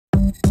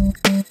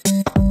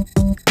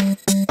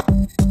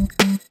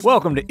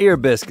Welcome to Ear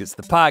Biscuits,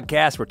 the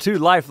podcast where two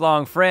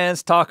lifelong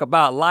friends talk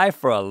about life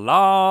for a long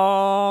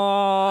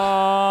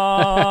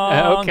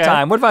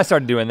time. What if I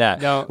started doing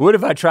that? No. What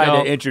if I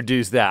tried to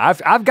introduce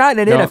that? I've gotten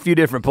it in a few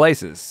different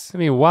places. I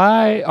mean,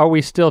 why are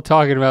we still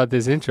talking about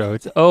this intro?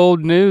 It's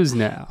old news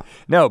now.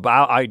 No, but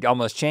I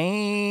almost changed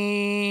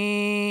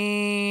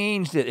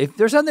it. If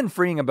there's something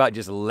freeing about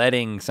just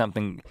letting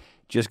something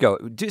just go.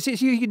 See,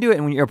 you can do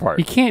it when you're part.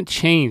 You can't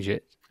change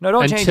it. No,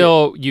 don't change it.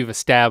 Until you've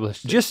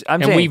established it.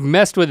 I'm saying, we've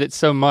messed with it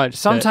so much.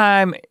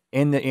 Sometime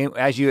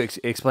as you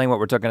explain what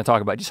we're going to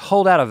talk about, just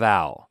hold out a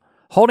vowel.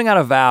 Holding out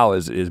a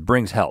vowel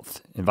brings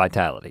health and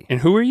vitality. And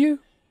who are you?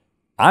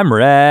 I'm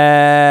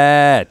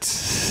Rhett.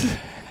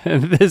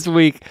 This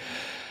week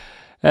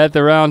at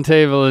the round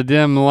table of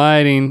dim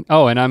lighting.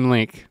 Oh, and I'm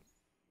Link.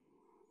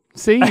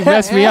 See, you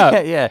messed me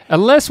up. Yeah.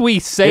 Unless we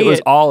say it was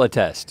all a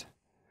test.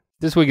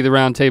 This week at the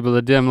round table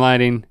of dim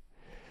lighting,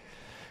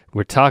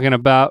 we're talking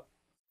about,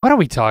 what are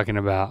we talking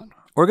about?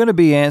 We're gonna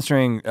be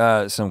answering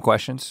some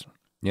questions.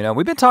 You know,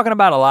 we've been talking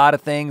about a lot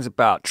of things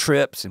about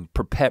trips and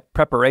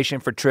preparation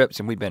for trips,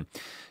 and we've been,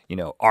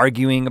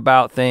 arguing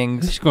about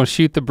things. We're just gonna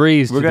shoot the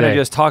breeze We're gonna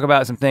just talk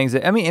about some things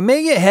that, it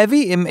may get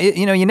heavy,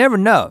 you never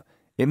know.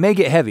 It may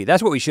get heavy.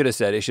 That's what we should have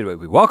said. It should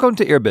be, welcome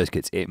to Ear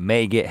Biscuits. It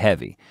may get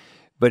heavy.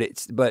 But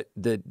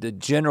the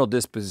general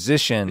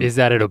disposition is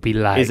that it'll be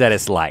light. Is that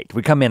it's light.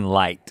 We come in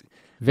light.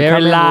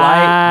 Very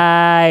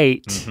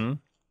light. Mm-hmm.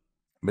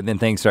 But then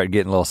things start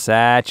getting a little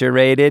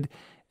saturated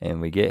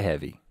and we get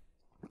heavy.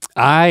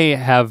 I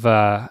have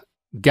got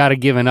to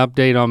give an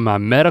update on my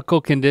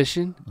medical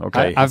condition.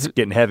 Okay, it's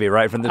getting heavy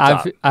right from the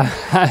top.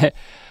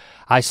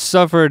 I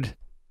suffered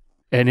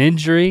an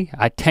injury.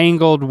 I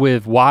tangled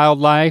with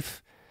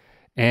wildlife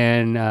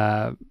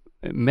and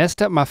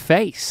messed up my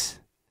face.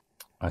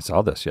 I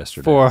saw this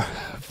yesterday.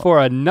 For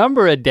a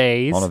number of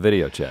days. On a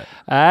video chat.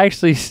 I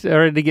actually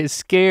started to get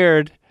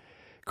scared.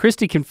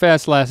 Christy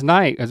confessed last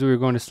night as we were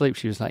going to sleep.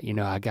 She was like,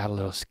 I got a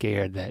little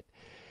scared that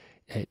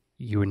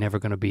you were never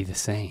gonna be the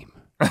same.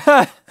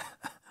 That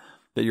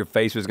your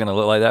face was gonna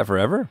look like that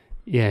forever?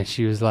 Yeah,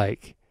 she was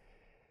like,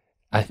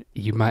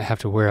 you might have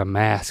to wear a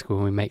mask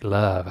when we make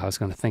love. I was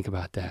gonna think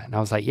about that. And I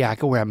was like, yeah, I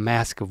could wear a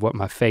mask of what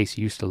my face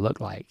used to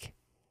look like.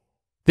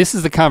 This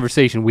is the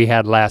conversation we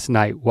had last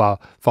night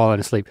while falling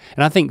asleep.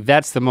 And I think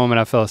that's the moment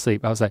I fell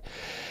asleep. I was like,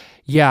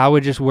 yeah, I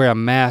would just wear a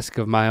mask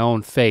of my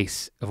own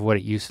face of what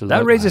it used to look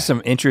like. That raises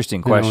some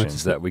interesting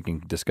questions that we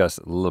can discuss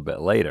a little bit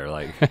later.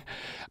 Like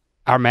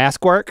our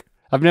mask work?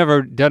 I've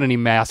never done any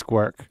mask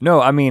work.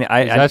 No, I mean,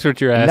 that's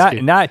what you're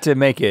asking. Not to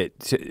make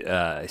it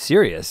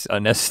serious,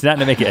 not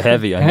to make it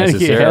heavy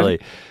unnecessarily,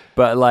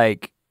 but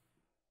like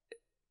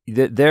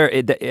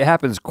it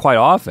happens quite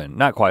often,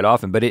 not quite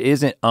often, but it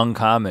isn't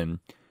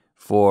uncommon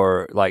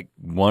for like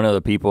one of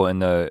the people in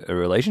the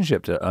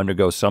relationship to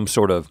undergo some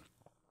sort of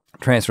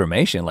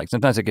transformation. Like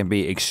sometimes it can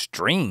be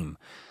extreme,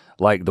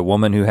 like the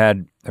woman who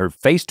had her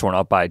face torn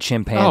off by a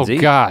chimpanzee.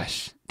 Oh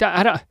gosh,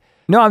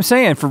 No, I'm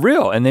saying for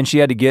real. And then she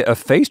had to get a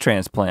face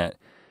transplant.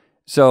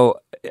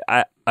 So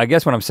I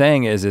guess what I'm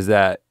saying is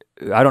that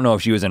I don't know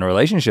if she was in a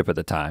relationship at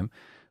the time,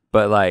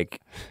 but like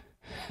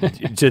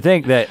to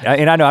think that,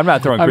 and I know I'm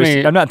not throwing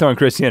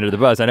Christy under the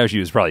bus. I know she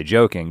was probably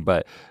joking,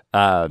 but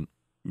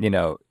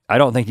I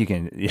don't think you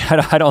can.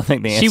 I don't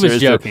think the answer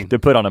is to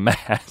put on a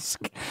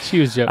mask. She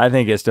was joking. I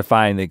think it's to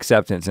find the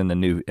acceptance in the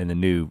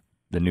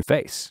new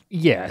face.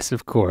 Yes,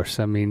 of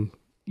course. I mean,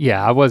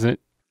 yeah,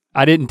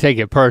 I didn't take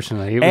it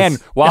personally.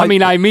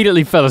 I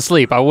immediately fell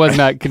asleep.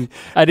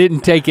 I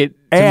didn't take it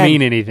to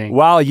mean anything.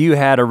 While you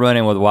had a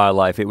run-in with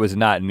wildlife, it was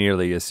not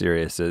nearly as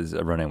serious as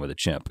a run-in with a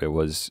chimp. It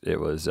was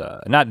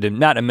not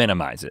to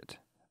minimize it,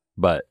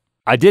 but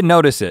I did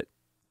notice it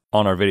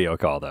on our video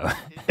call though.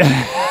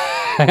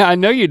 I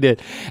know you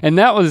did, and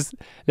that was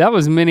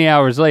many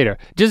hours later.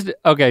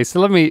 Okay, so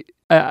let me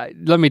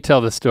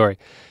tell the story.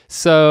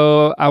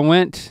 So I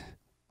went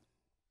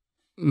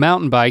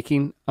mountain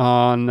biking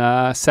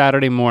on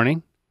Saturday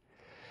morning,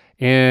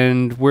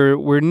 and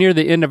we're near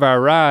the end of our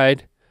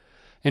ride,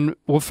 and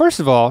well, first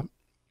of all,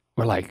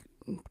 we're like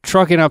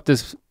trucking up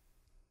this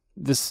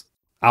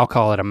I'll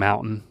call it a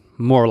mountain,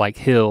 more like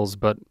hills,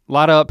 but a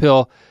lot of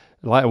uphill.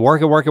 Like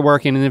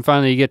working, and then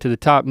finally you get to the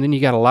top, and then you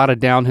got a lot of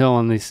downhill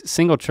on these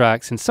single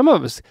tracks, and some of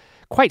it was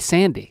quite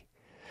sandy.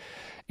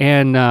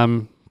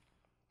 And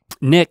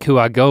Nick, who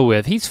I go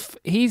with,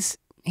 he's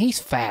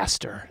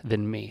faster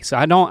than me, so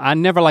I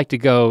never like to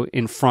go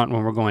in front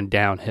when we're going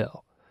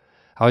downhill.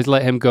 I always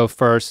let him go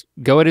first,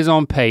 go at his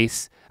own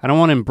pace. I don't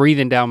want him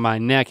breathing down my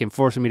neck and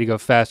forcing me to go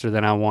faster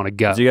than I want to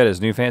go. Has he got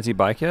his new fancy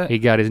bike yet? He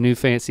got his new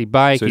fancy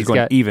bike. So he's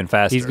going even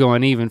faster. He's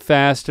going even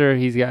faster.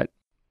 He's got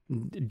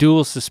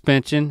dual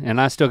suspension,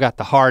 and I still got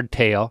the hard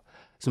tail,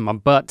 so my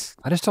butt's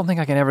I just don't think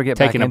I can ever get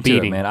back into a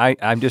beating. It, man.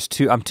 I'm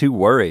too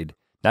worried.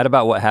 Not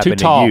about what happened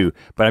to you,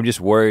 but I'm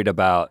just worried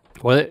about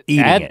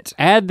eating it.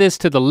 Add this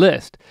to the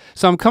list.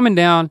 So I'm coming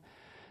down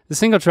the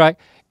single track,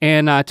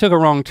 and I took a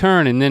wrong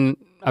turn, and then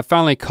I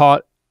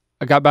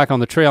got back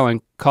on the trail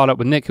and caught up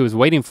with Nick, who was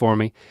waiting for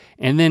me,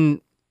 and then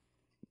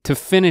to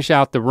finish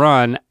out the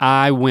run,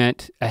 I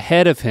went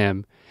ahead of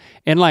him.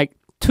 And like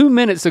 2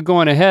 minutes of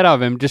going ahead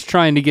of him, just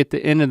trying to get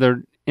the end of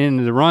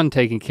the run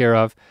taken care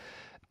of,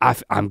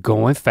 I'm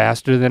going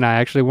faster than I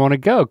actually want to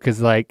go,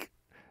 because like,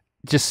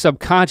 just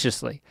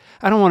subconsciously.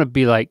 I don't want to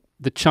be like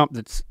the chump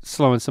that's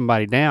slowing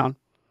somebody down.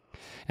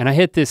 And I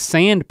hit this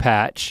sand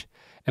patch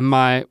and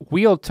my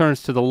wheel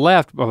turns to the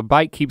left, but my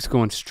bike keeps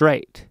going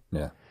straight.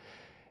 Yeah.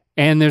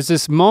 And there's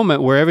this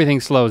moment where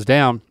everything slows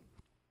down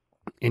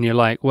and you're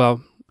like,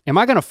 well, am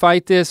I gonna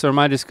fight this, or am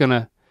I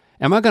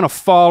gonna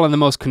fall in the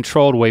most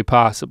controlled way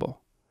possible?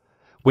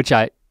 Which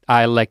I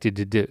elected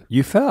to do.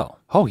 You fell.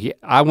 Oh yeah,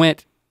 I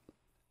went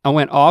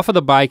off of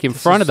the bike in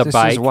front of the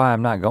bike. This is why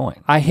I'm not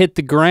going. I hit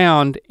the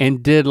ground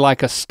and did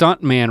like a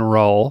stuntman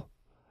roll.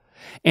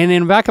 And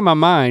in the back of my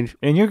mind.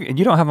 And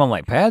you don't have on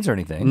like pads or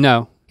anything.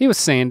 No, it was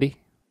sandy.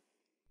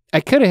 I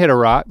could have hit a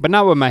rock, but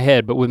not with my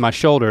head, but with my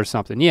shoulder or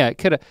something. Yeah,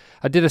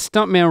 I did a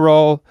stuntman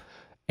roll,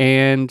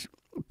 and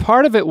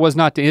part of it was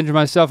not to injure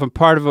myself, and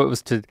part of it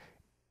was to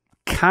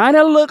kind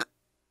of look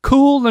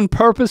cool and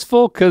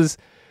purposeful, because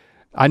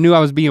I knew I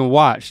was being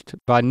watched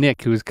by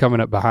Nick, who was coming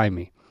up behind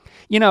me.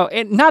 You know,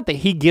 and not that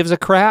he gives a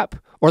crap,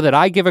 or that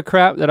I give a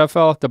crap that I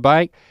fell off the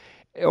bike,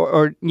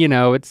 or you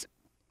know,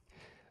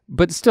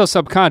 but still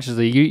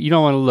subconsciously, you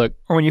don't want to look.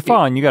 Or when you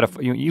fall, and you gotta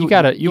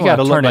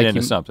turn it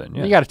into something.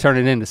 Yeah. You gotta turn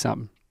it into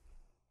something.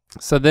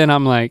 So then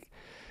I'm like,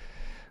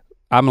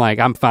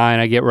 I'm fine.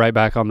 I get right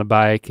back on the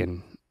bike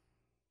and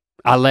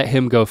I let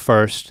him go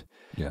first.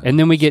 Yeah, and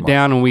then we get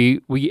down and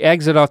we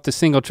exit off the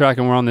single track,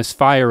 and we're on this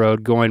fire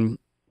road going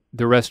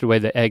the rest of the way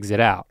to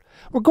exit out.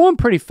 We're going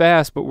pretty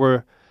fast,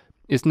 but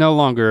it's no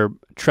longer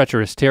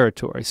treacherous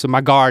territory. So my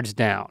guard's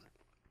down.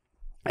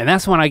 And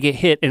that's when I get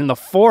hit in the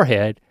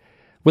forehead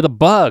with a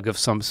bug of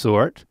some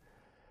sort.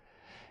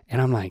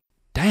 And I'm like,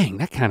 dang,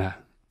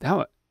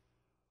 that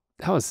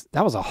was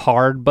a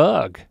hard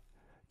bug.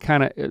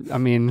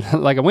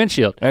 Like a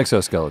windshield.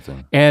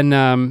 Exoskeleton.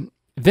 And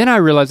then I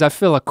realized I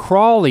feel a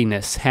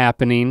crawliness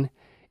happening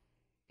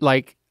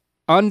like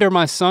under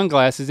my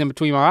sunglasses in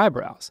between my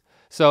eyebrows.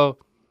 So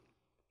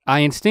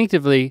I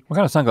instinctively. What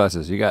kind of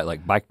sunglasses? You got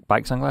like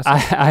bike sunglasses?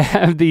 I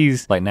have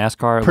these. Like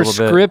NASCAR a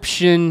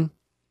prescription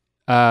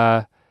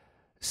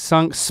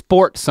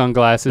sport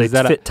sunglasses.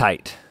 They fit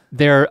tight.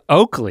 They're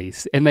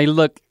Oakleys and they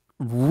look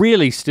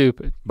really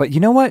stupid. But you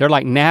know what? They're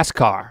like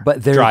NASCAR.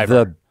 But they're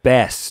the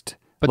best.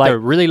 But they're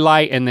really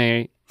light and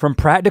they. From a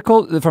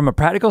practical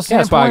standpoint.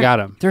 That's why I got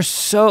them. They're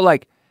so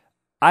like,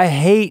 I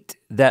hate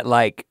that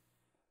like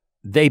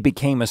they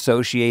became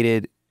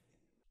associated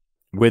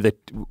with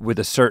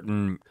a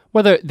certain.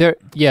 Well, I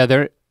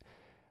think.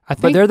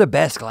 But they're the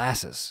best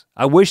glasses.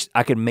 I wish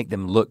I could make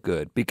them look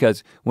good,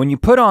 because when you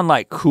put on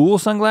like cool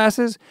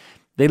sunglasses,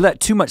 they let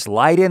too much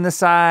light in the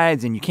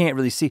sides and you can't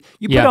really see.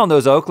 You put on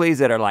those Oakleys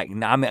that are like,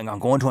 I'm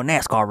going to a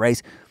NASCAR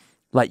race.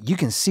 Like you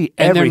can see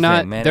everything,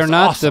 man. They're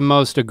not awesome. The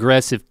most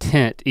aggressive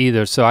tint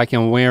either, so I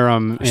can wear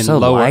them in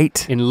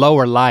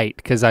lower light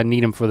because I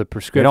need them for the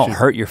prescription. They don't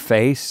hurt your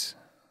face.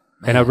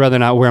 Man. And I'd rather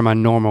not wear my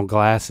normal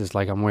glasses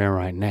like I'm wearing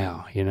right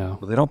now, you know.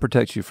 Well, they don't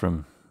protect you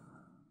from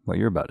what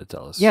you're about to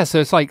tell us. Yeah, so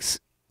it's like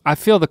I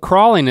feel the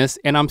crawliness,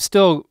 and I'm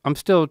still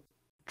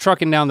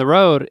trucking down the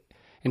road,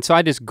 and so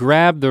I just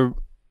grab the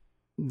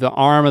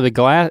arm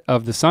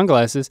of the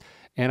sunglasses,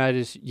 and I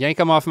just yank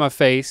them off my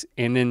face,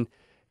 and then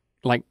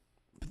like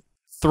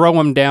throw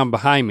them down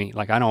behind me.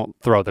 Like I don't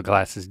throw the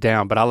glasses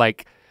down, but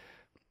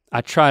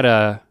I try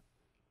to.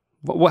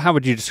 How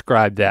would you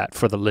describe that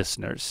for the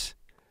listeners?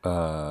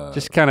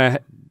 Just kind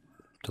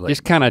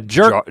of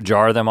jerk,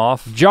 jar them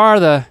off. Jar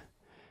the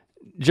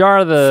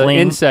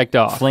insect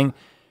off. Fling.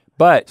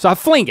 So I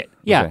fling it.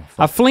 Yeah, okay,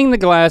 I fling the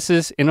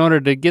glasses in order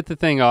to get the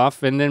thing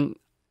off, and then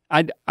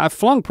I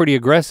flung pretty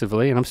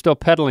aggressively, and I'm still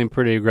pedaling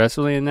pretty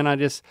aggressively, and then I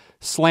just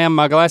slam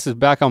my glasses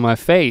back on my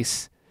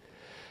face,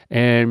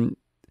 and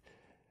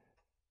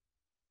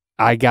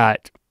I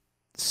got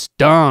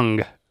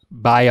stung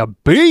by a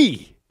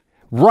bee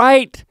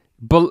right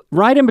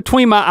in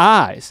between my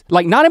eyes.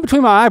 Like not in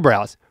between my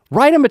eyebrows,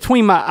 right in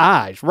between my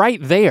eyes, right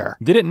there.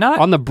 Did it not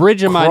on the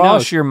bridge of my nose?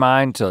 Cross your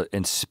mind to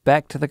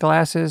inspect the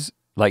glasses?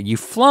 Like you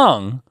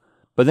flung,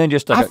 but then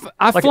just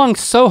I flung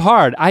so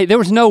hard. There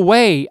was no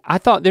way. I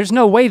thought there's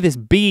no way this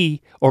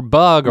bee or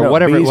bug or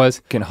whatever it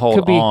was can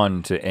hold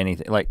on to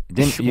anything. Like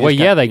they can.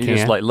 You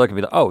just like look and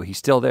be like, oh, he's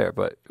still there.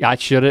 But I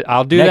should.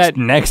 I'll do that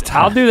next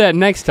time. I'll do that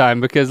next time,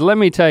 because let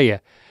me tell you,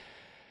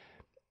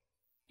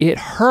 it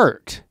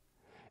hurt,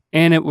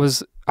 and I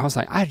was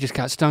like, I just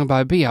got stung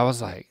by a bee. I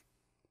was like,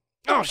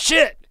 oh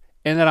shit,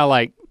 and then I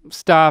like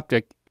stopped.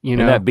 And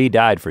that bee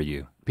died for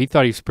you. He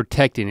thought he was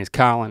protecting his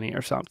colony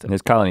or something. And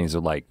his colonies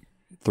are like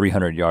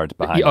 300 yards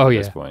behind him at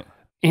this point.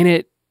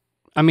 And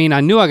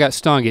I knew I got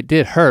stung. It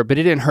did hurt, but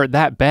it didn't hurt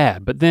that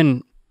bad. But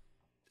then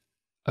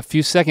a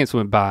few seconds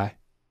went by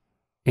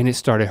and it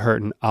started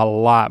hurting a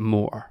lot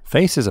more.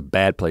 Face is a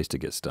bad place to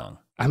get stung.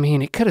 I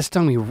mean, it could have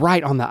stung me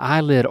right on the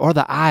eyelid or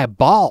the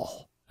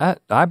eyeball.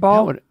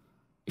 Eyeball?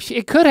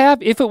 It could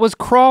have, if it was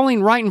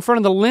crawling right in front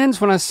of the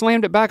lens when I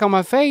slammed it back on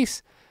my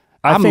face.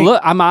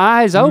 my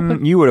eyes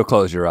open. You would have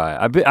closed your eye.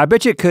 I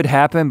bet you it could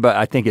happen, but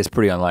I think it's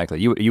pretty unlikely.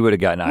 You would have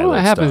gotten eyelid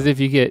What happens if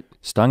you get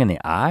stung in the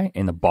eye?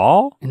 In the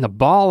ball? In the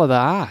ball of the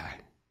eye.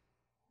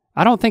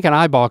 I don't think an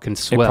eyeball can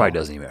swell. It probably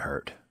doesn't even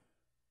hurt.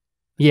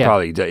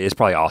 Yeah. It's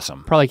probably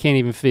awesome. Probably can't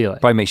even feel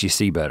it. Probably makes you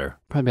see better.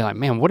 Probably be like,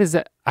 man, what is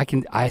that?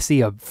 I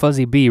see a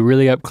fuzzy bee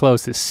really up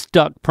close that's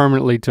stuck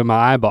permanently to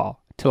my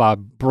eyeball till I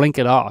blink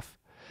it off.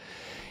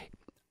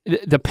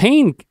 The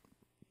pain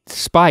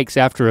spikes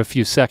after a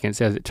few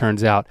seconds, as it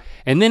turns out,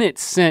 and then it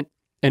sent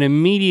an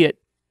immediate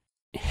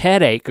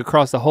headache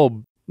across the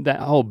whole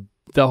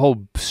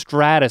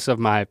stratus of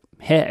my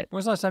head.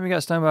 When's the last time you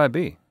got stung by a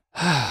bee?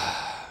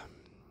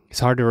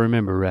 It's hard to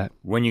remember, Rhett.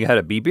 When you had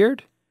a bee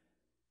beard?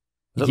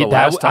 Was that Yeah, the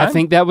last time? I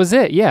think that was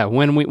it. Yeah,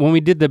 when we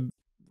did the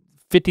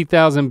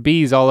 50,000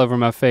 bees all over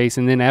my face,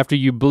 and then after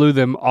you blew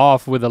them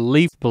off with a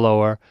leaf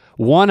blower,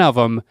 one of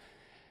them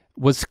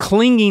was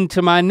clinging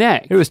to my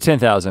neck. It was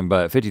 10,000,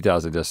 but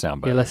 50,000 does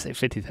sound better. Yeah, let's say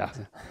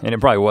 50,000. And it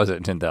probably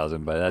wasn't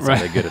 10,000, but that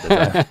sounded good at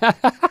the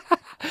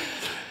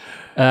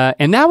time.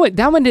 And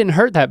that one didn't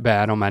hurt that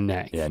bad on my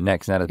neck. Yeah,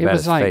 neck's not as bad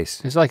as face.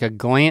 It was like a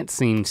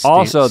glancing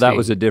Also, that sting.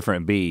 was a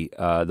different bee.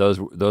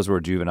 Those were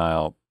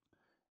juvenile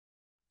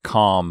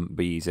calm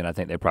bees, and I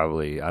think they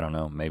probably, I don't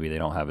know, maybe they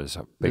don't have as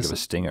big of a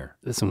stinger.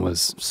 This one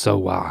was so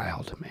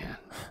wild, man,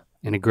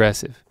 and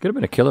aggressive. Could have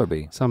been a killer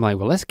bee. So I'm like,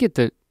 well, let's get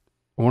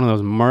one of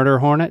those murder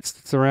hornets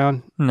that's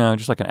around. No,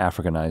 just like an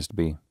Africanized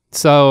bee.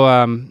 So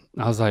I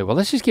was like, well,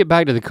 let's just get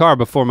back to the car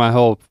before my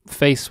whole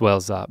face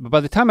swells up. But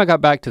by the time I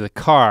got back to the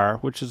car,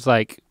 which was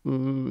like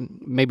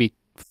maybe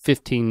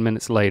 15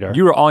 minutes later.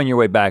 You were on your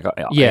way back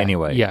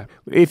anyway. Yeah.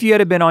 If you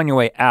had been on your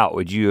way out,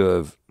 would you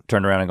have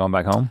turned around and gone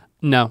back home?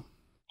 No.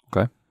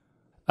 Okay.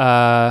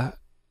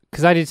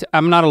 Because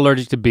I'm not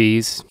allergic to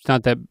bees. It's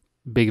not that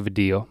big of a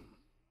deal,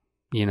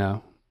 you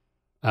know.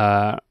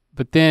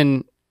 But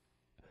then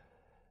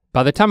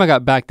by the time I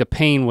got back, the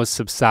pain was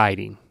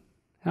subsiding.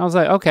 And I was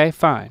like, okay,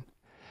 fine.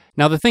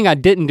 Now the thing I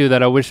didn't do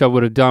that I wish I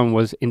would have done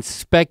was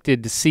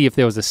inspected to see if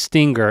there was a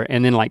stinger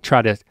and then like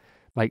try to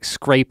like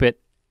scrape it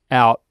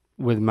out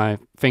with my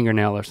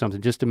fingernail or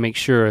something just to make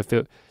sure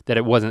that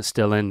it wasn't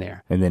still in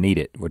there. And then eat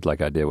it,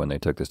 like I did when they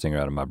took the stinger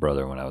out of my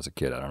brother when I was a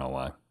kid. I don't know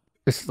why.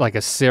 It's like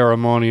a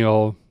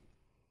ceremonial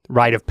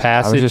rite of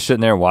passage. I was just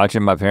sitting there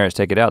watching my parents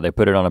take it out. They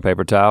put it on a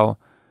paper towel.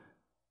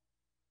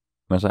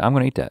 I was like, I'm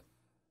gonna eat that.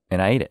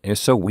 And I ate it. It was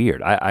so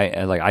weird.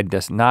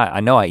 I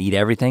know I eat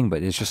everything,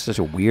 but it's just such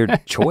a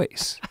weird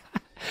choice.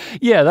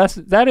 Yeah,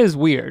 that is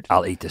weird.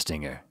 I'll eat the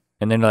stinger.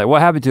 And then they're like,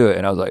 what happened to it?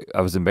 And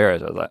I was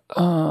embarrassed. I was like,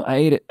 oh, I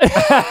ate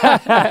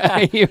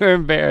it. You were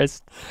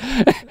embarrassed.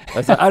 I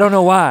was like, I don't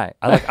know why.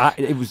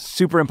 It was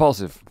super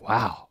impulsive.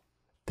 Wow,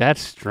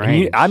 that's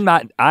strange.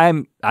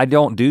 I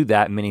don't do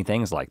that many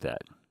things like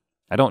that.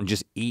 I don't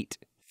just eat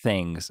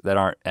things that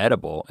aren't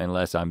edible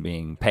unless I'm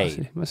being paid.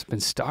 You must have been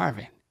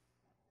starving.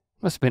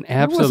 Must have been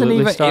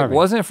absolutely starving. It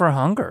wasn't for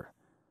hunger.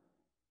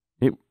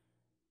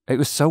 It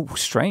was so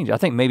strange. I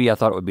think maybe I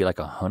thought it would be like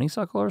a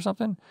honeysuckle or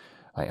something.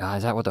 Like,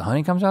 is that what the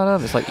honey comes out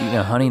of? It's like eating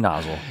a honey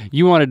nozzle.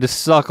 You wanted to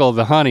suckle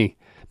the honey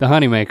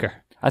maker.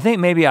 I think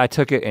maybe I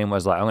took it and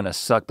was like, I'm gonna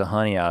suck the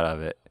honey out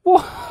of it.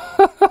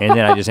 And then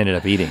I just ended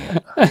up eating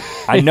it.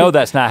 I know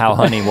that's not how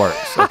honey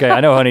works, okay?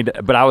 I know honey,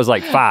 but I was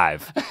like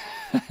 5.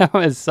 I'm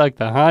gonna suck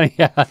the honey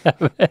out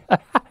of it.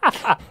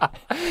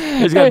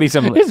 There's gotta be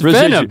some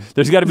residual.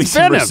 There's gotta be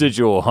some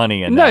residual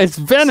honey in that. No, it's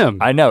venom.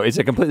 I know, it's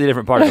a completely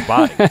different part of the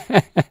body.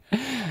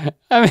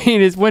 I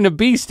mean, it's when a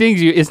bee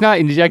stings you, it's not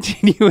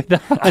injecting you with the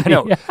honey. I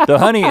know, the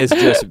honey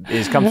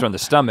comes from the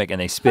stomach and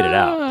they spit it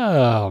out.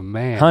 Oh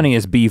man. Honey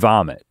is bee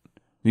vomit,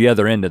 the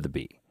other end of the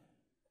bee.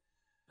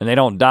 And they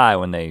don't die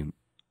when they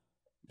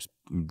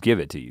give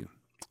it to you.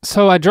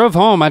 So I drove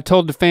home, I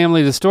told the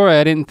family the story,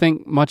 I didn't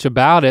think much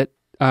about it.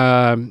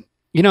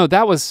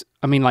 That was,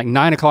 like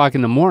 9 o'clock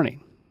in the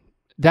morning.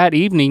 That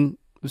evening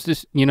was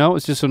just, it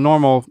was just a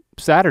normal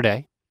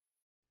Saturday.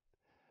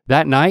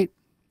 That night,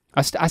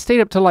 I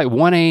stayed up till like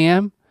 1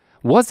 a.m.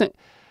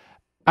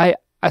 I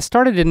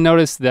started to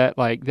notice that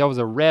like there was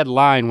a red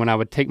line when I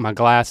would take my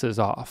glasses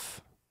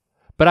off.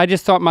 But I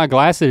just thought my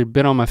glasses had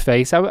been on my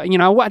face.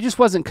 I just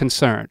wasn't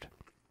concerned.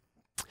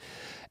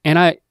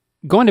 And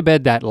going to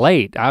bed that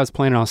late, I was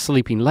planning on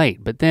sleeping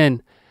late, but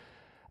then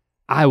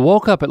I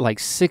woke up at like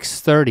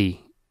 6:30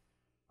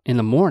 in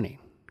the morning,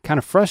 kind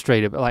of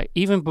frustrated, but like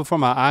even before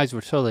my eyes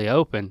were totally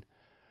open,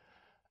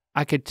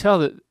 I could tell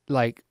that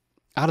like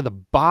out of the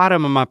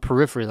bottom of my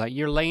periphery, like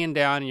you're laying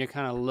down and you're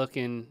kind of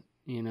looking,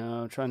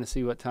 trying to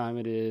see what time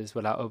it is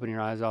without opening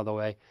your eyes all the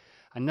way.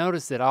 I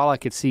noticed that all I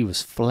could see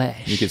was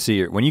flesh. You could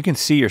see when you can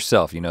see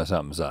yourself, you know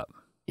something's up.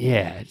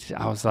 Yeah,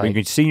 I was like. When you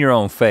can see your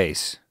own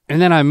face.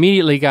 And then I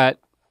immediately got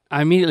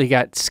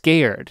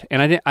scared,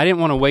 and I didn't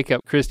want to wake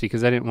up Christy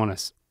because I didn't want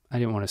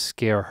to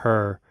scare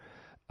her.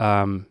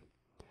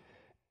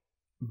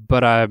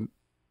 But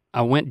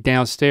I went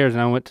downstairs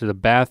and I went to the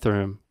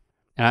bathroom,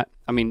 and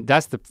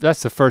that's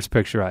the first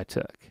picture I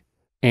took.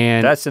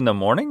 And that's in the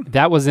morning?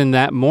 That was in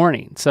that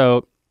morning.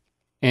 So,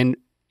 and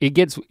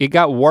it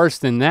got worse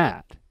than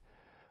that.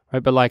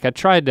 right? But like I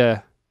tried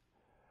to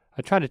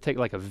take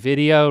like a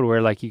video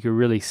where like you could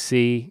really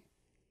see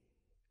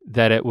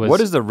that it was.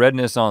 What is the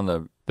redness on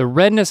the? The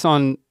redness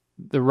on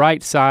the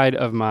right side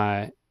of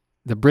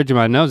the bridge of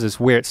my nose is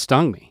where it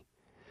stung me.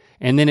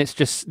 And then it's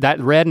just, that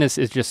redness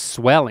is just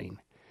swelling.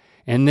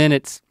 And then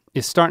it's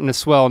starting to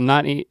swell,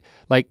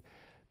 like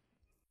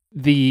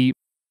the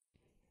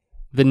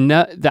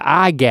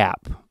eye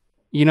gap,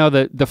 you know,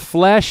 the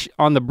flesh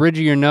on the bridge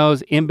of your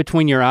nose in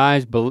between your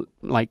eyes,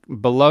 like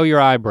below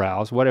your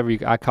eyebrows, whatever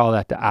I call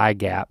that, the eye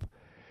gap,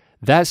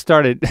 that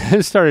started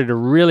to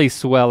really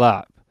swell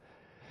up.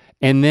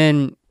 And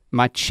then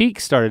my cheek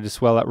started to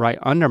swell up right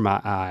under my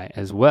eye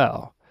as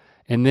well.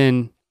 And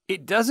then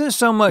it doesn't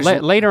so much.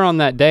 Later on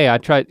that day, I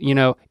tried, you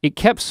know, it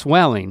kept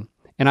swelling,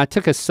 and I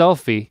took a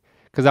selfie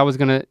because I was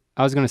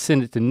gonna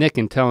send it to Nick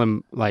and tell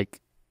him,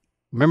 like,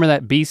 remember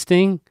that bee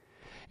sting?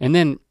 And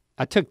then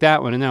I took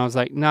that one, and then I was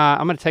like, nah,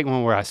 I'm gonna take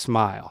one where I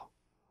smile.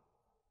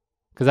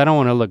 Because I don't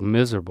wanna look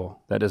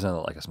miserable. That doesn't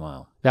look like a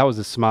smile. That was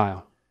a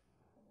smile.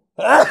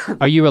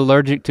 Are you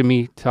allergic to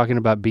me talking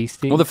about bee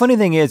stings? Well, the funny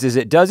thing is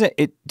it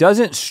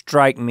doesn't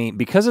strike me,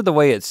 because of the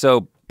way it's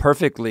so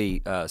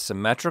perfectly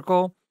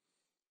symmetrical,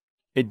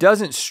 it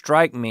doesn't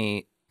strike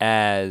me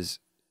as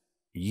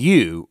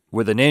you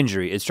with an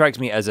injury. It strikes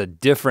me as a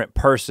different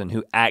person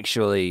who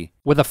actually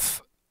with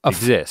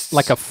exists.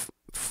 Like a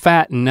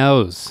fat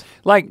nose,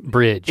 like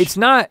bridge. It's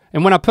not.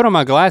 And when I put on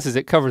my glasses,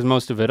 it covers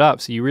most of it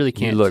up, so you really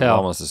can't tell. You look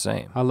almost the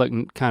same. I look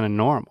kind of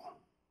normal.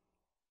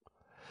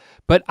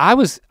 But I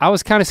was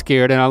kind of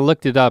scared, and I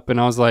looked it up, and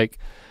I was like,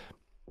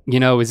 you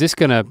know, is this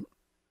gonna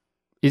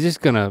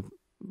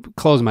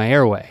close my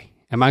airway?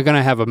 Am I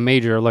gonna have a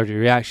major allergic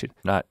reaction?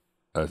 Not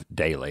a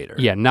day later.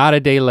 Yeah, not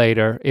a day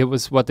later. It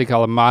was what they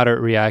call a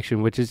moderate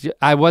reaction, which is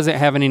I wasn't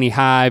having any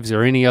hives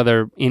or any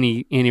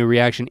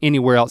reaction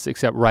anywhere else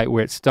except right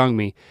where it stung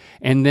me.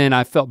 And then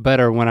I felt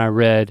better when I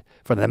read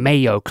from the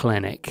Mayo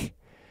Clinic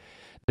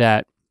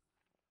that,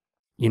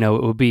 you know,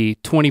 it would be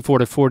 24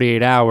 to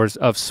 48 hours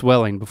of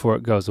swelling before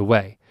it goes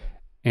away.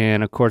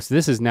 And of course,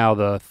 this is now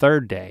the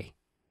third day.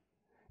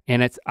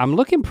 And I'm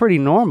looking pretty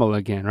normal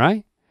again,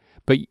 right?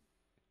 But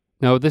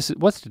no,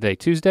 what's today,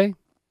 Tuesday?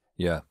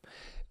 Yeah.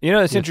 You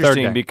know, it's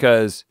interesting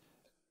because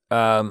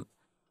I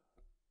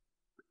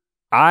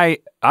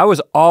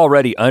was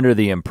already under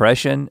the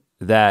impression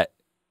that,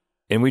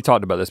 and we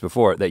talked about this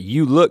before, that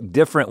you look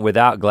different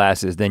without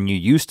glasses than you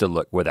used to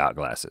look without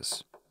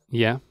glasses.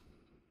 Yeah.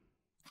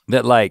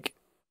 That like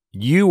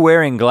you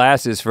wearing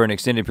glasses for an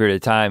extended period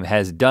of time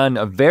has done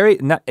a very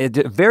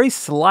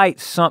slight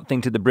something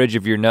to the bridge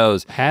of your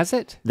nose. Has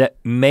it? That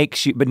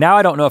makes you, but now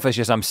I don't know if it's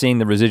just I'm seeing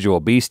the residual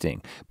bee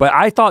sting. But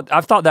I've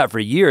thought that for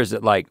years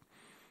that like,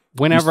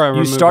 whenever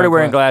you started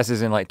wearing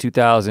glasses in like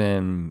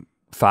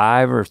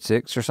 2005 or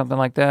 6 or something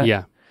like that.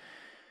 Yeah.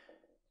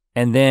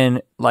 And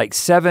then like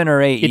 7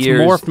 or 8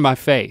 years morphed my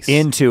face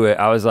into it,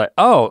 I was like,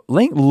 oh,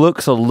 Link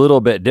looks a little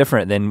bit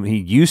different than he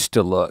used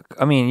to look.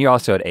 I mean, you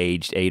also had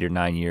aged 8 or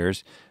 9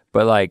 years,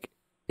 but like,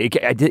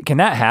 can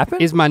that happen?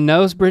 Is my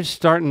nose bridge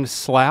starting to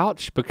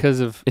slouch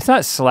because of? It's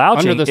not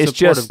slouching. Under the it's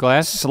support just of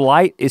glasses?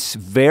 slight. It's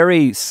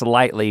very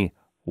slightly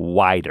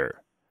wider.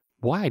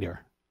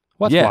 Wider?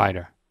 What's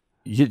wider?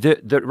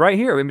 The right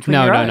here in between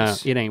your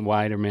eyes. No, it ain't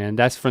wider, man.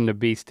 That's from the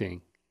bee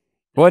sting.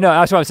 Well, no,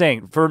 that's what I'm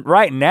saying. For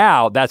right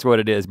now, that's what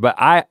it is. But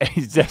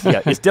it's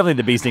definitely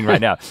the bee sting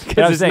right now.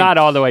 Because it's not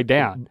all the way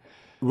down.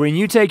 When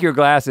you take your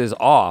glasses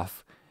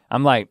off,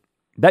 I'm like,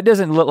 that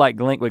doesn't look like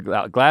Link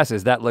without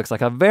glasses. That looks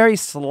like a very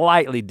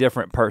slightly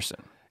different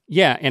person.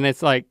 Yeah, and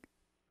it's like,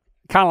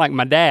 kind of like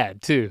my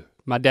dad too.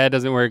 My dad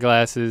doesn't wear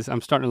glasses.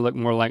 I'm starting to look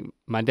more like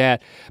my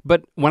dad.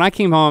 But when I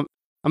came home,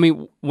 I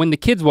mean, when the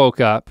kids woke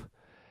up,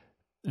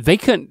 they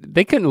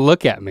couldn't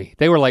look at me.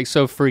 They were like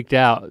so freaked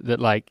out that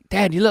like,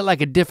 Dad, you look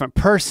like a different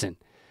person.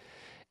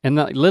 And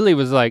Lily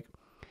was like,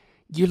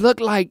 you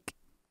look like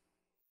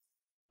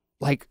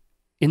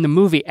in the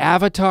movie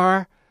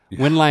Avatar,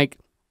 when like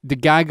the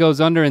guy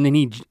goes under and then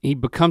he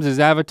becomes his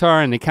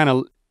avatar and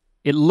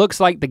it looks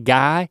like the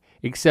guy,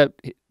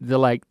 except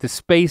the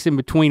space in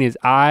between his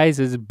eyes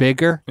is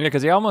bigger. Yeah,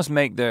 because they almost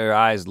make their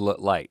eyes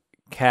look like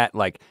cat,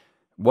 like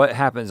what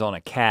happens on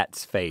a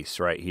cat's face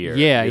right here.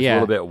 Yeah, it's yeah. a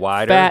little bit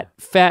wider.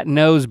 Fat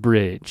nose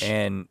bridge.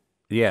 And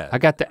yeah. I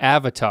got the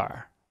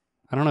avatar.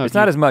 I don't know. It's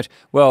not as much.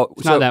 Well,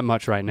 it's not that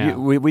much right now.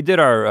 We did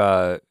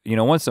our,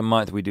 once a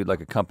month we do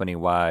like a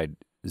company-wide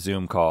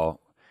Zoom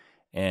call,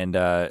 and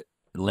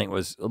Link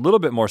was a little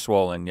bit more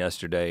swollen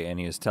yesterday, and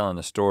he was telling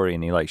the story,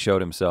 and he like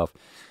showed himself,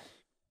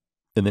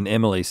 and then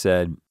Emily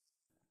said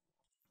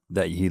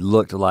that he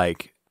looked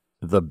like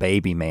the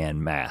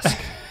Babyman mask.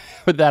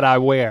 That I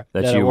wear.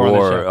 That you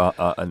wore,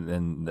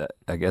 and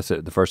I guess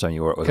the first time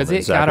you wore it was because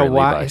it's got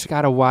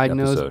a wide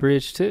nose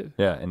bridge too.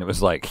 Yeah, and it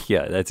was like,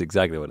 yeah, that's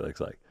exactly what it looks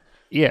like.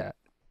 Yeah,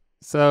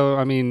 so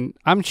I mean,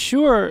 I'm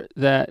sure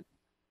that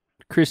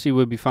Christy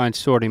would be fine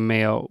sorting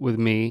mail with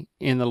me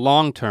in the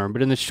long term,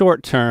 but in the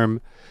short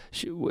term,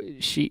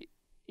 she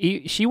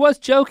was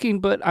joking,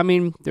 but I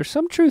mean, there's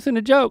some truth in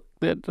the joke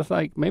that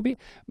like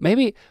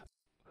maybe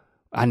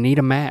I need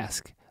a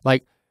mask.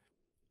 Like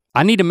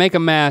I need to make a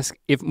mask.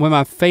 When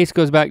my face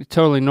goes back to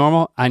totally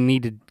normal, I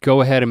need to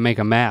go ahead and make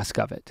a mask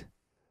of it.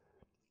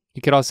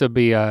 It could also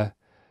be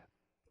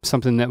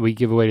something that we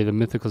give away to the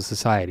Mythical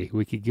Society.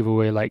 We could give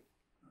away like.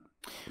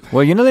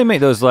 Well, you know they make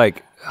those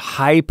like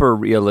hyper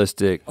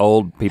realistic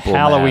old people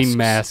Halloween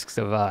masks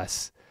of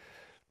us.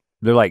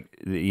 They're like,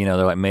 you know,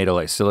 they're like made of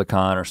like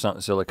silicone or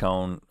something,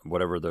 silicone,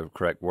 whatever the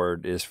correct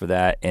word is for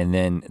that. And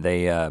then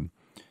they,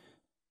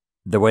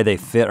 the way they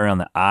fit around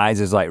the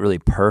eyes is like really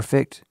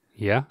perfect.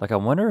 Yeah. Like I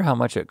wonder how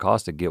much it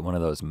costs to get one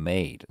of those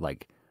made.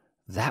 Like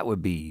that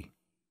would be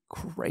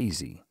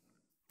crazy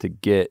to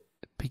get.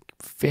 Be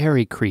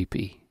very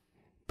creepy,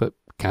 but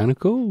kind of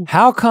cool.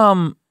 How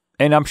come,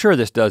 and I'm sure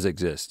this does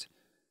exist.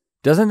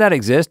 Doesn't that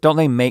exist? Don't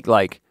they make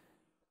like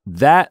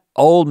that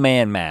old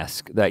man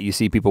mask that you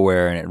see people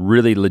wear and it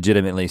really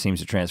legitimately seems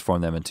to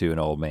transform them into an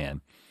old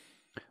man?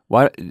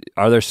 Why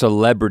are there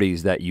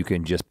celebrities that you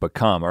can just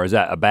become, or is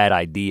that a bad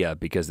idea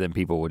because then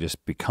people will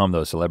just become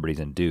those celebrities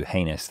and do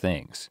heinous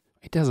things?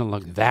 It doesn't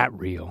look that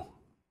real.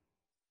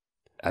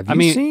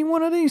 Have you seen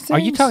one of these things? Are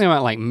you talking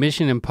about like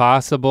Mission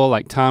Impossible,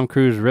 like Tom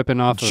Cruise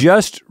ripping off?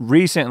 Just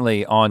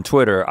recently on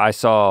Twitter, I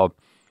saw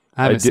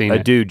a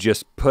dude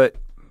just put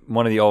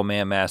one of the old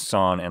man masks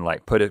on and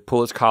like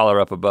pull his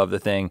collar up above the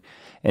thing,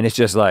 and it's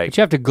just like. But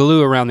you have to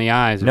glue around the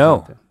eyes. Or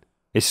something.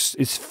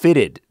 It's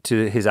fitted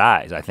to his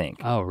eyes, I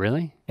think. Oh,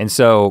 really? And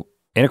so,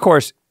 and of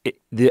course,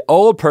 the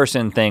old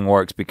person thing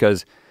works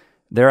because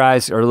their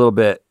eyes are a little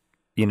bit,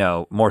 you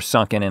know, more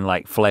sunken and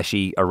like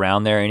fleshy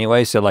around there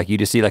anyway. So like you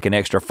just see like an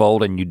extra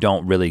fold and you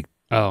don't really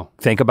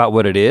think about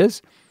what it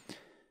is.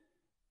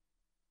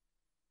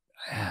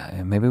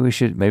 Maybe we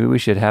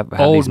should have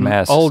these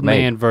masks old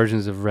made. Man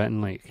versions of Rhett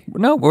and Lake.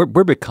 No,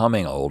 we're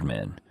becoming old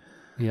men.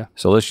 Yeah.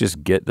 So let's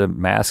just get the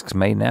masks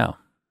made now.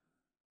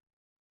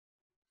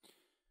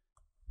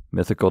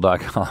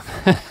 Mythical.com.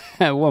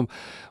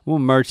 we'll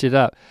merch it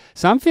up.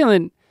 So I'm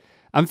feeling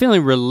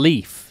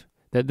relief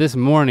that this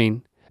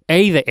morning,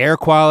 the air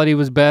quality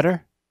was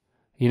better.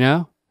 You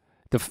know,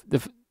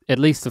 at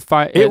least the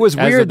fire. It was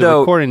weird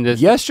though.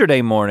 This,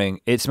 yesterday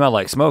morning, it smelled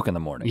like smoke in the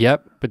morning.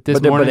 Yep, but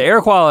morning, the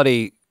air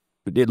quality.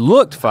 It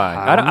looked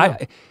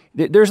fine.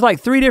 There's like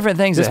 3 different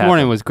things. This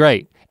morning was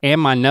great, and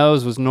my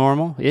nose was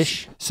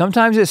normal-ish.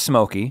 Sometimes it's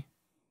smoky,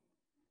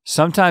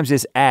 sometimes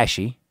it's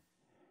ashy,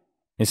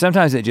 and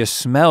sometimes it just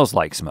smells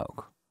like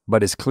smoke,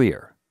 but it's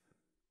clear.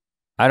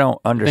 I don't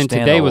understand the logic.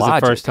 And today was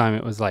the first time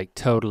it was like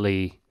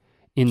totally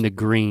in the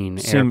green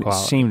air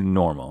quality. Seemed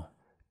normal.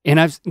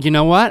 And you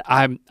know what?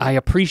 I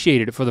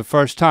appreciated it for the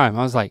first time.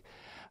 I was like,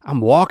 I'm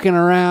walking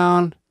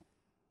around,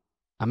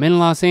 I'm in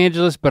Los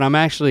Angeles, but I'm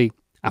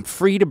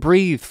free to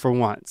breathe for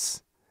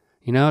once.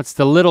 You know, it's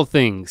the little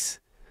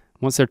things.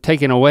 Once they're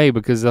taken away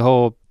because the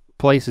whole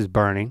place is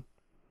burning.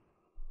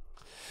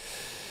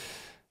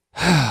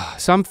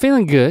 So I'm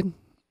feeling good.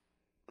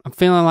 I'm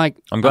feeling like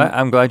I'm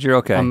glad you're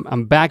okay.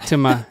 I'm back to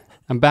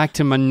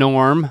my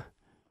norm,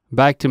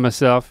 back to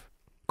myself.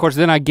 Of course,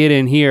 then I get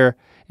in here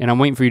and I'm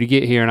waiting for you to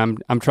get here,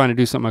 and I'm trying to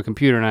do something on my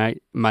computer, and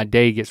my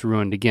day gets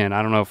ruined again.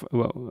 I don't know if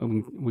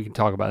we can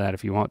talk about that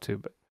if you want to,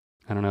 but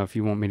I don't know if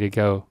you want me to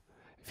go.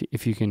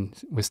 If you can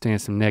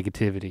withstand some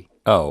negativity.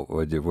 Oh,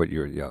 what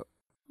you're, yeah.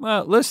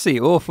 Well, let's see.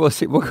 We'll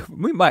see.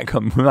 We might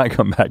come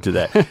back to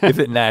that if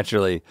it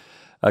naturally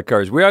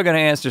occurs. We are going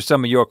to answer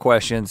some of your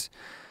questions,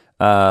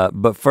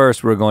 but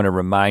first we're going to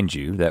remind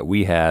you that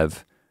we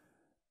have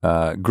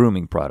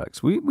grooming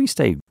products. We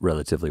stay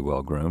relatively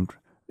well groomed.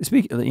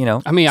 Speaking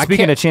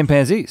of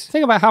chimpanzees.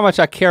 Think about how much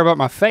I care about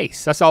my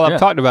face. That's all I've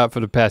talked about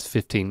for the past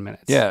 15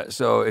 minutes. Yeah.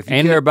 So if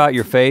you care about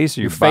your face,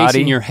 or your body, face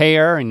and your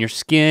hair and your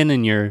skin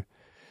and your.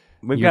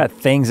 We've got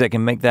things that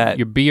can make that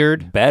your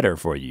beard better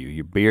for you.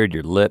 Your beard,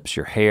 your lips,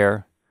 your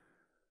hair.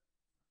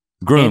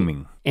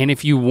 Grooming. And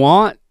if you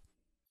want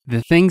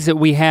the things that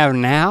we have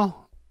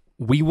now,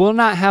 we will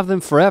not have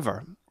them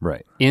forever.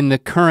 Right. In the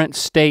current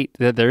state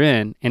that they're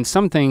in. And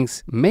some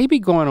things may be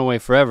going away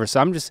forever.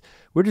 So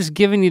we're just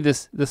giving you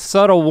this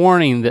subtle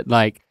warning that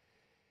like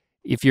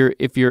if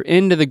you're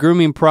into the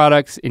grooming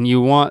products and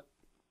you want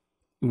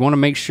to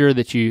make sure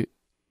that you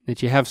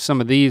have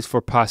some of these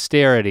for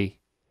posterity.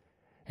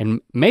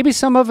 And maybe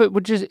some of it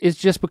is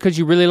just because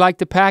you really like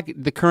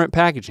the current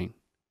packaging.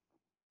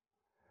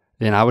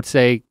 Then I would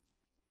say,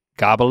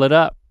 gobble it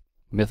up,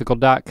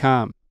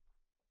 mythical.com.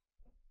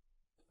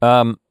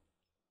 I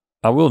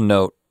will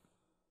note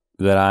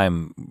that I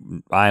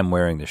am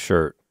wearing the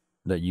shirt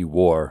that you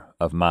wore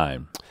of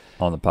mine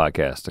on the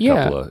podcast a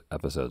couple of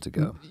episodes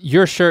ago.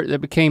 Your shirt that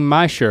became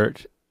my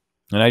shirt.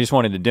 And I just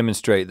wanted to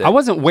demonstrate that. I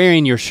wasn't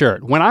wearing your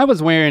shirt. When I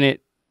was wearing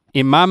it,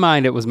 in my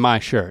mind, it was my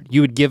shirt.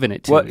 You had given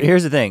it to me. Well,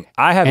 here's the thing.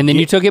 And then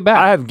you took it back.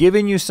 I have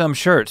given you some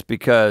shirts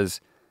because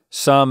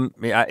some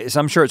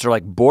shirts are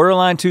like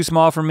borderline too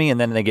small for me, and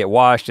then they get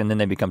washed and then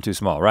they become too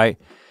small, right?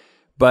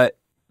 But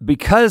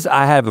because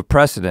I have a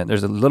precedent,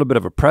 there's a little bit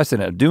of a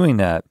precedent of doing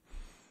that.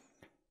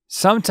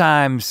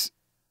 Sometimes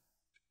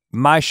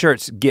my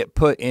shirts get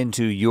put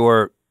into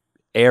your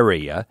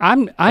area.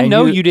 I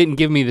know you didn't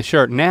give me the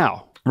shirt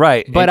now.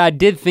 Right. But I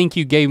did think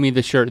you gave me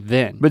the shirt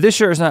then. But this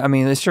shirt's not, I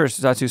mean, this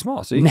shirt's not too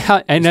small. So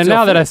now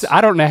that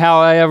I don't know how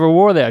I ever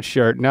wore that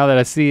shirt. Now that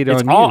I see it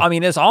on you. I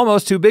mean, it's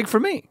almost too big for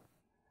me.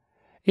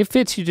 It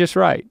fits you just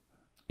right.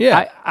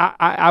 Yeah.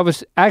 I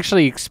was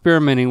actually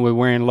experimenting with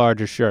wearing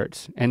larger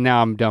shirts, and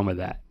now I'm done with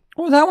that.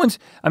 Well, that one's,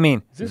 I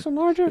mean. Is this one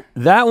larger?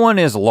 That one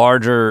is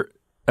larger.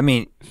 I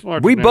mean,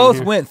 we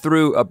both went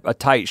through a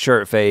tight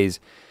shirt phase,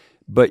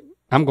 but.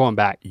 I'm going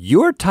back.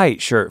 Your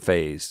tight shirt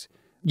phase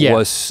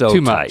was so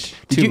too tight. Much.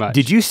 Too much.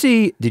 Did you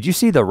see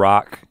The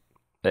Rock?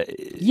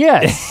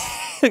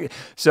 Yes.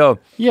 So.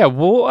 Yeah,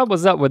 well, what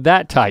was up with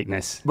that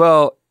tightness?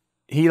 Well,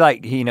 he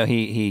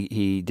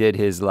did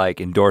his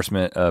like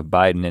endorsement of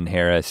Biden and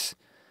Harris.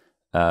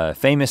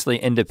 Famously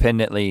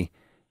independently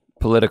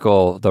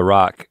political, The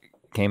Rock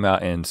came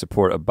out in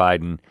support of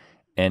Biden,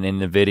 and in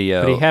the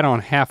video, but he had on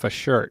half a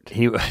shirt.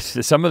 He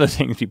was some of the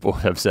things people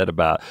have said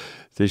about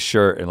this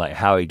shirt and like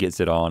how he gets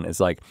it on. It's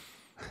like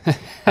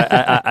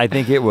I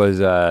think it was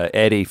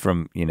Eddie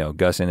from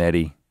Gus and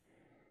Eddie.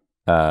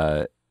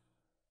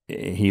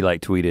 He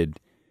like tweeted,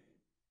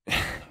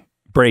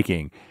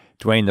 "Breaking: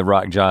 Dwayne The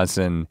Rock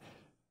Johnson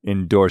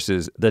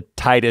endorses the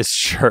tightest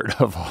shirt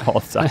of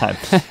all time,"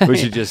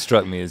 which just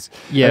struck me as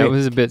it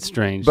was a bit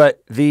strange.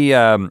 But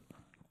the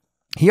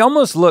he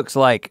almost looks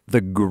like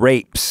the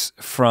grapes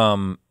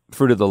from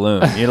Fruit of the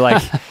Loom.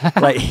 Like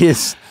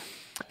his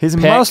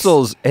pecs.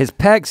 Muscles, his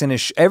pecs, and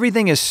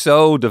everything is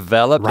so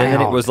developed, and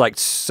then it was like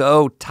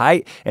so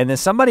tight. And then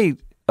somebody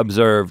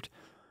observed,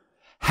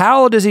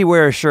 how does he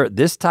wear a shirt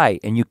this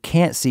tight and you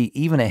can't see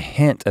even a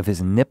hint of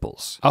his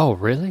nipples? Oh,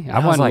 really?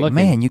 I was like,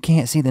 man, you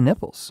can't see the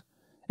nipples.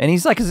 And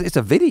he's like, it's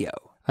a video.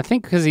 I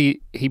think because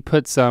he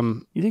put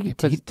some. You think he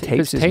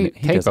tapes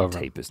tape over?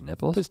 Tape his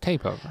nipples. Puts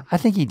tape over. I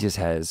think he just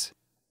has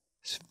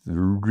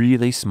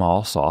really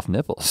small, soft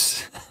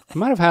nipples. I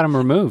might have had them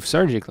removed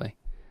surgically.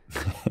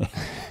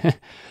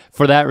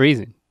 For that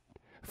reason,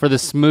 for the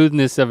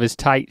smoothness of his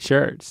tight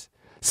shirts,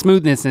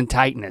 smoothness and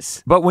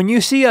tightness. But when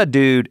you see a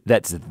dude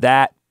that's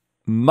that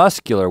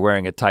muscular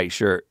wearing a tight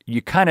shirt,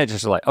 you kind of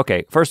just like,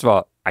 okay, first of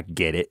all, I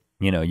get it.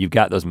 You've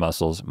got those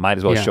muscles, might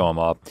as well show them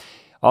off.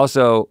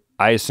 Also,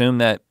 I assume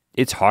that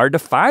it's hard to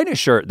find a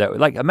shirt that,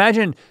 like,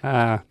 imagine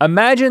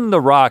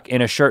The Rock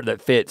in a shirt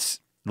that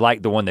fits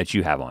like the one that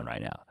you have on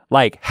right now.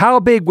 Like, how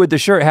big would the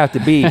shirt have to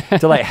be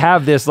to like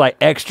have this like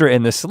extra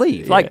in the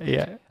sleeve?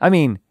 I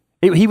mean,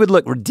 he would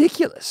look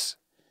ridiculous.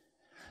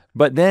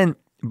 But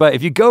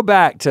if you go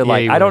back to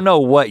like, I don't know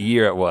what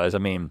year it was. I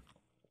mean,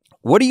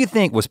 what do you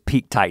think was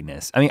peak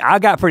tightness? I mean, I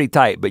got pretty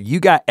tight, but you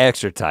got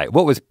extra tight.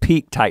 What was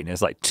peak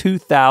tightness? Like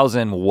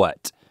 2000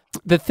 what?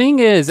 The thing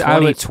is,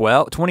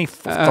 2012,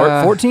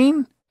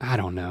 2014? I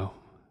don't know.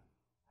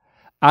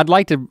 I'd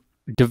like to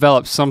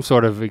develop some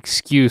sort of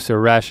excuse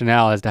or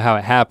rationale as to how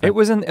it happened. It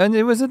was in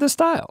the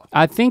style.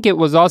 I think it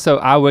was also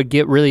I would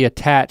get really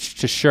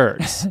attached to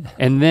shirts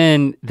and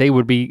then they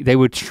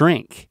would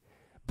shrink,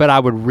 but I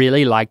would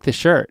really like the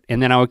shirt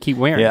and then I would keep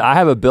wearing it. Yeah, I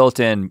have a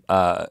built-in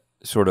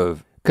sort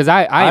of, because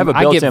I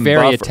get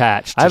very buffer.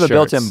 attached to I have shirts. a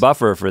built-in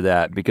buffer for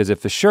that because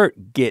if the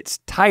shirt gets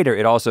tighter,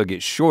 it also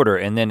gets shorter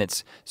and then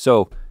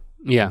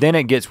then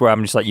it gets where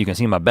I'm just like, you can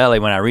see my belly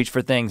when I reach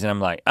for things and I'm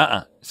like,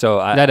 So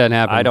that doesn't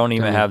happen. I don't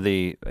even have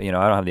the, I don't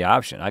have the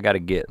option. I got to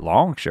get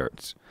long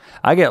shirts.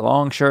 I get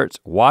long shirts,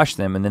 wash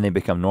them, and then they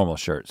become normal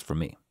shirts for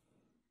me.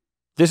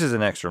 This is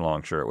an extra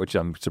long shirt, which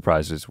I'm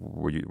surprised is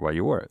why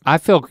you wore it. I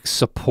feel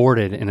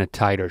supported in a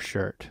tighter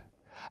shirt.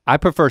 I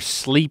prefer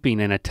sleeping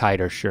in a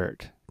tighter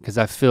shirt because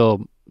I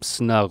feel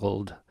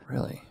snuggled.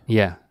 Really?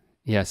 Yeah.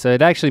 So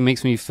it actually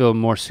makes me feel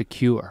more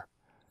secure.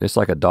 It's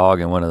like a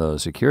dog in one of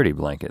those security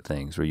blanket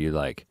things where you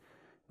like,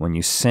 when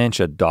you cinch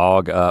a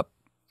dog up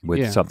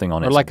with something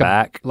on its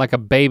back. Like a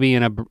baby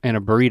in a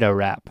burrito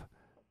wrap.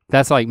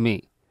 That's like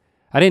me.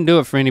 I didn't do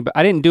it for anybody.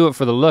 I didn't do it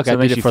for the look. So I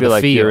did it for the feel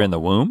like feel. You're in the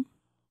womb?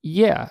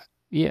 Yeah.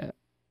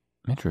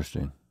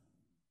 Interesting.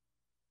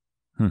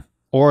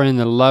 Or in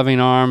the loving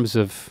arms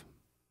of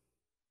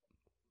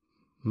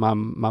my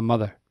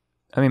mother.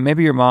 I mean,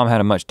 maybe your mom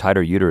had a much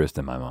tighter uterus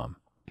than my mom.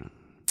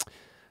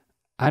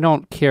 I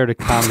don't care to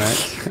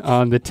comment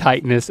on the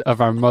tightness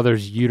of our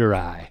mother's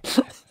uteri.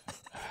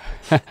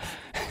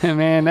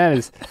 Man,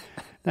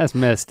 that's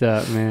messed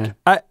up, man.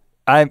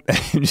 I'm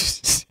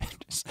just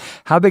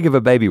how big of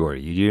a baby were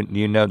you?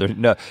 You know, there's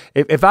no.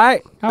 If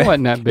I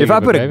wasn't that big. If I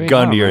put a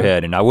gun to your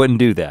head, and I wouldn't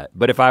do that,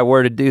 but if I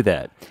were to do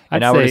that,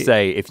 and I were to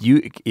say, if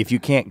you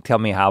can't tell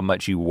me how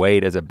much you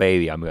weighed as a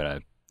baby, I'm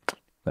gonna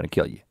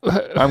kill you.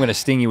 I'm gonna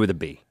sting you with a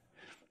bee.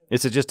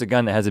 It's just a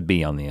gun that has a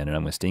bee on the end, and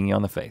I'm gonna sting you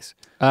on the face.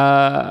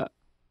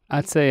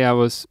 I'd say I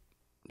was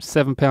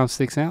 7 pounds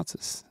 6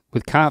 ounces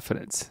with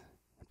confidence.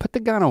 Put the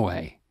gun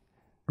away.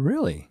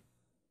 Really?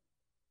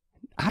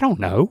 I don't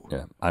know.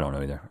 Yeah, I don't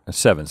know either.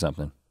 7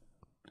 something.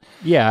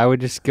 Yeah, I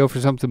would just go for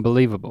something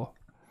believable.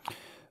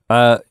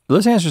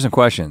 Let's answer some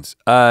questions.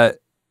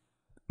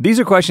 These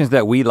are questions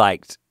that we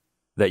liked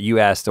that you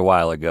asked a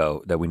while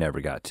ago that we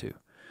never got to.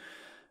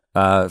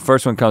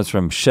 First one comes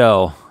from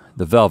Shell,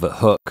 the Velvet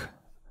Hook.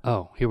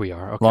 Oh, here we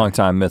are. Okay.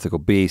 Longtime mythical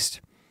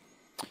beast.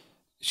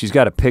 she's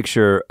got a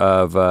picture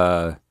of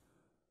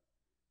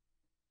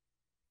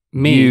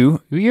me.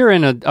 You're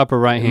in the upper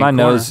right hand My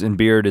corner. nose and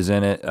beard is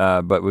in it,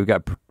 but we've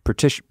got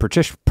Patricia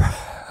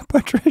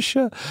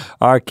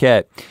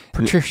Arquette.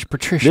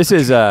 Patricia. This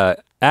is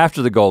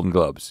after the Golden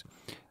Globes.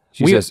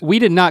 We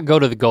did not go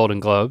to the Golden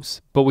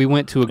Globes, but we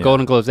went to a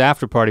Golden Globes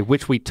after party,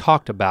 which we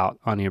talked about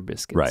on Ear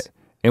Biscuits. Right,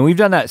 and we've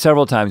done that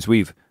several times.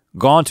 We've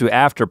gone to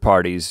after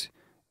parties,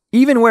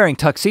 even wearing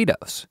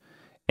tuxedos.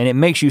 And it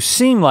makes you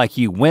seem like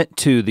you went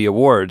to the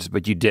awards,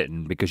 but you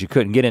didn't because you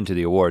couldn't get into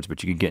the awards,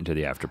 but you could get into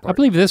the after party. I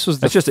believe this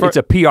was the it's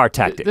a PR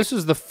tactic. This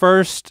was the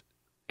first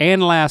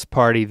and last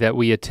party that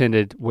we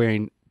attended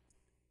wearing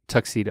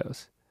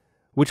tuxedos,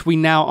 which we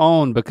now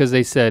own because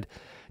they said,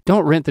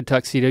 don't rent the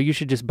tuxedo, you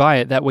should just buy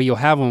it. That way you'll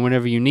have one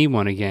whenever you need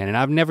one again. And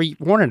I've never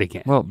worn it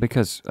again. Well,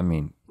 because, I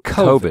mean,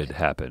 COVID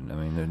happened. I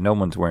mean, no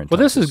one's wearing tuxedos.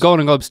 Well, this is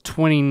Golden Globes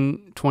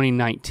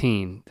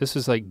 2019. This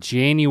is like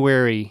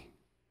January,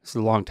 this is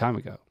a long time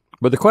ago.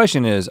 But the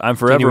question is, I'm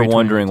forever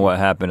wondering what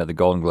happened at the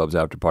Golden Globes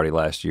after party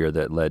last year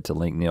that led to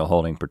Link Neal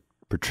holding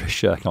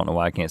Patricia, I don't know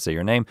why I can't say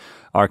your name,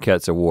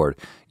 Arquette's award.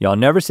 Y'all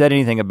never said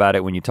anything about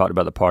it when you talked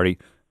about the party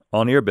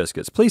on Ear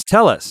Biscuits. Please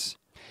tell us.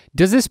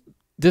 Does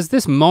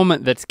this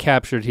moment that's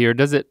captured here,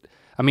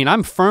 I mean,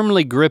 I'm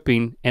firmly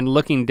gripping and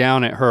looking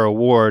down at her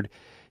award.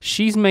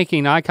 She's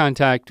making eye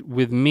contact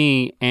with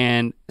me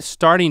and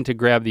starting to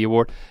grab the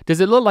award. Does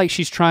it look like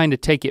she's trying to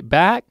take it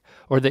back?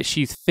 Or that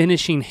she's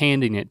finishing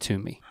handing it to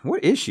me?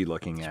 What is she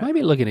looking at? She might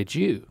be looking at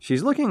you.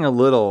 She's looking a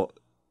little,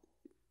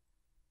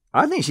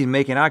 I think she's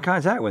making eye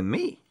contact with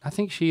me. I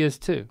think she is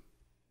too.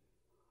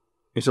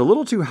 It's a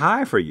little too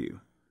high for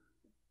you.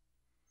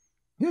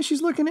 Yeah,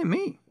 she's looking at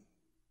me.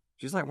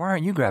 She's like, why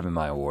aren't you grabbing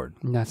my award?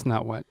 That's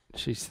not what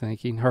she's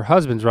thinking. Her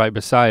husband's right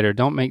beside her.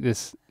 Don't make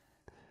this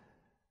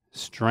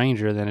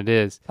stranger than it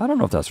is. I don't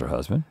know if that's her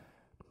husband.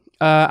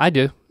 I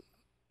do.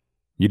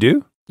 You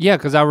do? Yeah,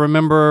 because I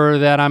remember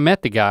that I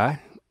met the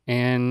guy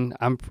and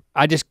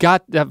I just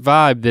got that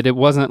vibe that it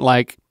wasn't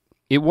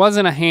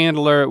a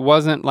handler, it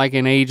wasn't like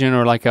an agent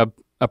or like a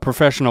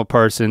professional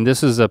person.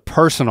 This is a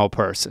personal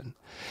person.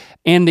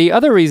 And the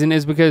other reason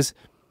is because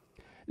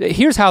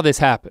here's how this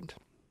happened.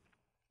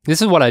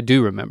 This is what I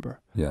do remember.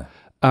 Yeah.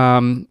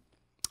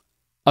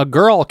 A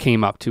girl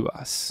came up to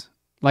us,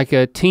 like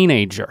a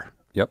teenager.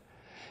 Yep.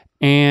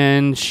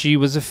 And she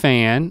was a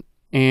fan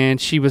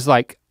and she was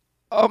like,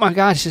 oh my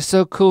gosh, it's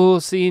so cool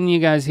seeing you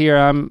guys here.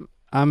 I'm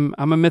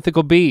a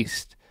mythical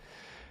beast.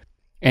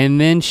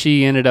 And then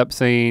she ended up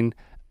saying,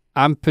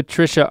 I'm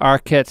Patricia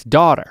Arquette's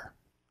daughter.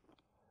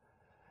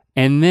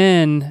 And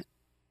then,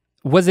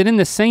 was it in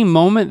the same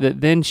moment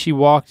that then she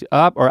walked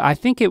up? Or I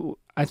think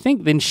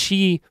then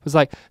she was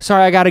like,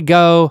 sorry, I gotta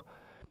go.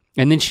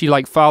 And then she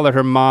like followed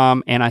her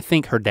mom and I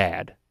think her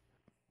dad.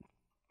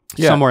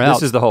 Yeah, somewhere else.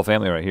 This is the whole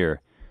family right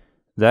here.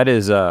 That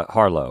is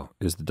Harlow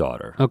is the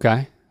daughter.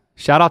 Okay.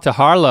 Shout out to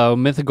Harlow,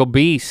 mythical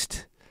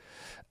beast.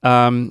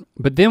 But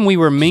then we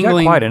were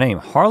mingling. She's got quite a name.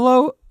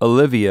 Harlow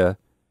Olivia.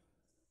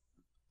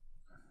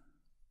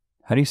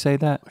 How do you say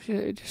that?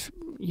 Just,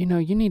 you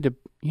need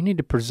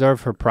to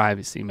preserve her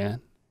privacy,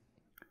 man.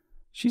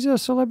 She's a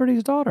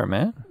celebrity's daughter,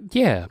 man.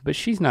 Yeah, but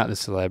she's not the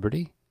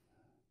celebrity.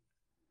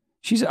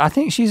 I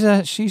think she's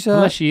unless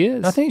she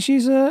is. I think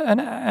she's an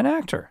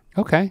actor.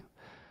 Okay.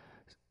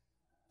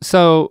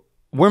 So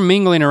we're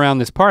mingling around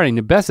this party, and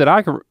the best that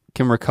I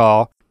can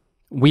recall,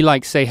 we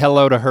like say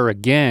hello to her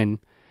again,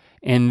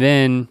 and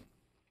then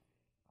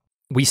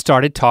we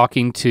started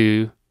talking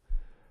to,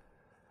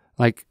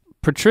 like,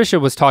 Patricia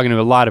was talking to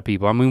a lot of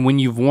people. I mean, when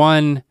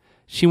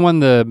she won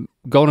the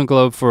Golden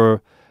Globe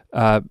for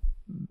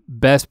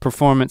best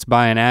performance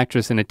by an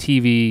actress in a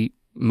TV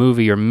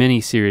movie or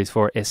miniseries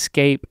for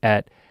Escape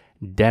at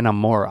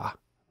Dannemora,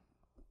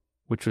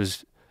 which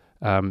was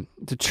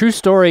the true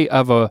story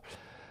of a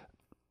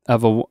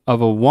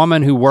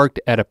woman who worked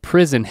at a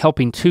prison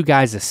helping two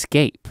guys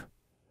escape.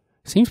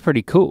 Seems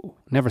pretty cool.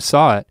 Never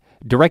saw it.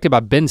 Directed by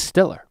Ben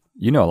Stiller.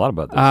 You know a lot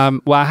about this.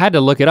 Well, I had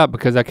to look it up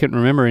because I couldn't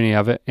remember any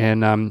of it.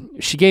 And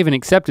she gave an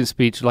acceptance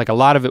speech, like a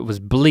lot of it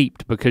was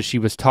bleeped because she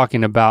was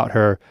talking about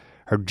her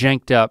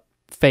janked up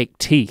fake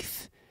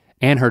teeth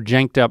and her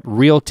janked up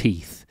real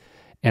teeth.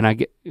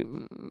 And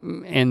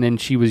then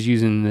she was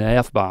using the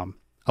F-bomb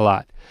a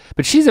lot.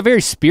 But she's a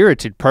very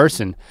spirited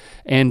person,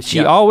 and she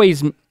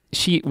always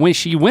when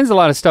she wins a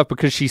lot of stuff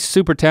because she's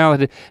super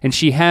talented, and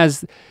she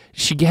has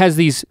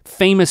these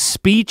famous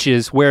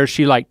speeches where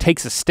she like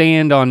takes a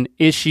stand on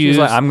issues. She's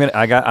like,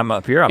 I'm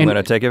up here, I'm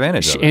gonna take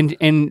advantage of it.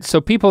 And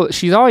so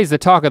she's always the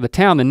talk of the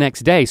town the next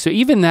day. So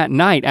even that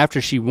night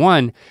after she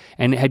won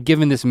and had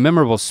given this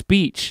memorable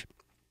speech,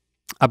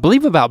 I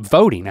believe about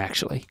voting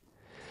actually.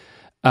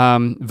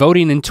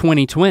 Voting in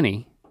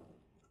 2020,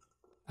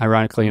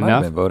 ironically enough. Might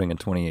have been voting in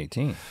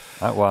 2018.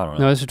 Well, I don't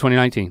know. No, this is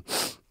 2019.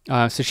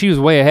 So she was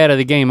way ahead of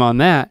the game on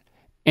that.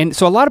 And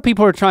so a lot of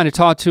people are trying to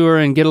talk to her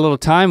and get a little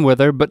time with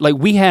her, but like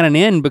we had an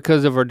end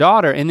because of her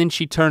daughter, and then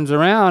she turns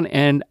around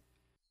and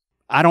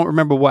I don't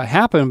remember what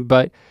happened,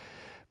 but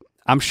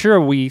I'm sure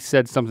we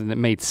said something that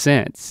made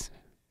sense,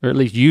 or at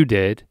least you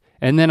did.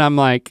 And then I'm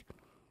like,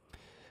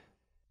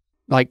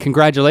 like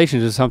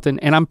congratulations or something,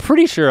 and I'm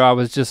pretty sure I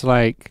was just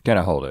like, can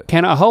I hold it?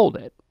 Can I hold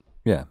it?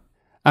 Yeah.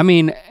 I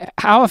mean,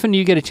 how often do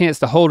you get a chance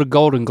to hold a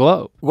Golden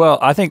Globe? Well,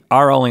 I think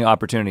our only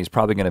opportunity is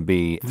probably gonna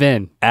be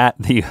then at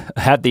the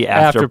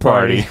after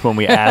party when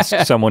we ask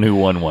someone who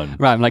won one.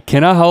 Right, I'm like,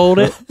 can I hold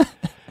it?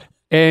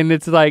 And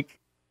it's like,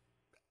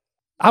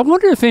 I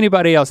wonder if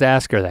anybody else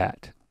asked her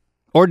that.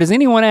 Or does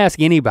anyone ask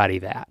anybody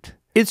that?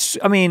 It's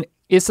a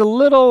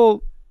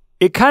little.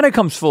 It kind of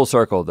comes full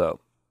circle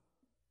though.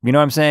 You know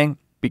what I'm saying?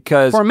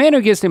 Because for a man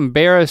who gets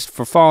embarrassed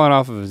for falling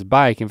off of his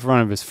bike in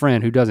front of his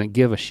friend who doesn't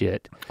give a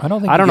shit. I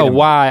don't know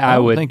why I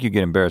would. I don't think you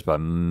get embarrassed by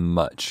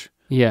much.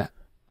 Yeah,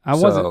 I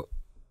wasn't.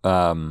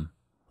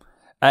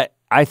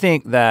 I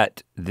think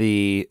that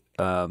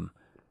I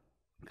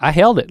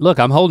held it. Look,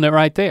 I'm holding it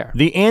right there.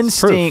 The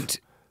instinct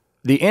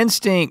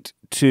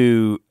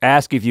to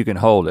ask if you can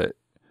hold it,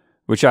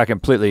 which I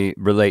completely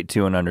relate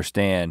to and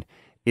understand,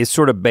 is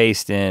sort of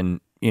based in,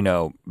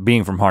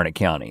 being from Harnett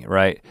County,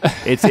 right?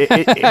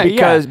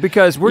 It's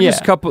because we're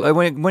just a couple.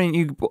 When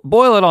you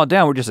boil it all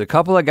down, we're just a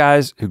couple of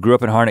guys who grew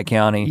up in Harnett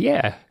County.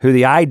 Yeah. Who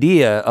the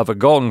idea of a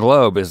Golden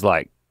Globe is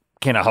like,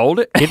 can I hold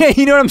it?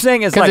 You know what I'm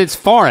saying? It's because it's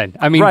foreign.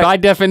 I mean, by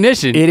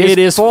definition, it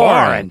is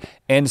foreign.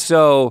 And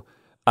so,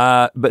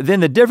 but then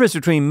the difference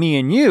between me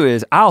and you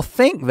is I'll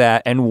think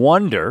that and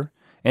wonder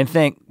and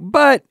think,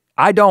 but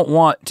I don't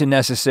want to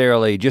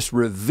necessarily just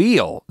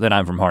reveal that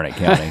I'm from Harnett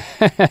County.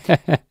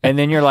 And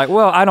then you're like,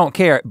 well, I don't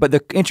care. But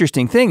the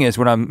interesting thing is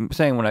what I'm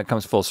saying when it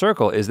comes full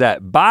circle is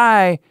that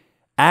by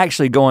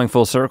actually going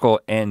full circle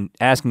and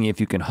asking you if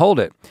you can hold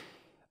it,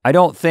 I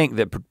don't think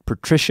that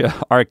Patricia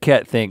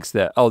Arquette thinks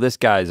that, oh, this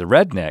guy's a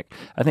redneck.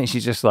 I think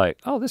she's just like,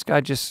 oh, this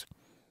guy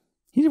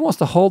he wants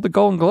to hold the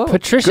Golden Globe.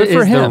 Patricia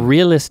is the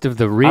realest of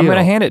the real. I'm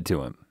gonna hand it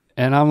to him.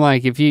 And I'm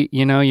like, if you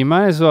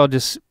might as well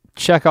just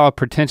check off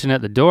pretension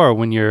at the door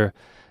when you're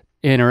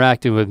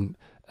interacting with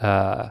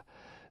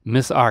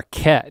Miss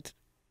Arquette.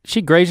 She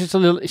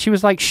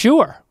was like,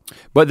 sure.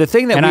 But the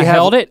thing that I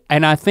held it,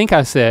 and I think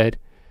I said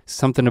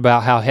something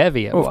about how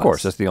heavy it was. Of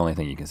course, that's the only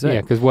thing you can say.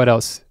 Yeah, because what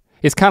else?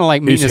 It's kind of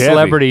like meeting a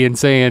celebrity and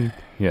saying,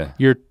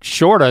 you're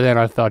shorter than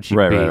I thought you'd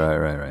be.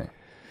 Right.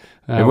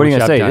 What are you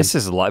gonna say? This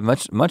is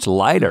much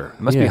lighter.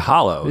 It must be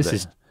hollow.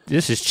 This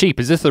is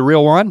cheap. Is this the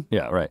real one?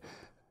 Yeah, right.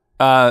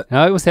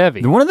 No, it was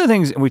heavy. One of the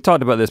things, and we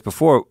talked about this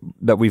before,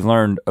 that we've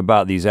learned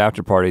about these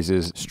after parties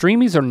is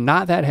streamies are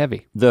not that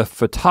heavy. The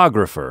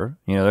photographer,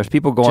 there's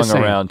people going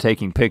around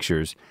taking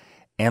pictures,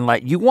 and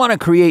like you want to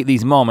create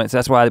these moments.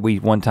 That's why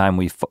one time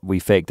we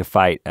faked a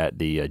fight at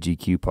the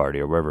GQ party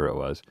or wherever it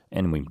was,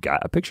 and we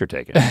got a picture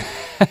taken.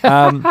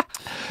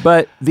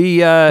 But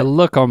the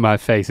look on my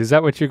face, is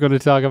that what you're going to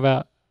talk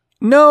about?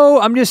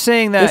 No, I'm just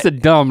saying that it's a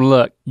dumb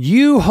look.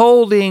 You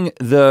holding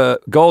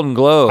the Golden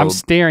Globe. I'm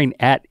staring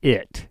at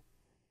it.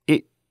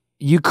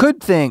 You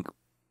could think,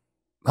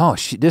 oh,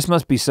 this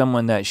must be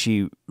someone that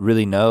she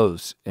really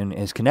knows and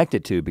is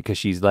connected to because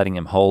she's letting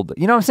him hold.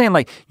 You know what I'm saying?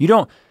 Like you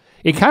don't.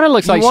 It kind of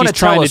looks like she's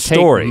trying to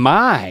take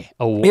my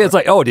award. Yeah, it's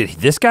like, oh,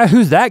 this guy?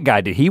 Who's that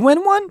guy? Did he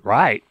win one?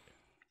 Right.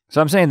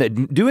 So I'm saying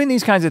that doing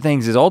these kinds of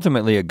things is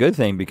ultimately a good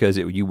thing because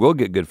you will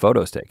get good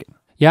photos taken.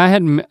 Yeah,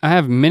 I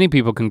have many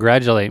people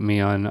congratulate me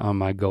on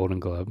my Golden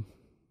Globe.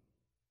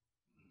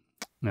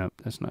 No,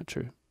 that's not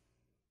true.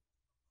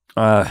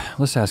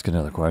 Let's ask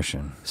another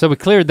question. So we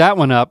cleared that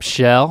one up,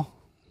 Shell.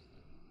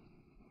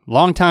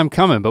 Long time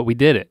coming, but we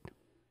did it.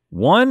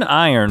 1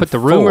 iron 4. Put the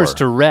rumors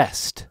to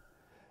rest.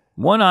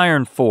 1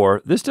 iron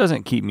 4. This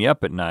doesn't keep me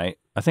up at night.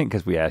 I think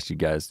because we asked you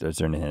guys, is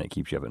there anything that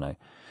keeps you up at night?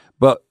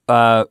 But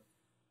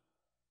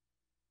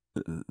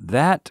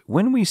that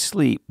when we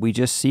sleep, we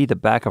just see the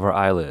back of our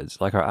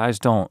eyelids. Like our eyes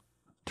don't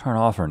turn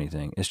off or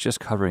anything. It's just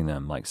covering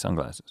them like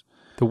sunglasses.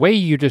 The way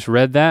you just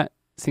read that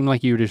seemed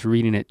like you were just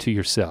reading it to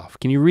yourself.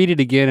 Can you read it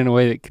again in a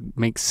way that could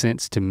make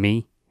sense to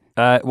me?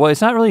 Well, it's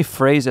not really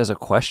phrased as a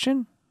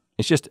question.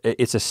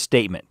 It's a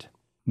statement.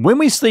 When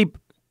we sleep,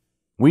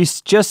 we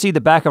just see the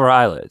back of our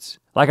eyelids.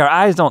 Like our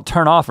eyes don't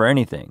turn off or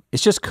anything.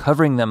 It's just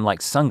covering them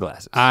like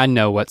sunglasses. I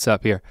know what's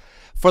up here.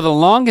 For the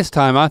longest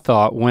time, I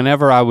thought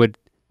whenever I would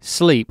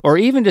sleep or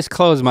even just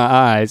close my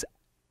eyes,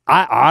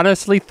 I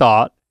honestly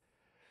thought,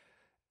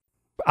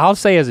 I'll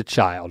say as a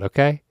child,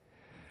 okay,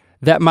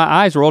 that my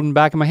eyes rolled in the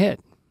back of my head.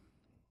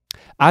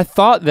 I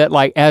thought that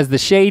like as the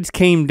shades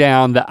came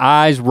down, the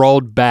eyes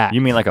rolled back.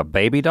 You mean like a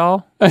baby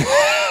doll?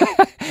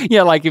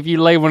 Yeah, like if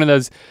you lay one of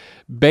those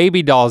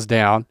baby dolls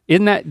down,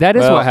 that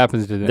is what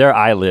happens to them. Their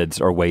eyelids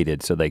are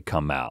weighted so they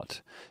come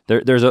out.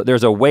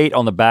 There's a weight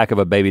on the back of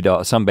a baby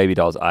doll, some baby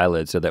doll's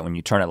eyelid, so that when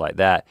you turn it like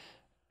that,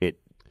 it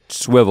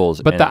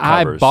swivels. But and the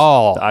covers. The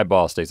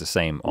eyeball stays the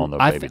same on the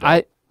baby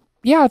doll.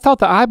 I thought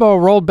the eyeball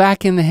rolled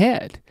back in the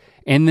head,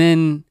 and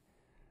then.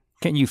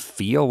 Can you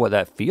feel what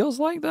that feels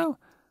like though?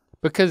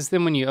 Because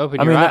then when you open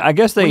your eyes, I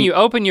guess when you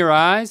open your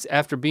eyes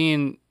after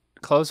being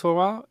closed for a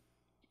while,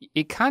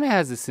 it kind of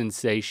has a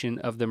sensation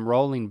of them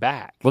rolling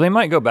back. Well, they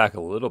might go back a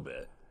little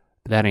bit.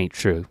 That ain't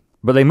true.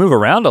 But they move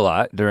around a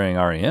lot during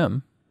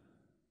REM.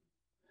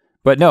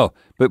 But no,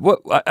 but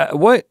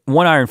what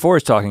 1 iron 4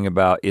 is talking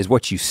about is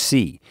what you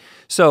see.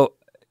 So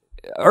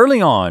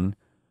early on,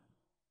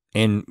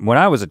 when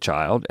I was a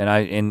child, and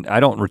I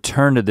don't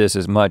return to this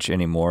as much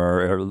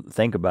anymore or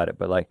think about it,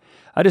 but like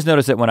I just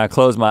noticed that when I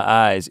closed my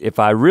eyes, if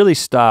I really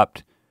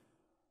stopped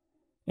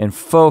and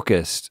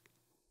focused,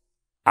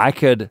 I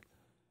could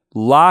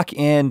lock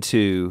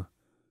into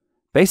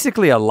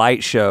basically a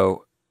light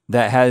show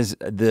that has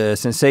the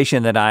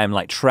sensation that I'm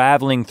like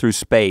traveling through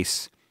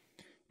space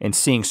and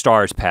seeing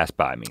stars pass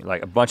by me,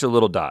 like a bunch of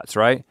little dots,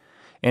 right?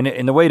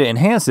 And the way to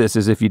enhance this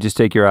is if you just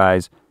take your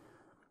eyes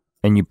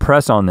and you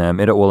press on them,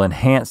 it will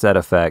enhance that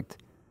effect.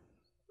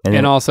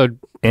 And also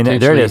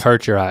potentially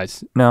hurt your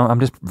eyes. No, I'm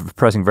just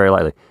pressing very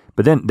lightly.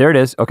 But then there it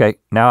is. Okay,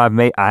 now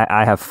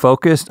I have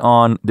focused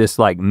on this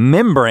like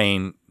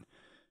membrane.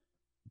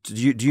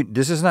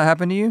 This has not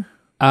happened to you?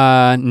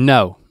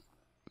 No,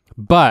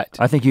 but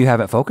I think you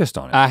haven't focused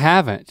on it. I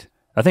haven't.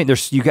 I think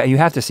you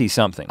have to see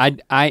something.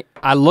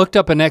 I looked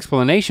up an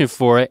explanation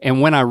for it,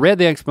 and when I read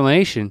the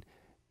explanation,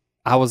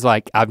 I was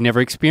like, I've never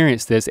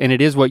experienced this, and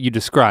it is what you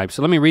described.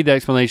 So let me read the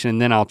explanation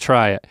and then I'll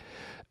try it.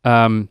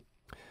 A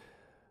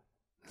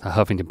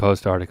Huffington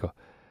Post article.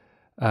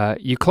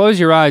 You close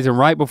your eyes and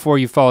right before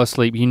you fall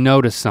asleep, you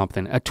notice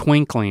something, a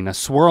twinkling, a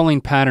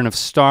swirling pattern of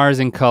stars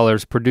and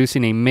colors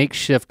producing a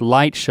makeshift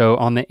light show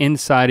on the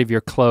inside of your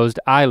closed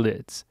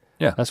eyelids.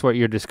 Yeah. That's what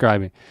you're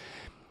describing.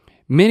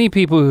 Many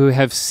people who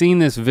have seen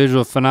this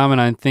visual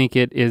phenomenon think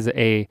it is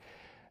a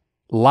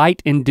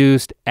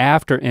light-induced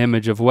after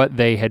image of what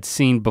they had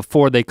seen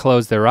before they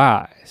closed their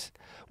eyes,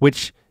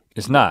 which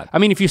it's not. I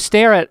mean, if you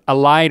stare at a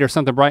light or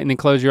something bright and then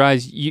close your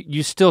eyes,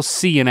 you still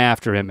see an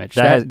after image.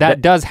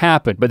 That does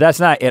happen. But that's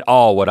not at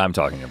all what I'm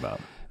talking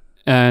about.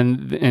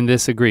 And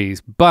this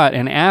agrees. But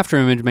an after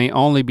image may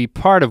only be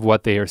part of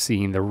what they are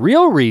seeing. The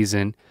real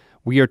reason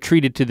we are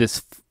treated to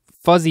this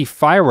fuzzy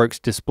fireworks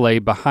display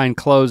behind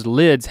closed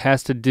lids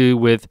has to do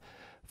with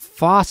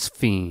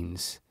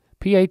phosphenes.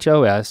 P-H-O-S-P-H-E-N-E-S.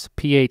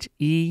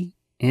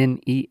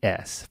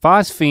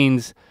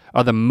 Phosphenes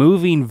are the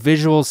moving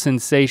visual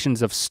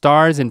sensations of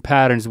stars and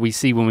patterns we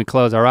see when we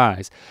close our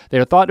eyes. They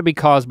are thought to be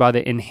caused by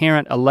the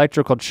inherent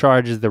electrical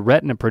charges the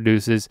retina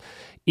produces,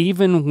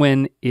 even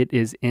when it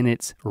is in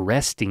its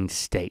resting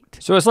state.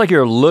 So it's like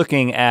you're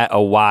looking at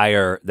a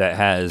wire that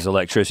has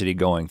electricity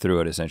going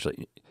through it,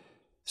 essentially.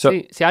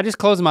 So see, I just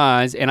closed my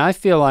eyes and I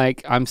feel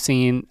like I'm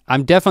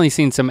definitely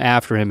seeing some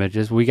after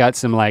images. We got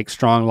some like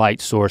strong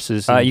light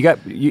sources. You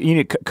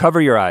need to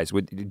cover your eyes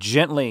with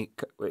gently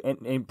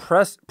and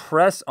press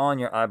on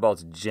your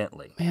eyeballs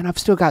gently. Man, I've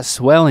still got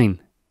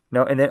swelling.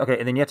 No, and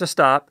then you have to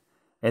stop.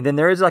 And then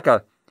there is like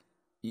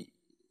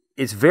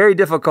it's very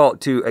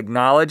difficult to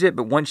acknowledge it,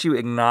 but once you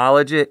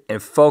acknowledge it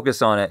and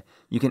focus on it,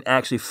 you can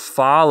actually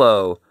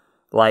follow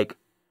like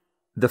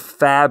the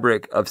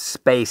fabric of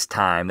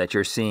space-time that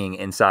you're seeing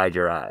inside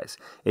your eyes.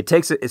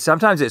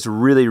 Sometimes it's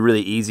really,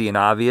 really easy and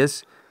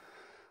obvious,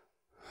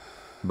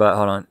 but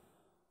hold on.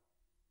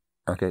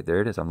 Okay, there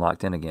it is, I'm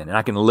locked in again. And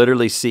I can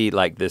literally see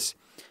like this,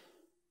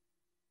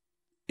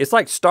 it's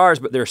like stars,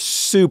 but they're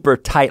super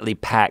tightly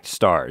packed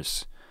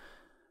stars.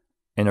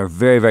 And they're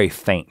very, very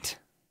faint.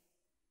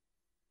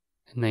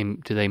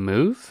 And do they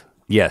move?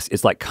 Yes,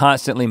 it's like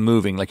constantly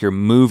moving, like you're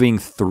moving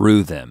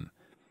through them.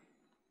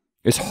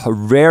 It's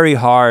very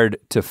hard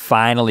to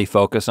finally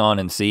focus on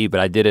and see,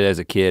 but I did it as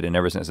a kid, and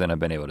ever since then I've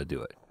been able to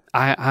do it.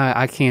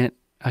 I can't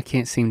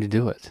seem to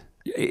do it.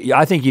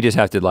 I think you just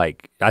have to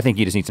I think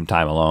you just need some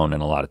time alone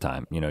and a lot of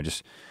time,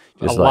 just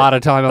a lot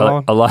of time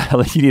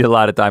alone? You need a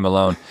lot of time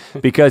alone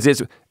because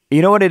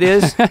you know what it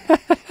is?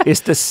 It's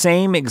the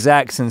same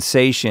exact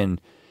sensation.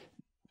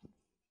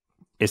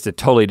 It's a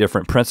totally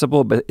different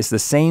principle, but it's the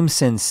same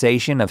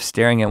sensation of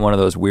staring at one of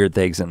those weird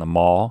things in the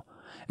mall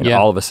and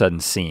all of a sudden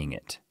seeing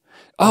it.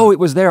 Oh, it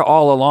was there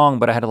all along,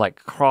 but I had to like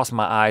cross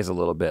my eyes a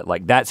little bit.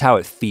 Like that's how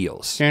it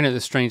feels. Staring at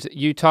the strange,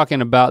 you talking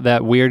about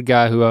that weird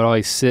guy who would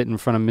always sit in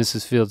front of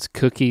Mrs. Fields'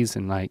 cookies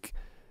and like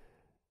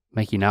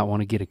make you not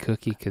want to get a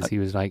cookie because he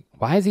was like,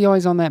 why is he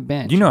always on that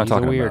bench? You know what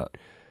I'm talking about.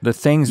 The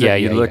things that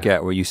you look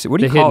at where you see, what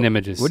do you call hidden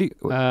images.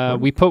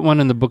 We put one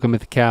in the book of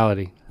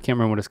Mythicality. Can't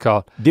remember what it's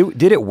called.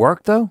 Did it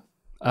work though?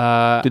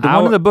 Did the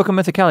one in the book of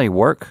Mythicality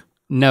work?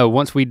 No,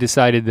 once we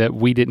decided that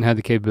we didn't have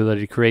the capability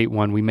to create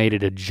one, we made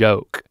it a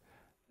joke.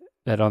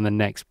 That on the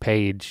next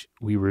page,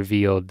 we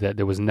revealed that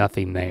there was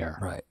nothing there.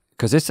 Right,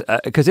 because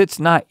it's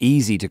not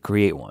easy to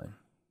create one.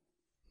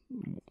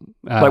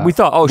 Like we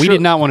thought, we did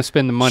not want to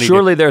spend the money.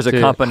 Surely there's a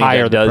company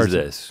that does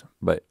this,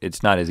 but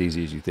it's not as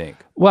easy as you think.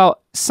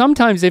 Well,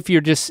 sometimes if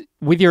you're just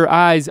with your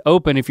eyes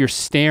open, if you're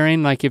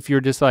staring, like if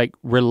you're just like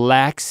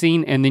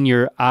relaxing, and then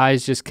your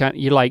eyes just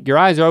your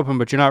eyes are open,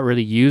 but you're not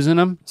really using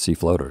them. See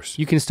floaters.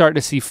 You can start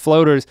to see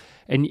floaters,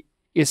 and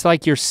it's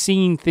like you're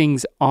seeing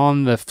things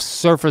on the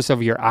surface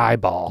of your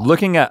eyeball.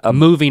 Looking at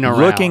moving around.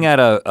 Looking at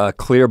a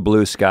clear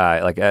blue sky.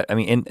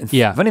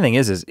 Funny thing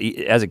is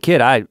as a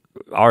kid, I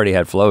already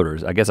had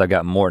floaters. I guess I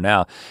got more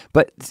now.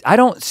 But I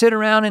don't sit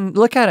around and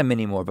look at them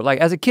anymore. But like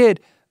as a kid,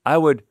 I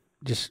would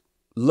just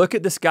look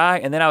at the sky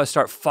and then I would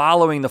start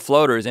following the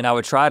floaters and I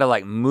would try to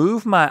like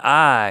move my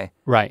eye.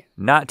 Right.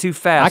 Not too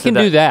fast. I can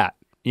do that.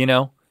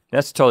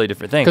 That's a totally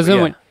different thing. Because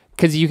then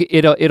Because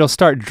it'll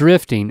start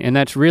drifting, and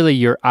that's really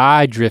your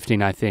eye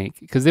drifting, I think.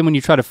 Because then when you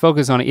try to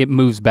focus on it, it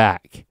moves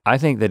back. I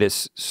think that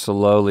it's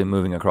slowly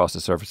moving across the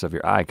surface of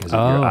your eye because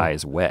your eye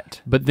is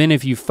wet. But then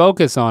if you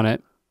focus on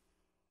it,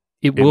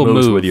 it will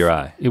moves move with your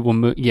eye. It will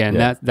move. Yeah,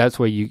 and that's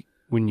where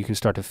when you can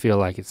start to feel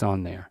like it's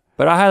on there.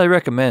 But I highly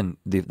recommend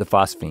the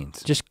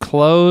phosphines. Just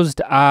closed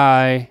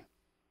eye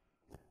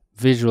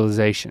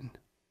visualization.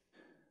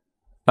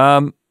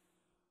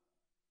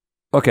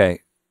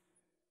 Okay.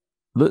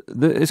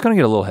 It's gonna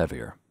get a little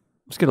heavier.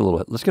 Let's get a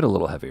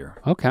little heavier.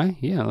 Okay,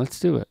 yeah, let's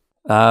do it.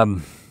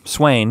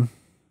 Swain,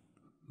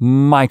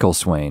 Michael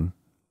Swain.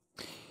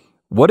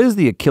 What is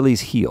the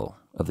Achilles heel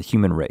of the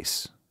human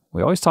race?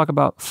 We always talk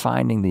about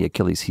finding the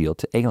Achilles heel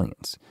to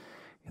aliens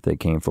if they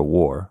came for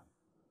war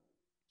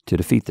to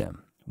defeat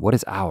them. What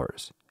is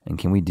ours? And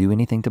can we do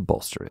anything to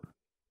bolster it?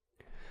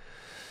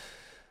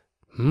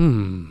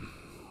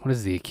 What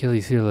is the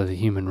Achilles heel of the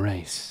human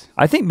race?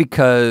 I think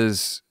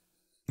because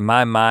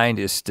my mind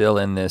is still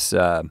in this,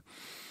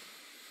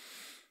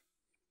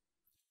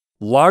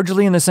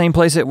 largely in the same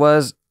place it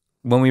was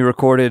when we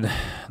recorded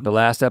the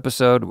last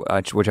episode,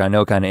 which I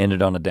know kind of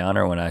ended on a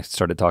downer when I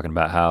started talking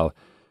about how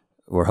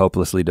we're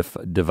hopelessly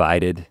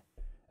divided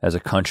as a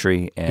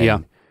country,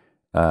 and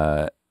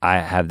I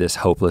have this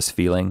hopeless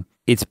feeling.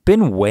 It's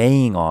been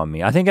weighing on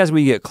me. I think as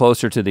we get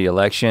closer to the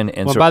election,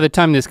 and by the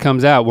time this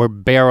comes out, we're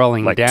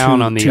barreling like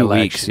down on the 2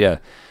 election. weeks, yeah.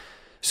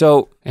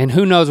 So, and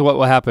who knows what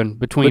will happen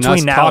between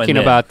us talking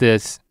about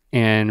this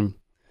and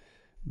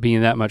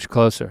being that much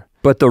closer.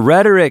 But the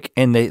rhetoric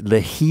and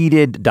the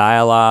heated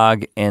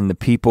dialogue and the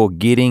people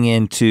getting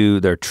into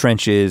their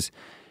trenches,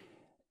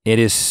 it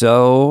is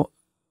so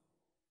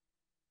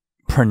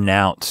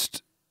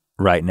pronounced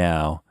right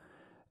now.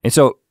 And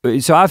so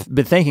I've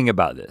been thinking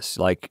about this,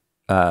 like,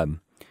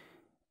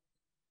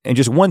 and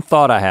just one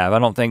thought I have,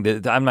 I'm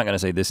not gonna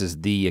say this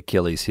is the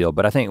Achilles heel,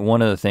 but I think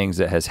one of the things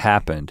that has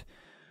happened,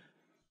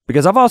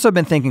 because I've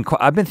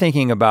been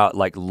thinking about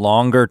like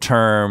longer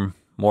term,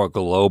 more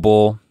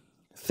global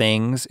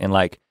things, and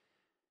like,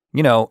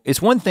 you know,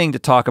 it's one thing to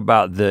talk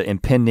about the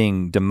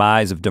impending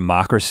demise of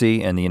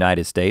democracy in the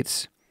United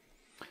States,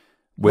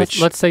 which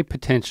let's say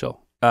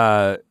potential.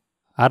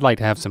 I'd like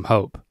to have some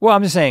hope. Well,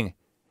 I'm just saying,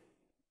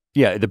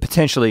 yeah, the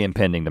potentially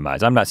impending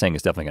demise. I'm not saying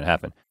it's definitely gonna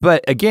happen.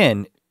 But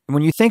again,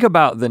 when you think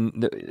about the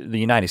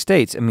United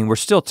States, I mean, we're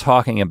still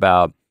talking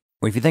about,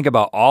 if you think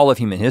about all of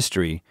human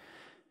history,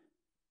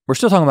 we're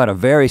still talking about a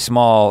very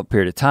small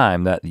period of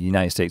time that the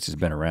United States has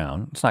been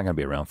around. It's not gonna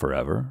be around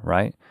forever,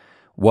 right?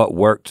 What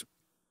worked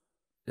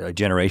a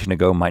generation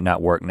ago might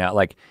not work now.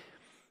 Like,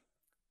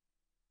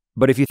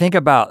 but if you think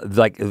about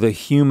like the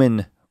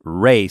human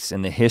race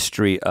and the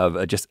history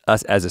of just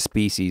us as a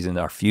species and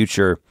our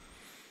future,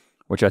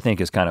 which I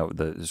think is kind of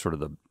the sort of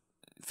the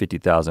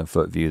 50,000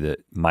 foot view that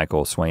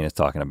Michael Swain is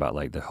talking about,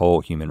 like the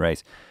whole human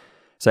race.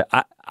 So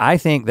I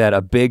think that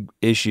a big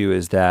issue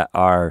is that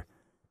our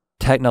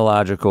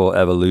technological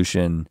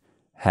evolution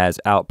has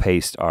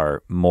outpaced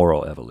our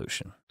moral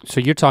evolution. So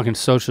you're talking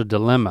social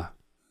dilemma.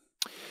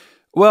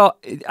 Well,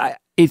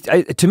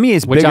 to me,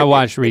 it's which bigger, I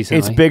watched recently.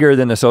 It's bigger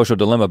than the social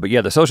dilemma, but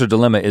yeah, the social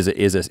dilemma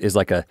is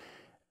like a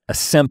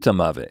symptom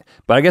of it.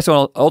 But I guess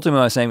what ultimately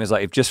what I'm saying is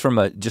like, if just from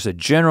a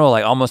general,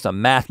 like almost a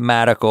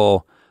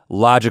mathematical,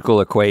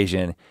 logical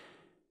equation,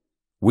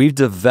 we've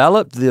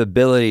developed the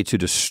ability to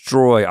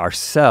destroy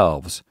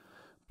ourselves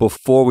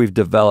before we've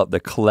developed the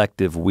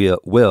collective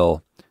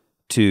will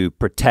to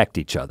protect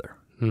each other.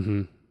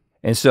 Mm-hmm.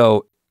 And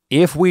so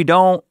if we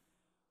don't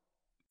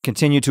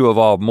continue to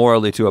evolve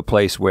morally to a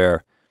place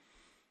where,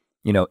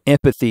 you know,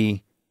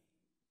 empathy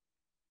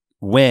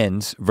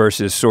wins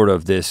versus sort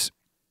of this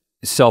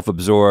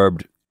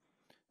self-absorbed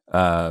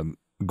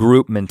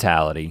group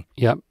mentality.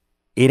 Yep.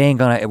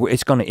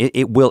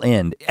 It will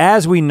end.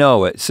 As we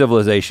know it,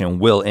 civilization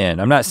will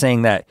end. I'm not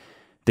saying that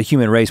the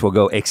human race will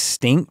go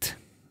extinct.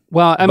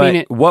 Well, I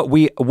mean, what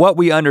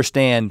we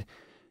understand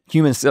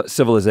human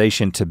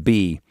civilization to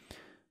be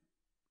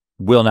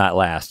will not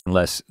last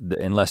unless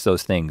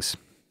those things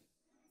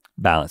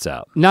balance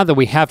out. Now that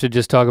we have to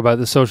just talk about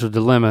the social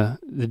dilemma,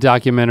 the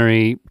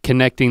documentary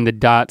connecting the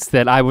dots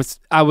that I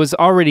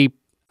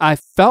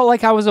felt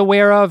like I was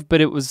aware of,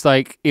 but it was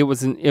like, it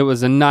was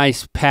a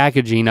nice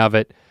packaging of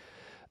it,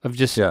 of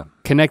just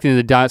connecting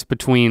the dots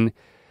between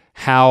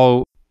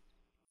how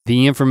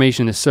the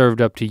information is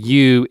served up to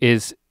you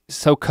is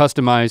so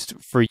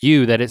customized for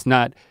you that it's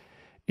not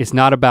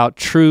about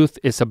truth,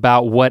 it's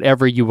about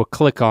whatever you will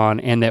click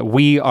on, and that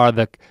we are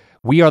the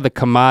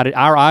commodity,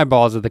 our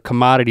eyeballs are the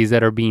commodities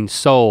that are being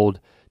sold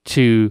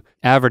to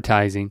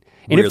advertising.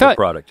 And we're the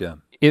product, yeah.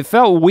 It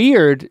felt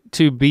weird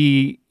to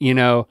be, you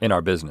know, in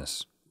our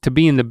business. To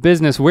be in the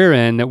business we're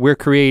in, that we're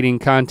creating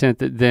content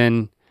that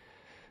then,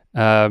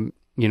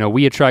 you know,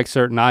 we attract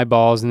certain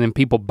eyeballs and then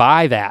people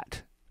buy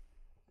that,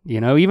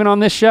 you know, even on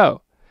this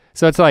show.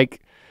 So it's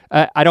like,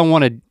 I don't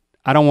want to.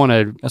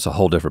 That's a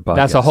whole different podcast.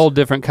 That's a whole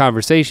different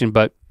conversation,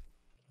 but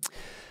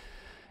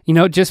you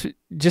know, just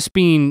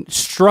being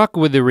struck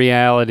with the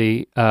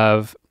reality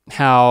of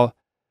how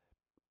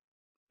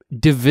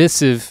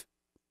divisive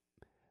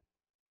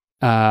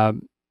how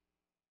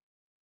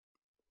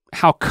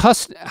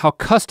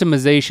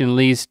customization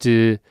leads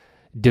to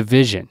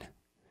division.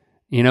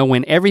 You know,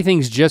 when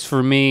everything's just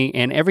for me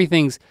and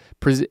everything is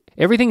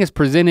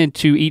presented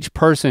to each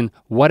person,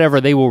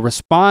 whatever they will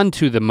respond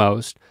to the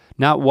most,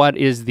 not what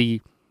is the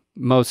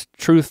most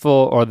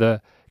truthful or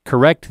the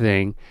correct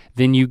thing,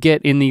 then you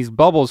get in these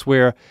bubbles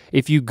where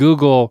if you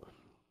Google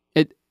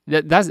it,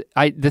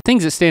 the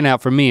things that stand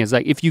out for me is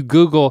like if you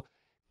Google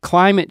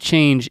climate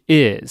change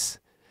is,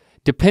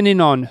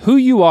 depending on who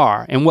you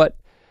are and what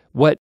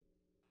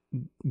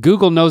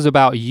Google knows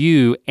about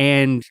you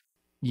and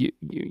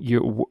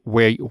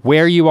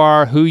where you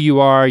are, who you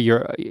are,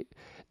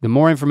 the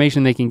more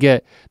information they can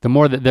get, the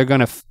more that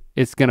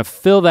it's gonna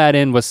fill that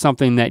in with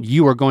something that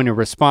you are going to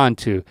respond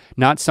to,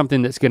 not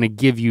something that's gonna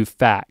give you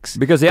facts.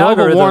 Because the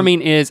global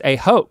warming is a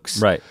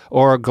hoax, right?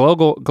 Or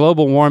global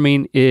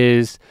warming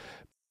is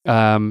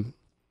true.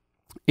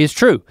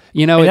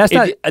 You know, and that's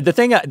not the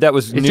thing that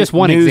was just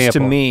one news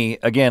example to me.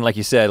 Again, like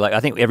you said, like I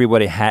think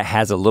everybody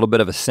has a little bit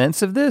of a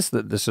sense of this.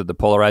 This is the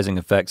polarizing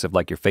effects of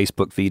like your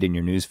Facebook feed and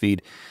your news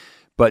feed.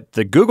 But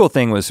the Google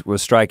thing was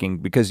striking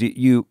because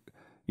you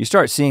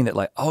start seeing that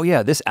like, oh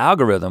yeah, this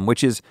algorithm,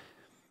 which is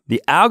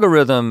the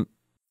algorithm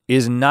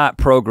is not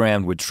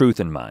programmed with truth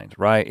in mind,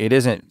 right? It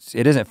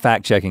isn't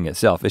fact checking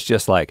itself. It's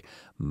just like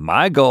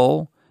my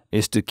goal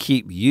is to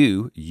keep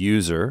you,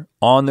 user,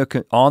 on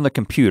the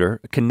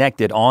computer,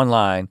 connected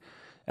online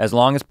as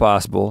long as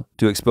possible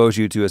to expose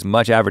you to as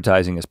much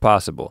advertising as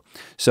possible.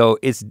 So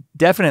it's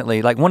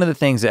definitely like one of the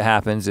things that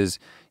happens is,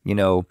 you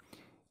know,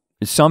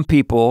 some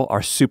people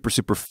are super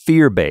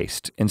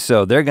fear-based. And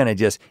so they're gonna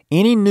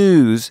any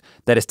news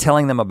that is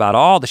telling them about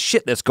all the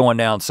shit that's going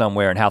down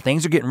somewhere and how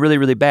things are getting really,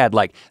 really bad,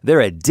 like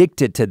they're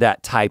addicted to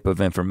that type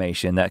of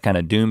information, that kind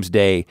of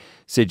doomsday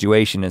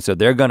situation. And so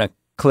they're gonna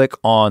click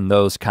on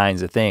those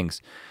kinds of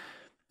things.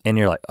 And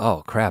you're like,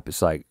 oh crap,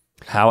 it's like,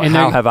 how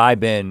have I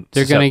been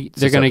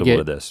susceptible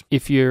to this?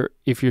 If you're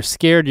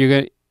scared,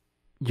 you're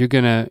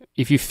gonna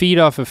if you feed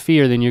off of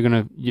fear, then you're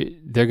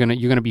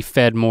gonna be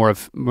fed more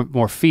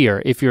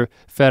fear. If you're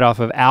fed off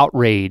of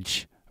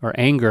outrage or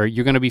anger,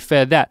 you're gonna be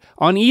fed that.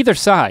 On either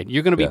side,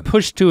 you're gonna be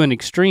pushed to an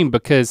extreme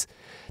because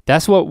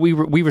that's what we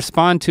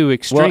respond to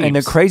extremes. Well, and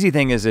the crazy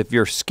thing is if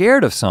you're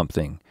scared of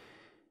something,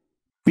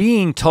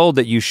 being told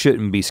that you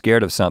shouldn't be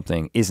scared of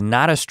something is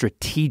not a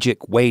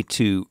strategic way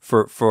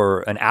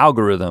for an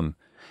algorithm.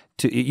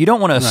 You don't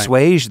want to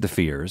assuage the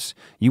fears.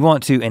 You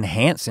want to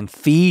enhance and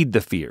feed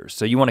the fears.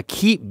 So you want to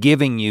keep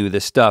giving you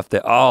the stuff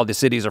that, oh, the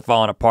cities are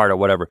falling apart or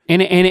whatever.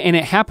 And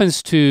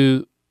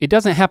it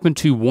doesn't happen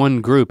to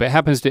one group. It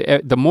happens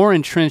to, the more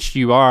entrenched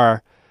you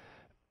are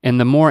and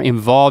the more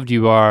involved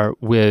you are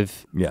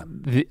with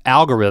the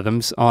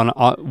algorithms on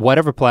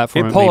whatever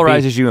platform it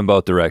polarizes you in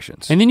both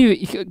directions. And then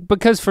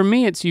because for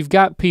me, you've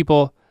got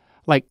people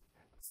like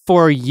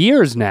for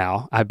years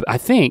now, I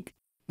think,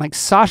 like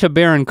Sacha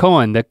Baron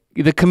Cohen, the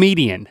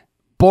comedian,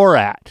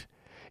 Borat,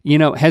 you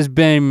know, has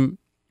been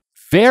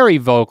very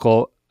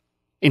vocal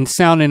in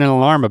sounding an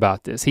alarm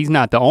about this. He's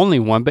not the only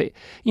one, but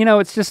you know,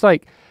 it's just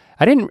like,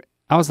 I think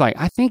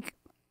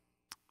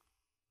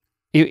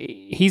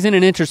he's in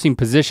an interesting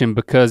position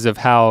because of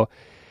how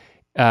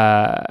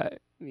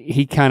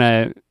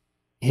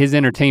his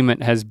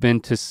entertainment has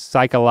been to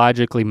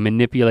psychologically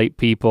manipulate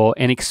people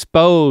and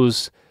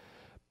expose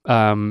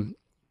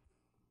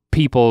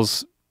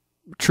people's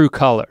true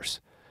colors,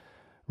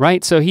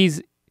 right? So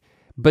he's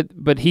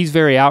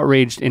very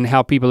outraged in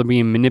how people are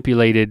being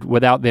manipulated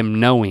without them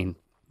knowing.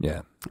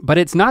 Yeah. But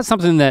it's not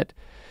something that,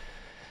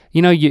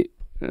 you know,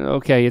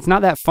 it's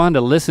not that fun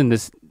to listen to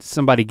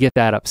somebody get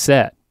that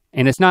upset.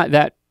 And it's not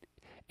that,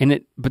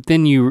 but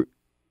then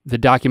the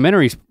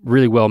documentary's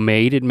really well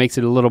made. It makes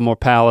it a little more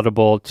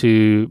palatable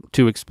to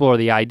explore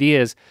the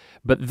ideas,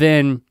 but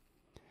then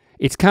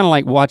it's kind of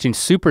like watching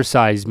Super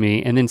Size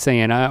Me and then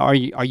saying, are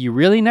you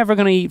really never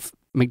gonna eat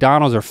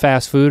McDonald's or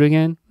fast food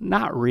again?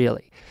 Not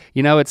really.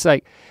 You know, it's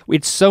like,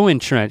 it's so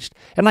entrenched.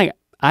 And like,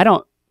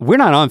 we're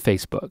not on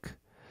Facebook.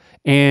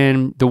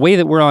 And the way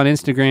that we're on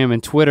Instagram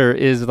and Twitter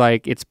is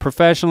like, it's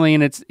professionally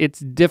and it's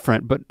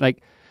different. But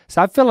like,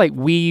 so I feel like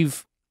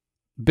we've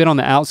been on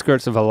the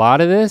outskirts of a lot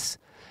of this,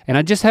 and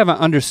I just haven't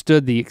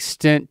understood the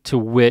extent to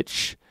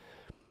which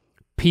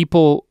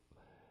people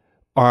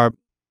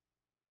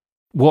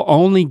will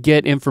only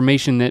get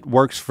information that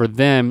works for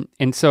them.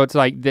 And so it's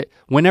like that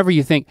whenever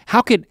you think,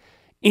 how could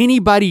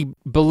anybody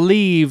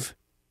believe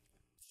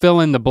fill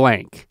in the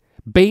blank?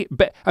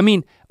 I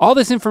mean, all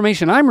this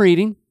information I'm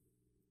reading,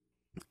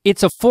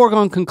 it's a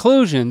foregone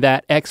conclusion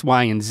that X,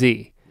 Y, and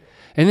Z.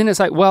 And then it's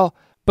like, well,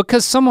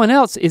 because someone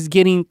else is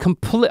getting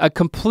a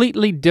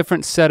completely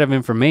different set of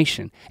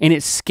information, and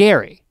it's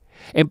scary.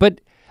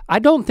 But I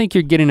don't think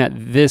you're getting at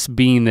this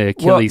being the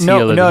Achilles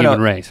heel of the human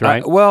race,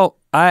 right?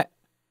 I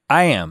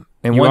am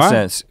in one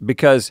sense,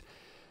 because,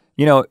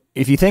 you know,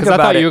 if you think about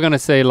it. I thought you were gonna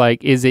say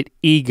like, is it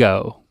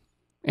ego?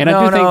 And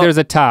I do think there's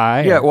a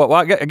tie. Yeah, well,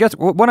 I guess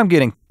what I'm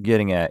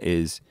getting at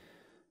is,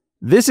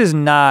 this is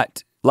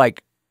not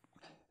like,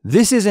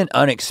 this isn't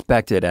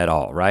unexpected at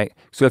all, right?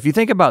 So if you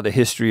think about the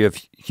history of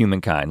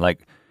humankind,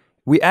 like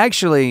we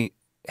actually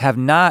have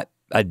not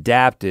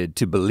adapted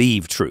to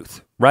believe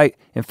truth, right?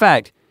 In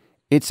fact,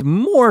 it's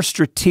more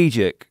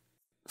strategic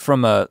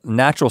from a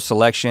natural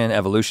selection,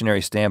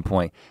 evolutionary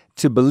standpoint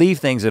to believe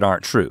things that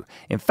aren't true.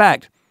 In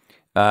fact,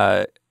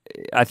 I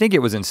think it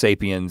was in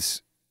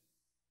Sapiens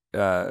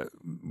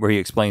where he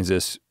explains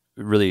this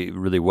really,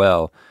 really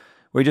well,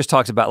 where he just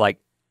talks about like,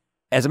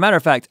 as a matter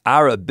of fact,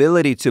 our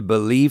ability to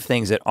believe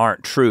things that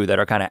aren't true, that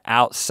are kind of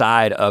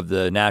outside of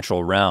the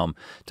natural realm,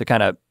 to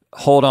kind of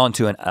hold on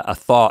to a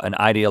thought, an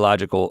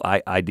ideological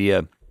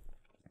idea,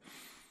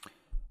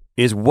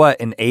 is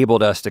what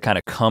enabled us to kind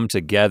of come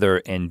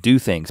together and do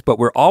things. But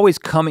we're always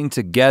coming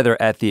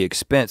together at the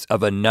expense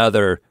of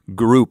another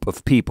group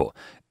of people.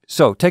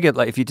 So take it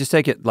like, if you just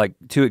take it like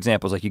two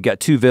examples, like you got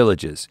two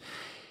villages.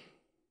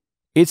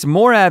 It's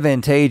more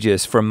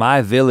advantageous for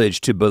my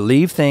village to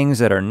believe things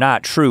that are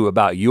not true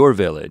about your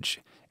village,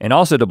 and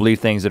also to believe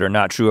things that are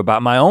not true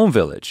about my own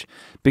village.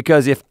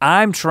 Because if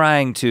I'm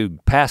trying to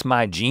pass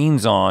my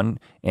genes on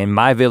and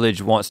my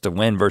village wants to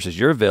win versus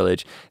your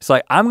village, it's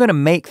like, I'm gonna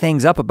make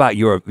things up about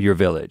your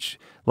village.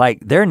 Like,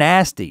 they're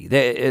nasty,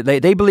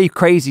 they believe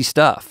crazy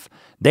stuff.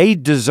 They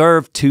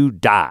deserve to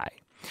die.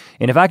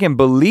 And if I can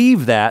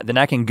believe that, then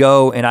I can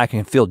go and I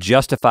can feel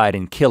justified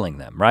in killing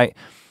them, right?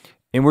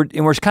 And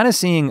we're kind of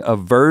seeing a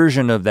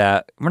version of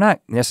that. We're not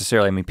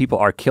necessarily, I mean, people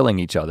are killing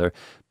each other,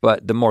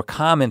 but the more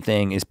common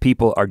thing is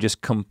people are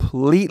just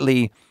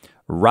completely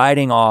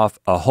writing off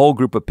a whole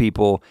group of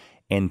people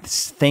and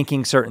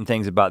thinking certain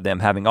things about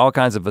them, having all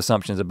kinds of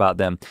assumptions about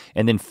them,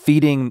 and then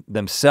feeding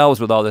themselves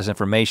with all this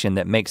information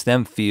that makes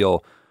them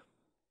feel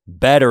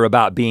better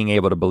about being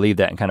able to believe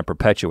that and kind of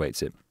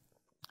perpetuates it.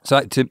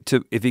 So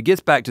if it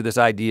gets back to this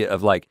idea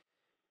of like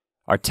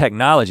our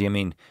technology, I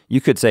mean,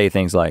 you could say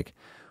things like,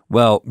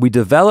 well, we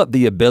developed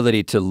the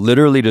ability to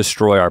literally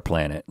destroy our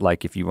planet,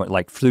 like if you want,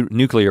 like through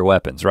nuclear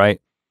weapons,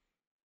 right?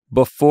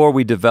 Before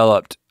we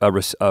developed a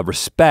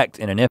respect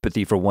and an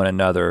empathy for one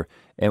another,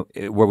 and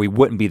where we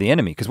wouldn't be the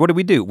enemy. Because what did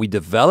we do? We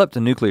developed a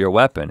nuclear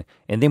weapon,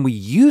 and then we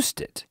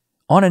used it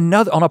on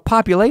a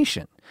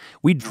population.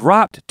 We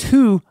dropped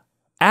 2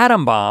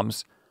 atom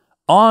bombs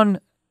on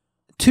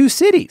 2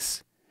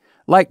 cities,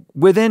 like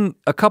within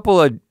a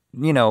couple of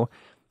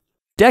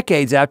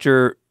decades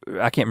after.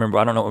 I can't remember.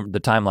 I don't know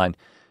the timeline.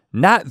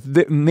 Not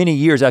many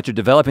years after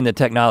developing the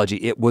technology,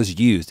 it was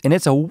used. And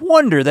it's a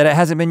wonder that it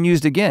hasn't been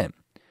used again.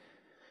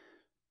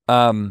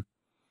 But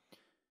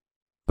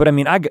I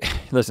mean, I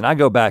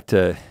go back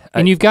to-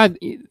 And you've got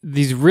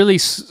these really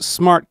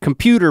smart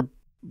computer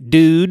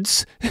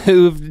dudes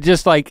who've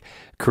just like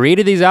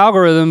created these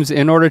algorithms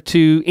in order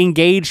to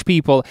engage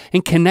people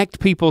and connect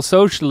people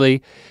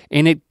socially.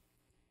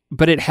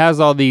 But it has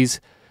all these,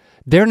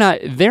 they're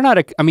not,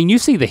 I mean, you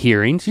see the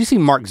hearings, you see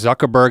Mark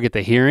Zuckerberg at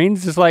the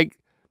hearings, it's like,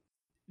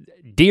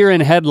 deer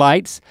in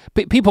headlights.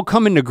 People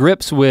come into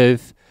grips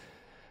with,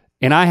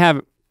 and I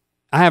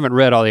haven't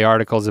read all the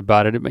articles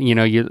about it, but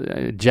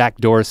Jack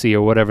Dorsey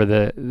or whatever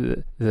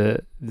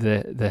the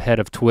head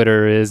of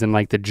Twitter is, and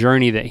like the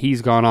journey that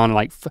he's gone on,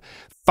 like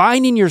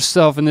finding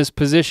yourself in this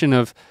position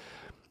of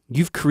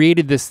you've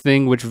created this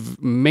thing which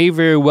may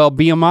very well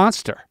be a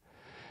monster.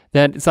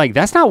 That it's like,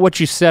 that's not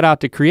what you set out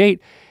to create,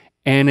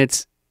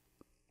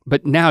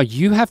 but now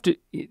you have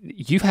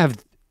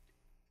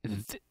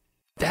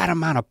that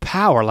amount of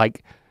power,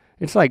 like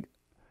it's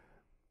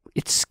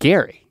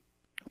scary.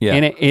 Yeah.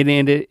 And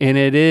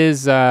it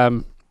is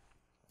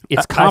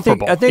it's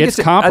comparable. I think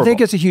comparable. I think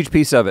it's a huge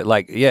piece of it.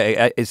 Like,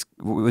 yeah, it's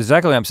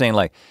exactly what I'm saying.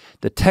 Like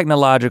the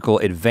technological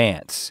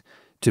advance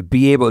to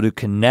be able to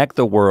connect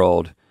the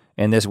world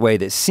in this way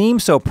that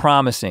seems so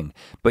promising,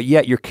 but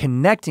yet you're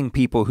connecting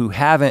people who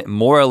haven't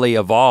morally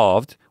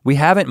evolved. We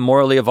haven't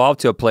morally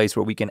evolved to a place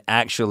where we can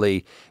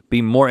actually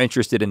be more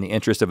interested in the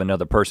interest of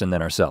another person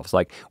than ourselves.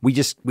 Like we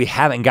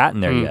haven't gotten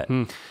there yet.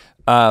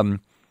 And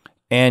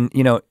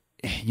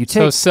you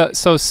take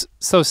so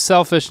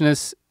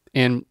selfishness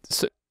and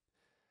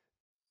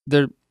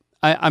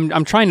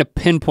I'm trying to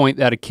pinpoint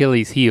that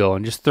Achilles heel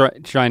and just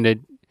trying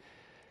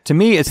to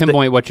me it's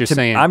pinpoint what you're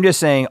saying. I'm just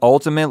saying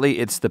ultimately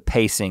it's the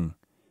pacing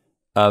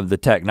of the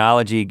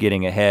technology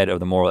getting ahead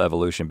of the moral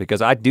evolution,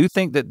 because I do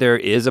think that there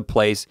is a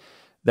place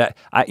that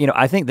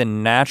I think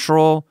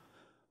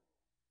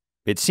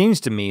it seems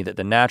to me that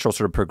the natural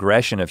sort of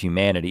progression of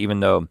humanity, even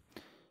though,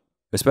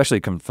 especially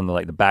from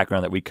the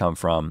background that we come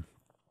from,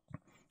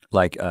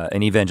 like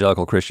an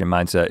evangelical Christian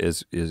mindset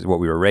is what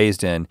we were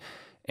raised in,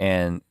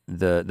 and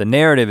the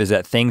narrative is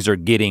that things are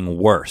getting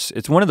worse.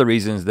 It's one of the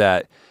reasons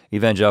that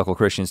evangelical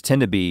Christians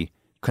tend to be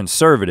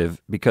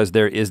conservative, because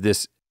there is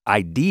this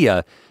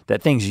idea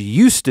that things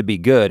used to be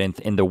good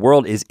and the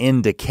world is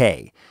in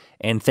decay.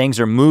 And things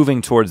are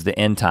moving towards the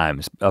end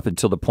times up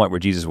until the point where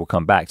Jesus will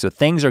come back. So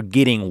things are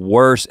getting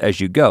worse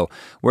as you go.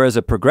 Whereas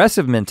a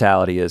progressive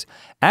mentality is,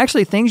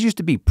 actually things used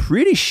to be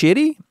pretty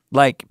shitty.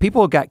 Like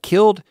people got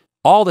killed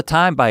all the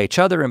time by each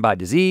other and by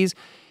disease.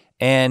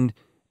 And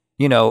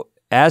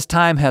as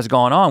time has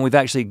gone on, we've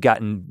actually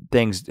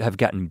things have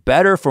gotten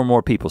better for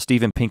more people.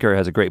 Steven Pinker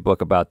has a great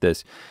book about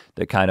this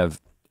that kind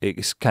of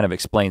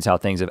explains how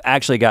things have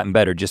actually gotten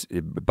better just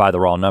by the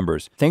raw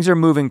numbers. Things are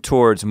moving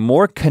towards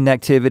more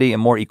connectivity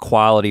and more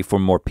equality for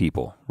more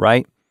people,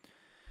 right?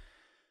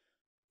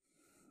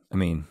 I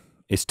mean,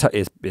 it's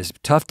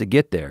tough to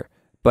get there,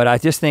 but I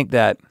just think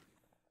that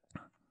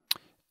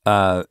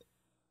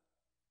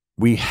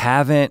we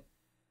haven't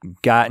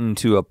gotten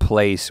to a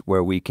place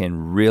where we can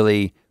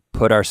really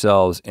put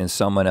ourselves in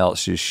someone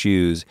else's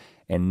shoes.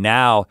 And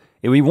now,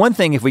 it would be one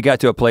thing if we got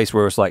to a place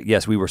where it's like,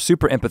 yes, we were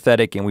super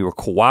empathetic and we were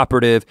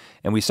cooperative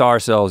and we saw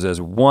ourselves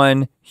as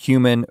one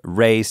human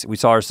race. We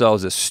saw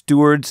ourselves as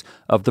stewards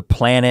of the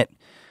planet.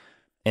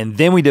 And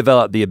then we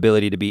developed the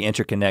ability to be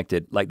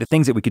interconnected. Like the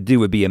things that we could do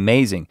would be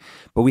amazing,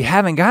 but we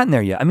haven't gotten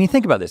there yet. I mean,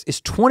 think about this,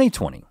 it's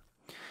 2020.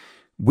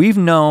 We've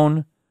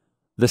known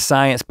the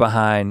science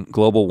behind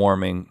global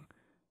warming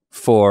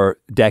for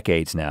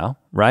decades now,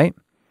 right?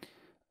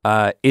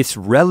 It's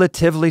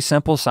relatively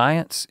simple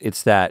science.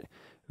 It's that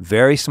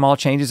very small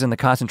changes in the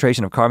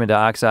concentration of carbon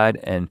dioxide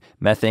and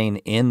methane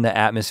in the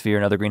atmosphere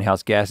and other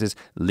greenhouse gases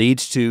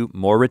leads to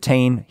more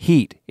retained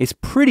heat. It's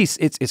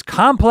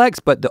complex,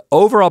 but the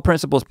overall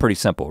principle is pretty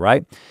simple,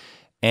 right?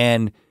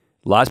 And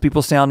lots of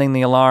people sounding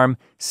the alarm,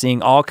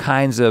 seeing all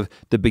kinds of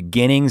the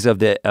beginnings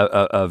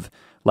of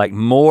like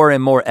more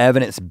and more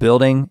evidence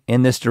building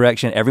in this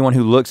direction. Everyone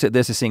who looks at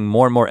this is seeing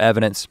more and more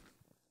evidence.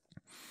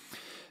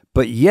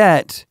 But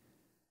yet,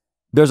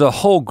 there's a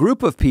whole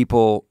group of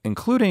people,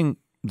 including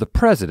the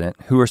president,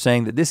 who are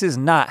saying that this is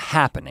not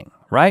happening,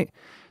 right?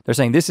 They're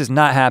saying this is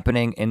not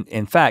happening. And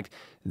in fact,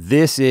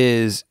 this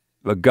is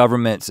a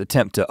government's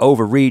attempt to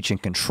overreach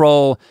and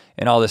control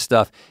and all this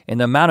stuff. And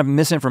the amount of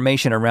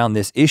misinformation around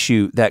this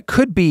issue that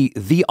could be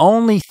the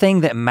only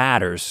thing that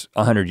matters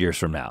 100 years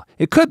from now.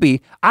 It could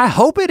be, I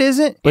hope it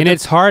isn't. And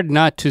it's hard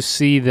not to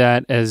see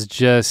that as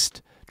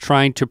just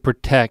trying to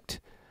protect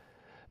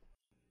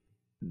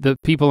the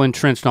people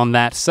entrenched on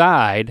that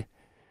side,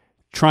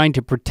 trying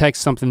to protect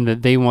something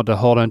that they want to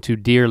hold on to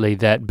dearly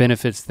that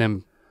benefits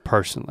them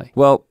personally.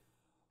 Well,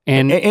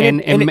 and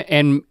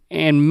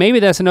maybe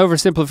that's an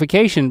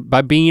oversimplification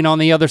by being on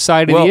the other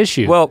side of the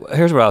issue. Well,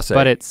 here's what I'll say.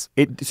 But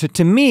so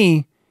to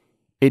me,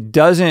 it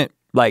doesn't,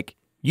 like,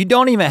 you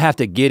don't even have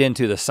to get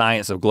into the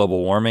science of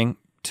global warming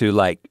to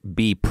like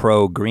be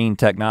pro green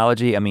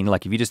technology. I mean,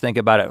 like if you just think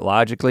about it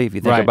logically, if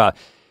you think about,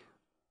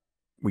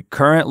 we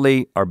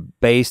currently are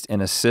based in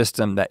a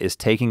system that is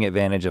taking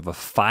advantage of a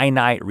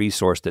finite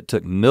resource that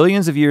took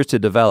millions of years to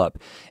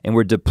develop, and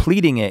we're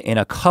depleting it in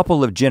a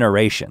couple of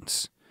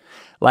generations.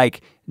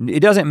 Like, it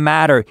doesn't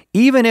matter,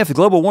 even if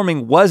global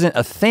warming wasn't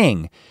a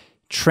thing,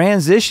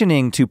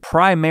 transitioning to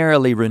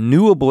primarily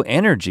renewable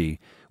energy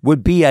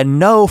would be a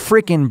no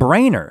freaking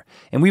brainer.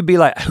 And we'd be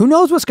like, who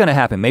knows what's gonna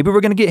happen? Maybe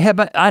we're gonna get hit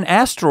by an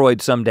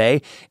asteroid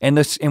someday and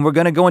we're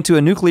gonna go into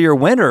a nuclear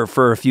winter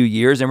for a few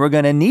years and we're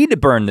gonna need to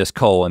burn this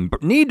coal and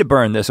need to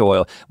burn this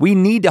oil. We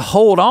need to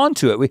hold on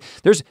to it.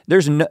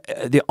 There's no,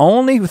 the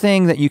only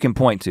thing that you can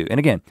point to, and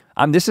again,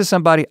 this is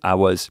somebody, I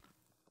was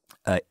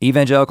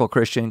evangelical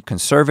Christian,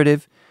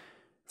 conservative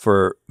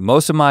for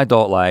most of my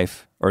adult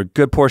life, or a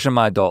good portion of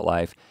my adult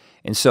life.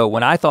 And so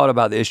when I thought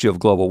about the issue of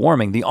global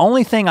warming, the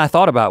only thing I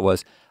thought about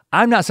was,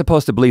 I'm not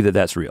supposed to believe that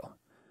that's real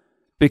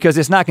because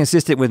it's not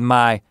consistent with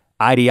my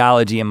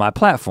ideology and my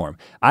platform.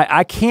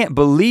 I can't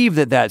believe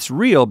that that's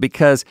real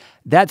because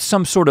that's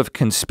some sort of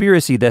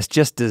conspiracy that's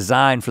just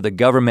designed for the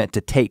government to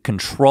take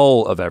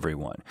control of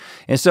everyone.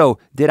 And so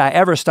did I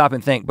ever stop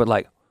and think,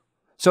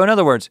 so in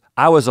other words,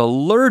 I was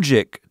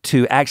allergic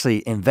to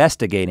actually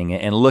investigating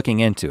it and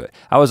looking into it.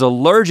 I was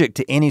allergic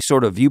to any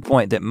sort of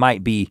viewpoint that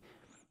might be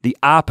the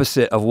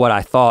opposite of what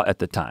I thought at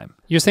the time.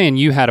 You're saying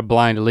you had a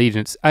blind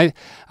allegiance. I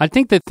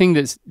think the thing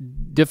that's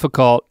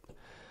difficult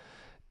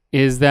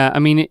is that, I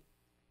mean,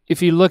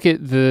 if you look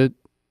at the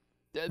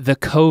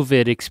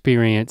COVID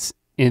experience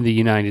in the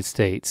United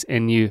States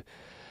and you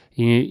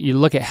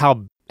look at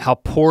how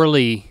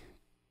poorly,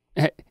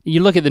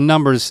 you look at the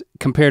numbers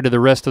compared to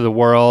the rest of the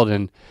world,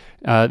 and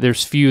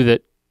there's few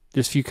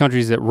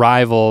countries that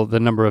rival the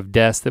number of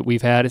deaths that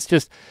we've had. It's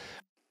just,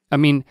 I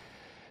mean,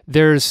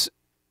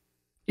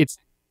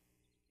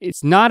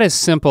 it's not as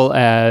simple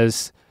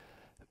as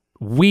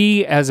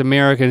we as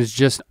Americans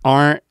just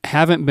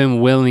haven't been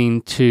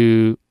willing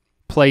to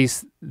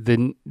place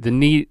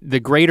the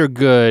greater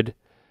good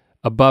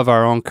above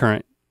our own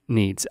current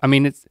needs. I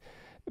mean, it's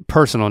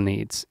personal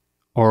needs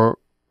or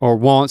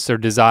wants or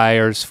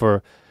desires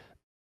for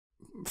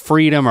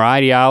freedom or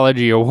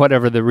ideology or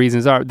whatever the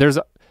reasons are.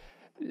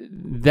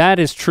 That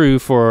is true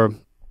for,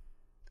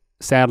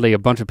 sadly, a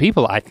bunch of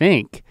people, I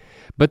think.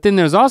 But then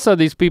there's also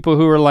these people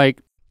who are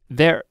like,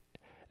 their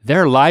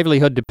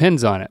livelihood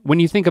depends on it. When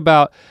you think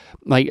about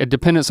like a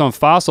dependence on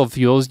fossil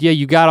fuels, yeah,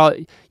 you've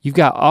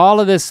got all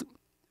of this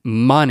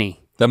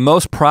money. The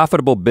most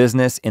profitable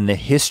business in the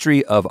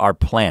history of our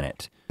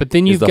planet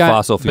is the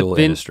fossil fuel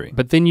industry.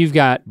 But then you've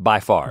got, by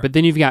far. But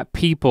then you've got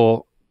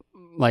people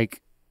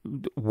like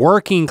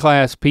working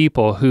class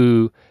people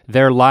who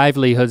their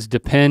livelihoods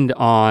depend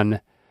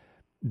on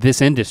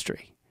this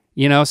industry.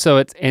 You know,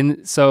 so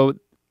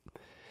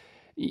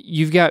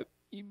you've got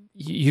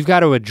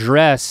to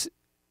address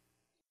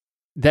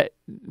that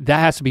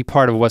has to be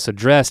part of what's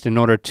addressed in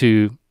order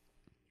to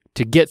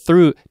get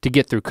through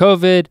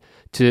COVID,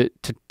 to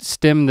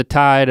stem the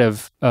tide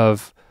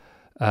of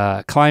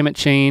climate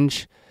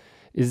change,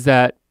 is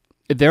that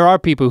there are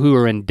people who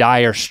are in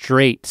dire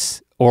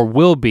straits or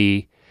will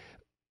be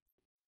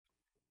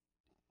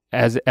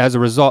as a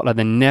result of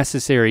the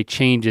necessary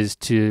changes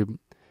to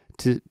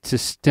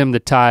stem the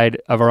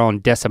tide of our own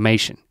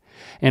decimation.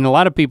 And a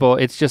lot of people,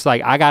 it's just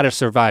like, I gotta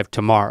survive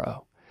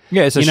tomorrow.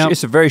 Yeah,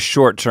 it's a very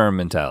short-term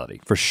mentality,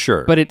 for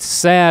sure. But it's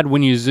sad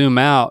when you zoom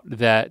out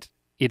that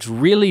it's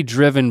really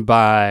driven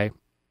by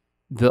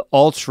the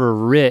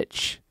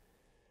ultra-rich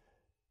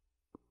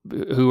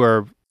who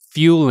are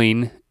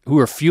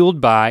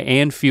fueled by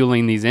and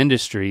fueling these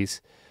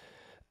industries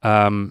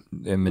when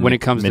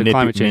it comes to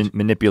climate change.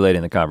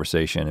 Manipulating the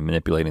conversation and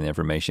manipulating the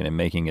information and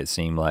making it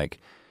seem like,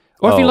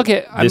 or if you look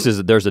at,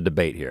 there's a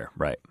debate here,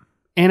 right?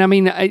 And I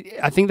mean,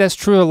 I think that's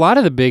true a lot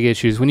of the big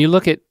issues. When you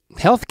look at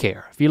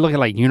healthcare, if you look at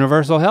like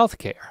universal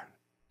healthcare,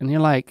 and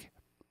you're like,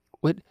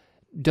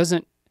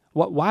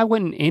 why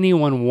wouldn't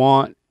anyone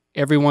want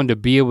everyone to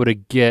be able to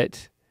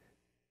get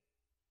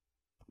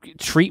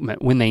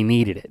treatment when they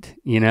needed it,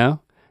 you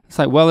know? It's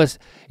like, well, it's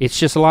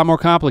just a lot more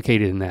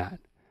complicated than that.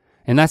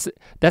 And that's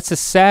a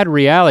sad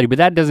reality, but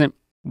that doesn't,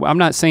 I'm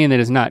not saying that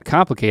it's not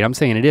complicated, I'm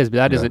saying it is, but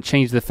that doesn't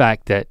change the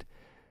fact that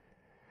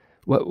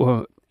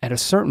well, at a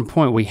certain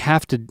point we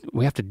have to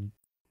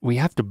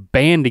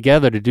band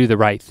together to do the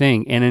right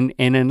thing. And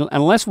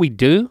unless we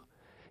do,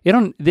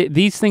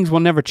 these things will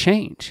never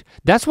change.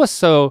 That's what's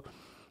so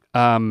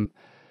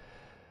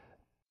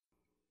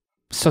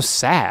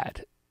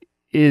sad,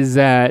 is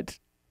that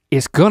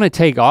it's gonna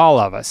take all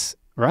of us,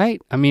 right?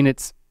 I mean,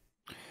 it's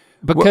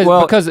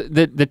because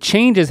the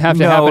changes have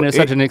to happen at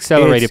such an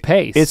accelerated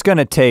pace. It's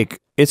gonna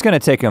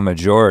take a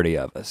majority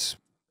of us.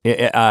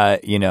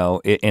 Unless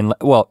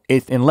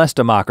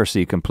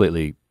democracy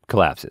completely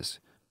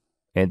collapses.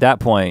 At that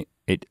point,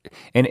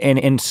 and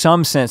in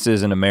some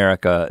senses in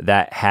America,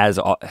 that has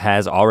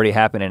already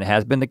happened and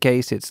has been the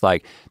case. It's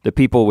like the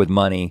people with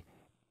money,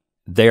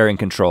 they're in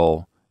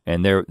control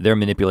and they're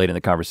manipulating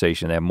the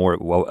conversation. They have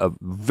a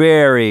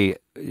very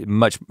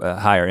much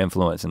higher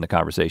influence in the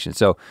conversation.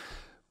 So,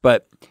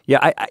 but yeah,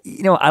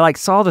 I like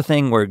saw the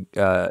thing where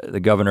the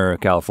governor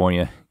of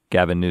California,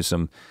 Gavin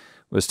Newsom,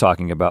 was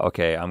talking about,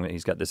 okay,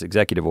 he's got this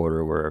executive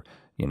order where,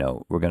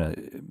 we're gonna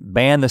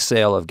ban the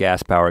sale of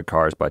gas-powered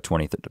cars by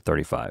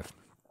 2035.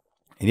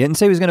 He didn't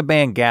say he was gonna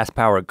ban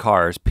gas-powered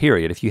cars,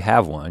 period. If you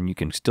have one, you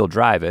can still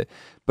drive it,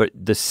 but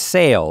the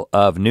sale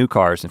of new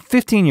cars in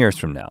 15 years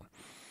from now.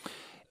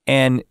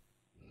 And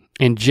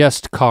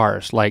just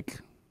cars, like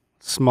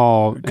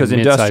small and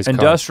mid-sized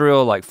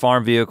industrial, like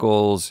farm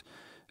vehicles,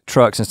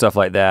 trucks and stuff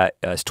like that,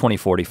 is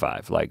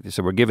 2045.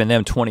 So we're giving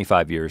them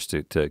 25 years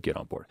to get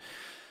on board.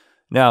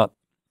 Now,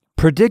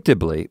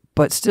 predictably,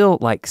 but still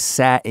like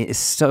it's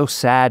so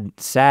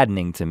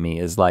saddening to me,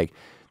 is like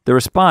the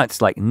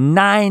response, like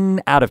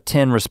 9 out of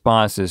 10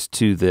 responses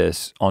to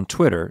this on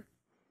Twitter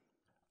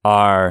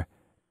are,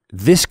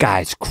 this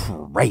guy's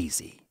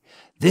crazy.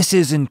 This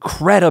is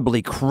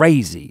incredibly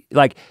crazy.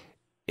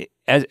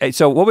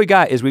 So what we've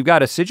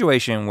got a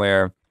situation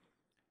where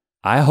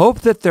I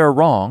hope that they're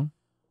wrong,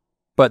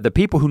 but the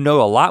people who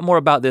know a lot more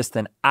about this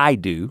than I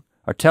do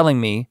are telling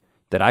me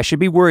that I should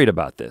be worried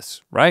about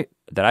this, right?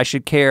 That I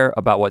should care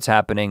about what's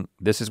happening.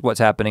 This is what's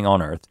happening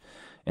on Earth,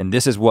 and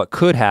this is what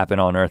could happen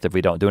on Earth if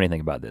we don't do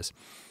anything about this.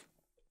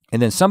 And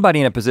then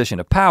somebody in a position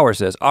of power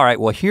says, all right,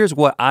 well, here's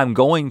what I'm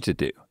going to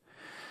do.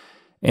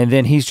 And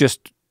then he's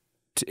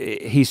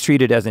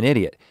treated as an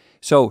idiot.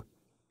 So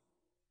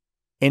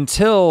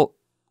until,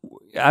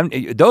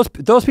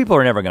 those people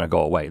are never gonna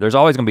go away. There's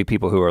always gonna be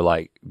people who are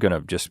like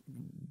gonna just,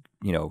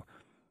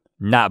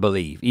 not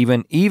believe.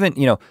 Even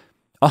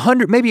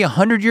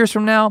 100 years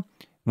from now,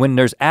 when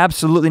there's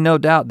absolutely no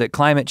doubt that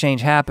climate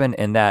change happened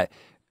and that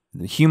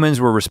humans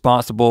were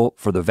responsible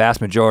for the vast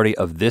majority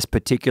of this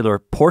particular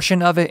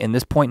portion of it in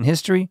this point in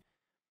history,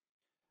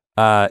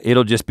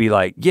 it'll just be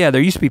like, yeah,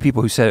 there used to be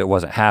people who said it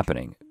wasn't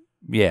happening.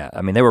 Yeah,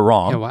 I mean, they were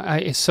wrong. Yeah,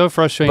 it's so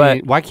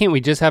frustrating. Why can't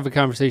we just have a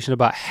conversation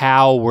about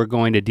how we're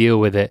going to deal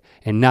with it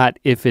and not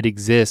if it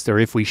exists or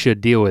if we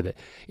should deal with it?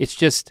 It's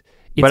just,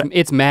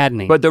 it's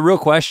maddening. But the real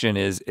question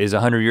is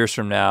 100 years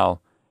from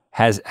now,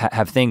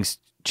 have things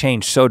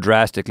changed so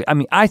drastically? I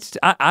mean,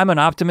 I'm an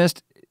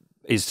optimist,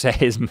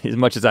 as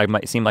much as I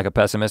might seem like a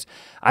pessimist.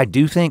 I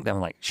do think that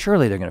I'm like,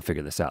 surely they're gonna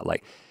figure this out.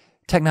 Like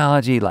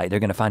technology, like they're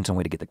gonna find some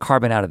way to get the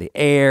carbon out of the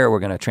air. We're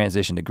gonna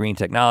transition to green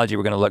technology.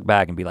 We're gonna look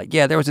back and be like,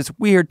 yeah, there was this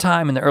weird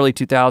time in the early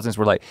 2000s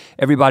where like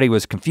everybody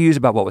was confused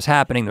about what was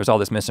happening. There was all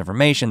this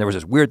misinformation. There was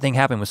this weird thing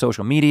happening with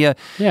social media.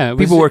 Yeah,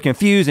 people were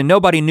confused and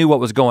nobody knew what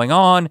was going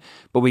on,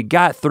 but we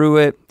got through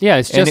it. Yeah,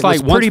 it's just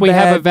like once we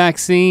have a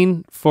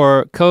vaccine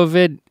for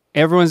COVID,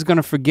 everyone's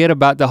gonna forget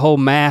about the whole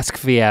mask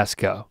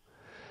fiasco.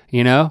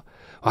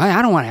 well,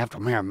 I don't want to have to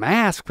wear a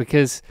mask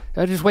because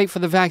I'll just wait for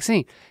the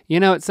vaccine. You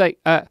know, it's like,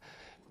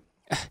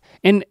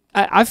 and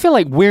I feel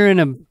like we're in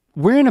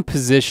a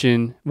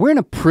position, we're in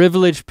a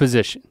privileged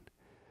position,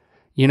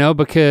 you know,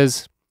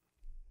 because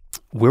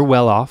we're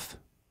well off.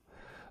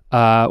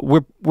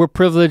 We're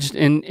privileged,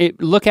 and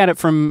look at it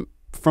from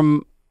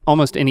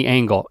almost any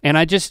angle. And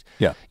I just,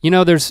 you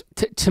know, there's,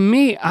 to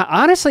me,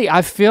 honestly,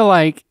 I feel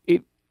like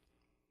it,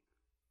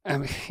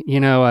 you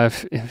know,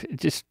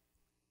 just,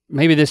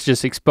 maybe this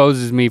just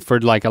exposes me for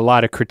like a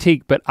lot of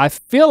critique, but I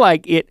feel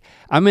like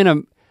I'm in a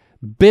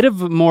bit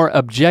of a more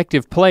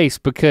objective place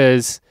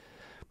because,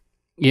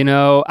 you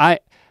know,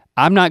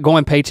 I'm not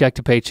going paycheck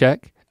to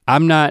paycheck.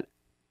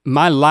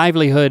 My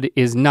livelihood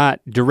is not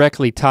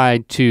directly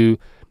tied to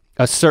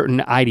a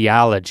certain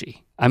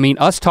ideology. I mean,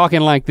 us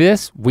talking like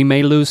this, we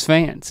may lose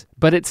fans,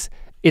 but it's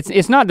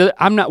not,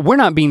 we're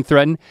not being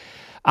threatened.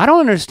 I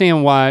don't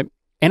understand why,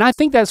 and I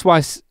think that's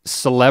why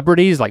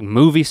celebrities like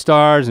movie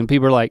stars and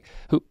people are like,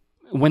 who,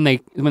 when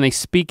they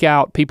speak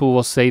out, people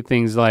will say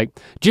things like,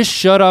 just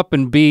shut up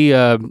and be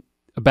a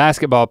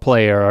basketball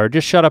player, or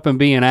just shut up and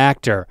be an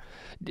actor.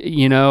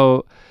 You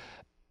know,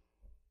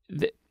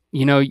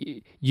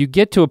 you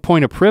get to a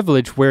point of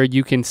privilege where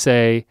you can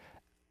say,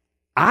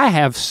 I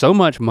have so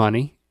much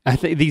money. I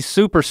think these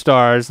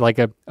superstars like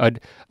a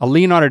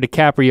Leonardo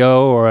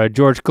DiCaprio or a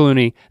George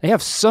Clooney, they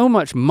have so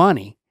much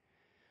money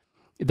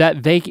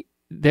that they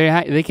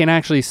can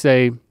actually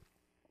say,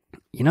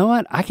 you know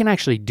what, I can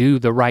actually do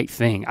the right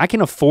thing. I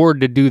can afford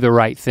to do the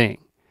right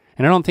thing.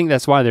 And I don't think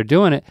that's why they're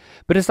doing it,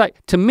 but it's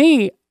like, to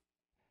me,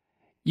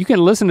 you can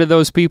listen to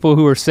those people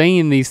who are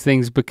saying these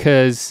things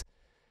because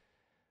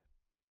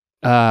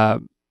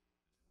they're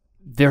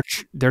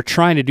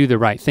trying to do the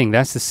right thing.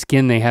 That's the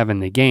skin they have in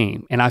the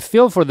game. And I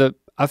feel for the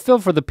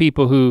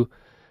people who,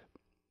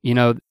 you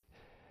know,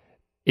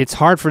 it's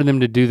hard for them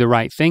to do the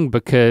right thing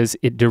because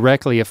it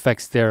directly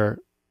affects their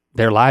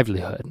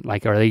livelihood.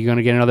 Like, are they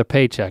gonna get another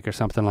paycheck or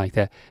something like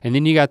that? And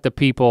then you got the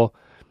people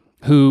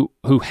who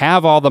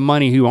have all the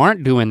money who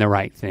aren't doing the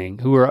right thing,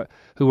 who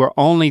are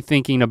only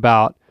thinking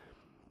about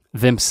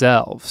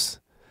themselves.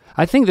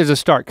 I think there's a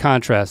stark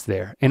contrast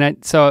there.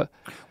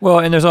 Well,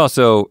 and there's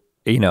also,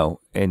 you know,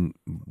 and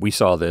we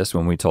saw this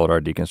when we told our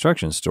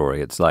deconstruction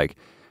story. It's like,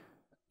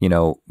 you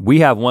know,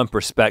 we have one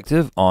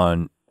perspective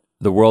on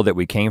the world that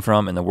we came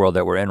from and the world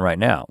that we're in right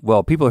now.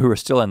 Well, people who are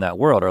still in that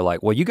world are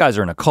like, well, you guys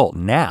are in a cult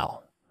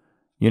now.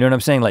 You know what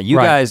I'm saying? Like you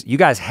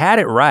guys had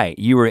it right.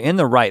 You were in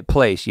the right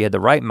place. You had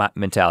the right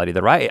mentality,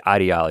 the right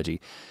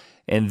ideology.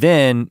 And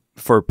then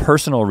for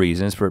personal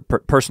reasons, for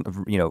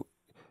personal, you know,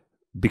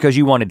 because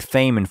you wanted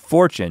fame and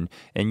fortune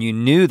and you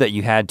knew that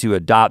you had to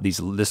adopt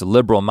this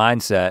liberal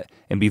mindset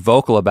and be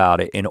vocal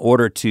about it in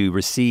order to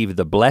receive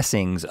the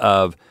blessings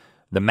of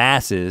the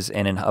masses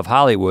and of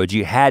Hollywood,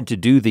 you had to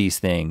do these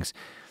things.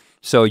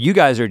 So you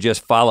guys are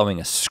just following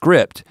a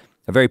script,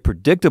 a very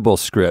predictable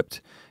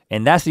script,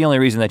 and that's the only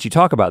reason that you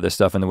talk about this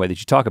stuff in the way that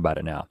you talk about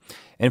it now.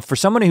 And for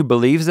someone who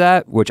believes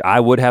that, which I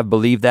would have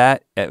believed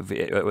that at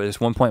this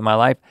one point in my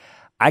life,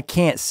 I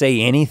can't say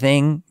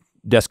anything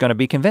that's gonna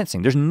be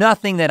convincing. There's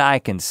nothing that I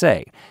can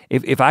say.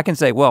 If I can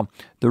say, well,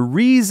 the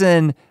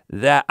reason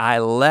that I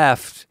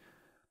left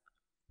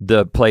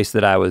the place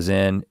that I was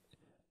in,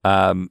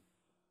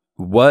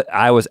 what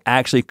I was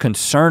actually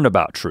concerned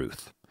about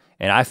truth.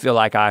 And I feel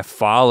like I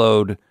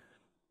followed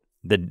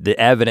the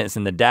evidence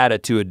and the data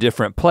to a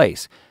different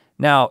place.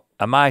 Now,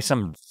 am I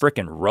some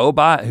freaking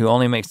robot who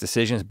only makes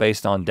decisions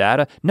based on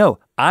data? No,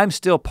 I'm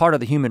still part of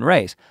the human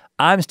race.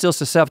 I'm still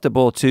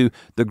susceptible to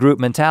the group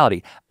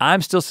mentality.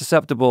 I'm still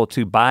susceptible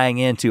to buying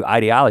into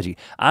ideology.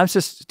 I'm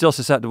still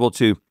susceptible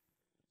to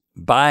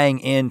buying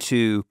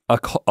into a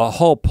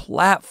whole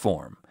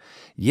platform.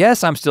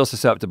 Yes, I'm still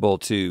susceptible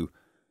to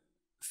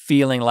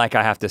feeling like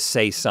I have to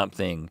say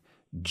something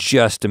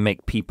just to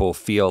make people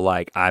feel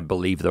like I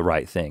believe the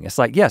right thing. It's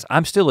like, yes,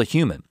 I'm still a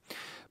human,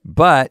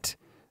 but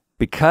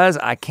because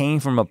I came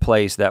from a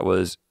place that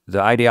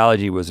the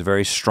ideology was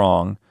very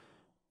strong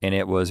and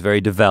it was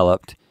very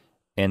developed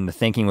and the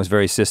thinking was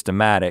very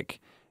systematic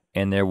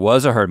and there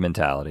was a herd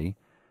mentality,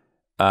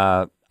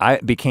 I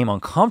became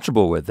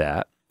uncomfortable with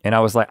that. And I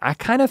was like, I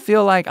kind of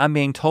feel like I'm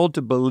being told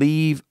to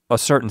believe a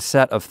certain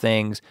set of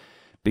things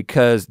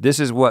because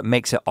this is what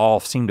makes it all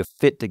seem to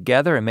fit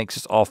together and makes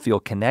us all feel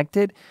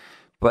connected.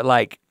 But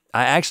like,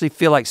 I actually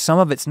feel like some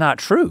of it's not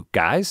true,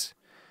 guys.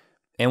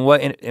 And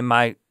what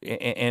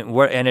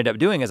ended up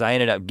doing is I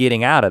ended up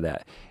getting out of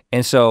that.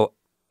 And so,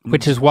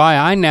 which is why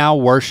I now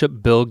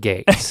worship Bill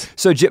Gates.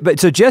 so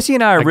Jesse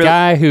and I are a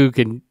guy who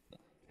can.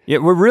 Yeah,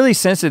 we're really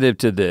sensitive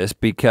to this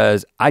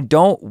because I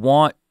don't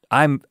want.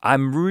 I'm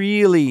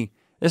really.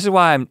 This is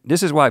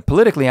why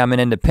politically I'm an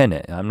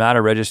independent. I'm not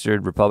a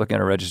registered Republican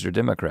or registered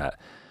Democrat.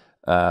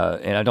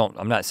 And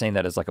I'm not saying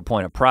that as like a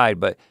point of pride,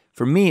 but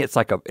for me it's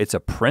like it's a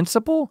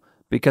principle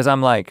because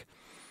I'm like,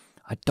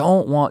 I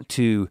don't want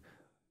to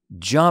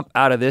jump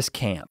out of this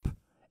camp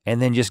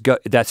and then just go,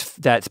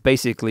 that's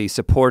basically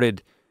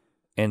supported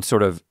and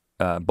sort of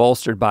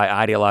bolstered by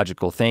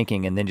ideological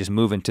thinking and then just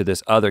move into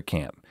this other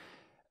camp.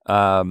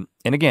 And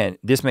again,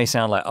 this may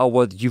sound like, oh,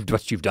 well, you've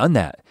done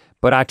that.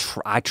 But I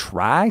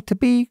try to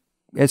be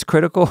as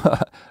critical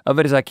of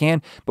it as I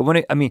can. But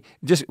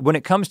when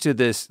it comes to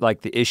this,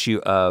 like the issue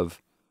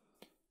of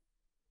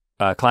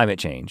climate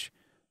change,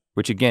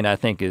 which again, I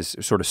think is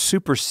sort of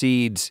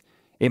supersedes,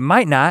 it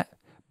might not,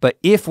 but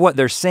if what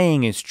they're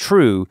saying is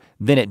true,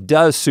 then it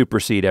does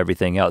supersede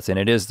everything else. And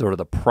it is sort of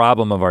the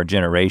problem of our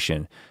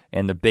generation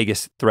and the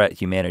biggest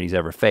threat humanity's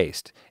ever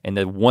faced. And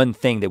the one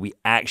thing that we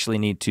actually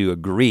need to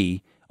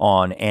agree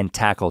on and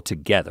tackle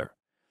together.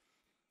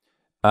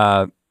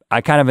 I'm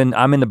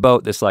in the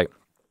boat that's like,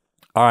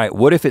 all right,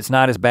 what if it's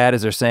not as bad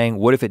as they're saying?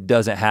 What if it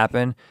doesn't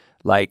happen?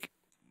 Like,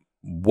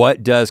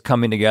 what does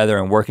coming together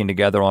and working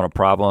together on a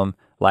problem,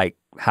 like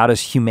how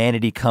does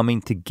humanity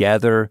coming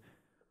together,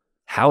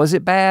 how is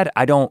it bad?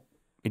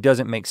 It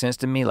doesn't make sense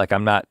to me. Like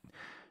I'm not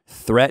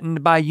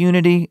threatened by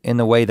unity in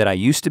the way that I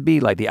used to be.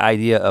 Like the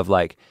idea of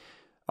like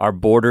our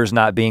borders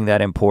not being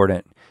that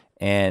important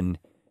and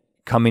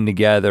coming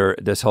together,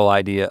 this whole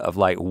idea of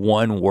like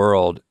one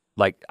world.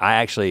 Like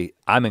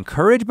I'm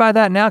encouraged by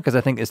that now because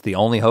I think it's the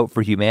only hope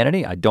for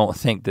humanity. I don't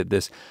think that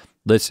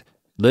let's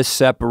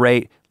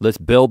separate, let's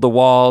build the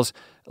walls,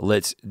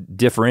 let's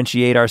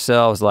differentiate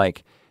ourselves.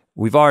 Like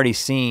we've already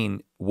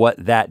seen what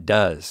that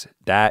does.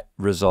 That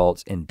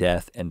results in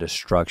death and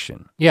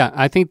destruction. Yeah,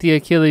 I think the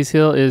Achilles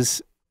heel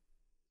is,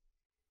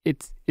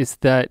 it's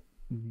that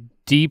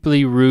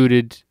deeply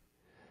rooted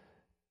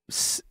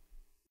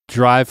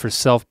drive for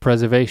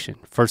self-preservation.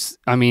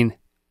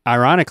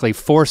 Ironically,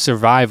 for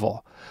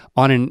survival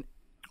on an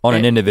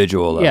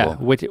individual level.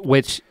 Yeah,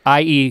 which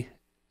i.e.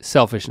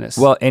 selfishness.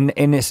 Well, and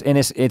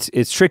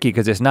it's tricky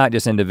because it's not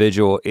just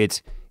individual,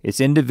 it's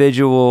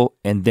individual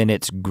and then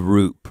it's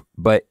group,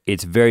 but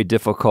it's very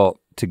difficult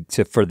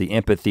for the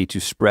empathy to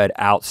spread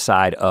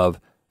outside of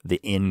the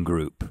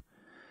in-group.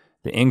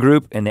 The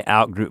in-group and the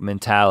out-group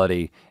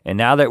mentality. And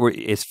now that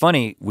it's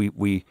funny,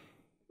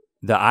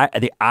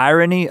 the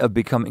irony of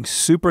becoming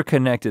super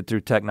connected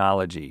through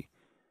technology,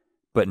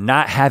 but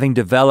not having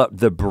developed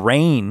the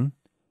brain,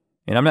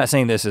 and I'm not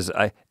saying this is,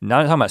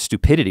 not talking about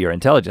stupidity or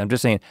intelligence, I'm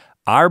just saying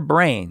our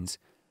brains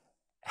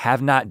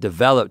have not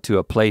developed to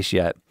a place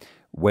yet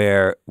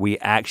where we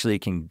actually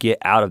can get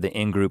out of the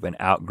in-group and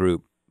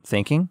out-group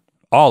thinking,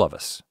 all of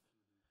us.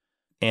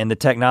 And the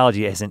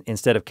technology has,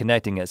 instead of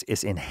connecting us,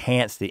 it's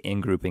enhanced the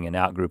in-grouping and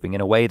out-grouping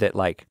in a way that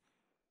like,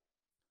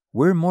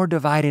 we're more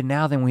divided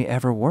now than we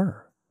ever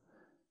were.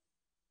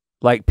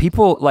 Like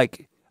people,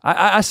 like,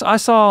 I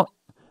saw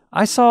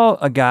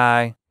a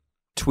guy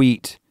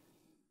tweet,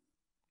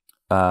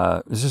 he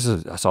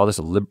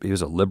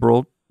was a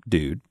liberal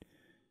dude,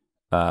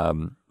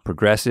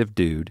 progressive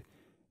dude,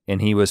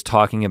 and he was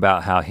talking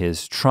about how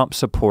his Trump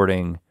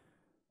supporting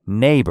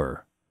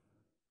neighbor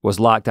was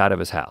locked out of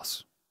his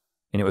house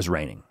and it was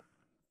raining.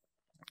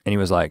 And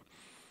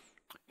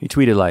he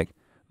tweeted like,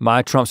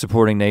 my Trump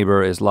supporting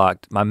neighbor is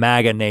locked, my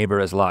MAGA neighbor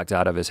is locked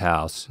out of his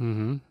house.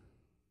 Mm-hmm.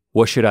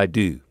 What should I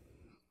do?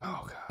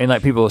 Oh, God. And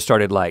like people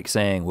started like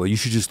saying, well, you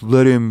should just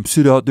let him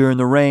sit out there in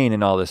the rain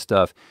and all this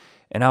stuff.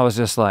 And I was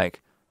just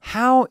like,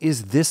 how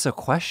is this a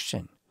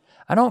question?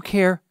 I don't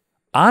care.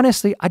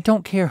 Honestly, I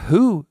don't care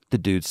who the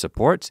dude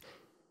supports.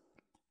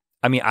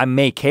 I mean, I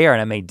may care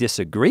and I may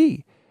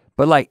disagree,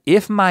 but like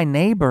if my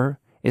neighbor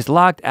is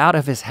locked out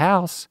of his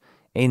house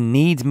and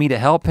needs me to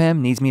help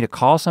him, needs me to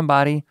call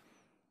somebody,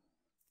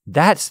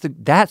 that's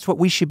what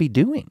we should be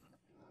doing.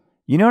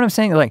 You know what I'm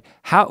saying? Like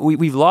how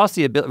we've lost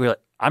the ability, we're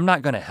like, I'm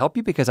not gonna help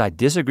you because I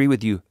disagree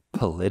with you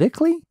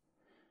politically?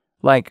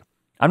 Like,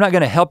 I'm not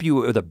gonna help you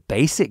with a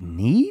basic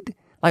need?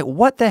 Like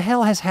what the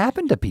hell has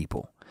happened to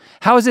people?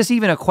 How is this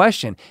even a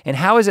question? And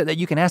how is it that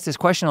you can ask this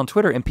question on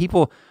Twitter and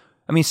people,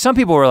 I mean, some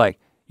people were like,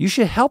 you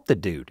should help the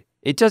dude.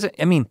 It doesn't,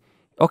 I mean,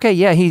 okay,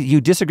 yeah,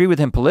 you disagree with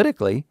him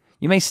politically.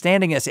 You may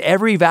stand against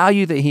every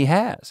value that he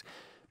has,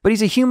 but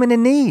he's a human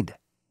in need.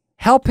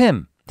 Help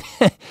him.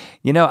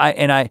 You know,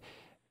 I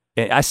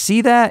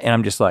see that and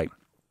I'm just like,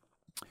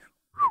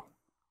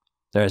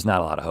 there's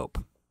not a lot of hope.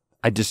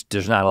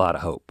 There's not a lot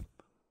of hope.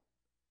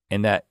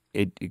 And that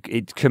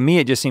it to me,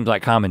 it just seems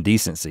like common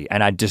decency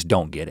and I just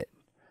don't get it.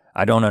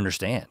 I don't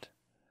understand,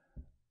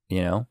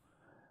 you know?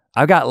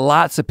 I've got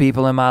lots of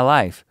people in my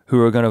life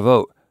who are gonna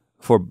vote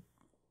for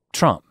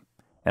Trump.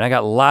 And I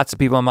got lots of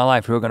people in my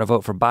life who are gonna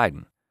vote for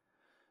Biden.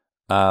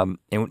 And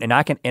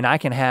I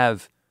can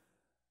have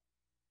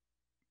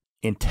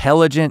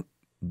intelligent,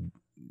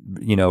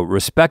 you know,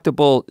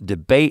 respectable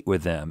debate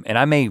with them. And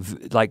I may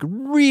like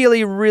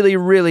really, really,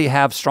 really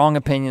have strong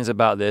opinions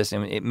about this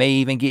and it may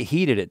even get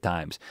heated at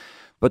times.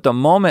 But the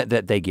moment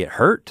that they get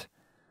hurt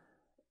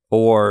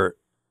or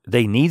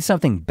they need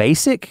something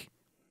basic,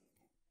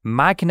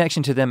 my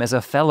connection to them as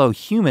a fellow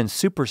human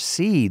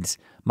supersedes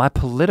my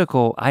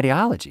political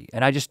ideology.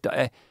 And I just,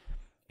 and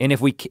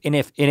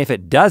if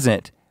it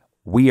doesn't,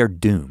 we are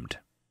doomed.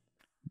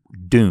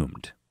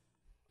 Doomed.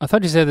 I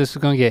thought you said this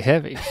was gonna get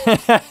heavy.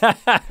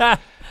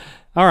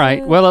 All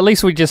right, well, at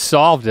least we just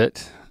solved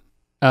it.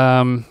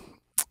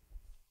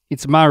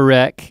 It's my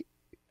wreck.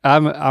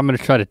 I'm gonna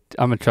try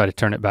to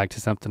turn it back to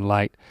something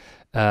light.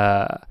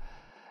 I'm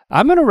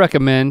gonna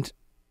recommend,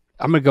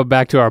 I'm gonna go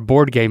back to our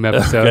board game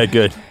episode. Okay,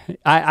 good.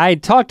 I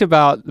talked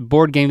about the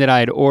board game that I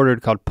had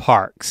ordered called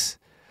Parks.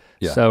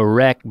 Yeah. So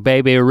wreck,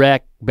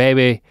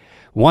 baby,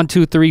 1,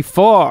 2, 3,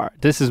 4.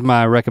 This is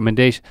my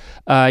recommendation.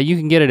 You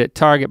can get it at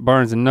Target,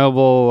 Barnes and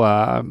Noble,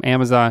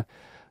 Amazon.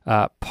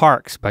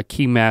 Parks by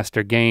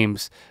Keymaster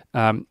Games.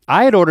 I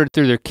had ordered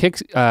through their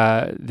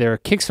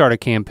Kickstarter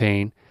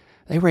campaign.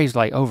 They raised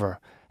like over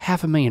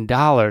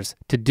 $500,000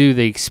 to do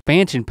the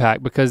expansion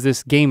pack because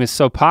this game is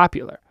so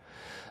popular.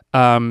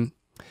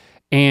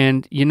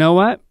 And you know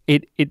what?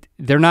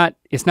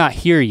 It's not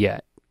here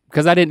yet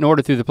because I didn't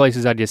order through the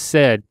places I just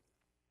said.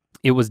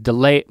 It was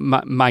delayed.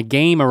 My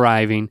game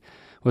arriving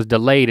was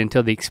delayed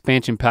until the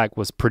expansion pack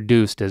was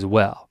produced as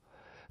well,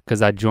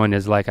 because I joined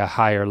as like a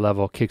higher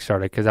level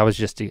Kickstarter because I was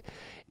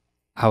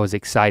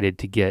excited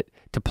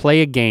to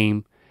play a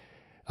game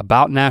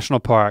about national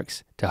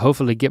parks to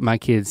hopefully get my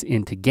kids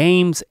into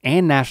games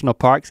and national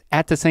parks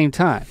at the same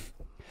time.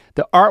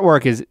 The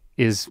artwork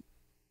is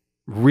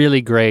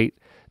really great.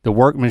 The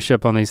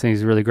workmanship on these things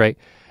is really great.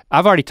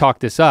 I've already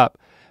talked this up,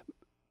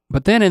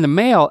 but then in the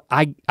mail,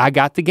 I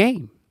got the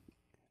game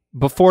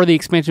before the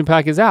expansion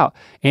pack is out.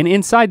 And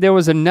inside there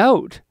was a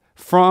note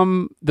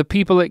from the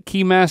people at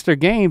Keymaster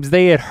Games.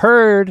 They had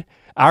heard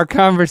our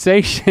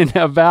conversation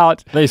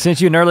about— They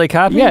sent you an early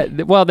copy? Yeah,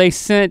 well they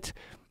sent,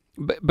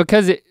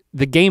 because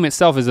the game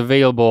itself is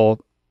available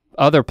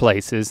other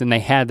places and they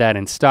had that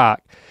in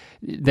stock,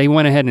 they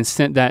went ahead and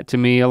sent that to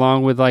me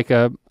along with like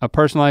a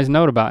personalized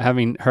note about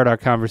having heard our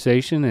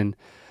conversation and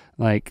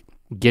like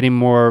getting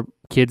more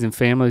kids and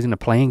families into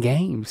playing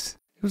games.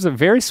 It was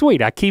very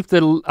sweet. I keep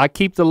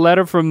the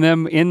letter from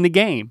them in the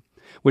game,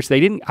 which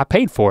they didn't. I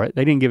paid for it.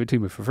 They didn't give it to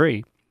me for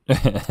free.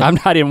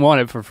 I didn't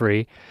want it for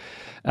free.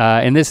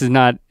 And this is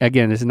not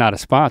a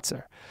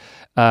sponsor.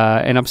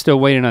 And I'm still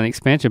waiting on the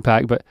expansion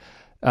pack. But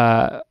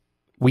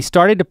we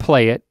started to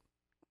play it.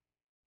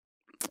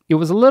 It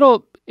was a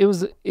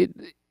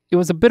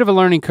bit of a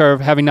learning curve,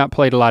 having not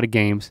played a lot of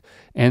games.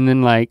 And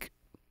then like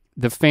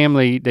the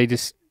family, they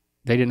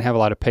didn't have a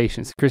lot of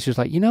patience. Chris was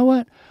like, you know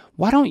what?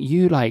 Why don't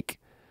you like?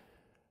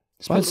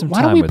 Why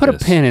don't we put a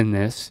pin in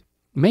this?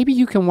 Maybe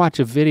you can watch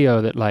a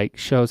video that like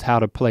shows how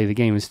to play the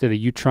game instead of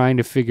you trying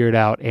to figure it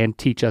out and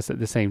teach us at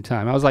the same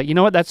time. I was like, you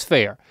know what, that's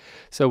fair.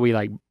 So we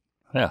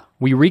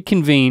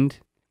reconvened.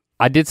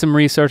 I did some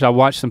research, I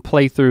watched some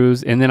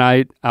playthroughs, and then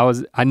I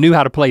knew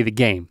how to play the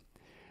game.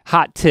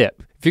 Hot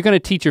tip, if you're gonna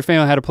teach your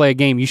family how to play a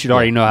game, you should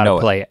already know how to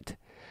play it.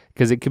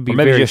 Because it could be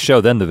maybe just show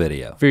them the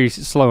video. Very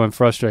slow and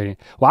frustrating.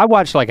 Well, I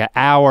watched like an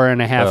hour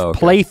and a half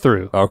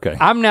playthrough. Okay.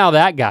 I'm now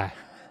that guy.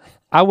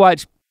 I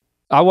watch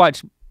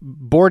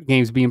board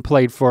games being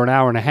played for an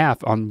hour and a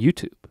half on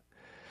YouTube.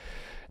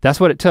 That's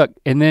what it took.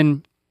 And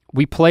then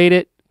we played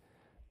it.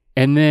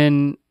 And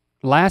then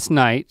last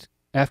night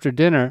after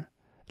dinner,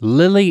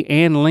 Lily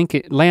and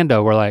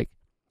Lando were like,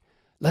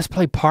 let's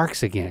play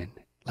Parks again.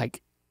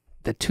 Like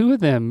the two of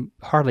them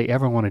hardly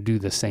ever want to do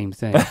the same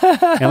thing.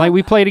 And like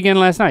we played again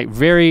last night.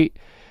 Very,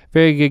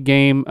 very good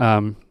game.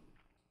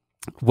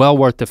 Well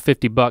worth the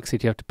 $50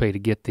 that you have to pay to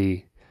get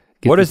the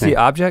What is the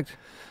object?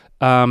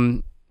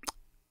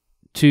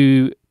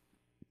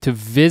 To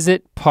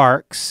visit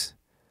parks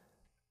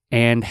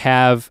and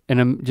have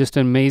just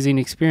an amazing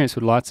experience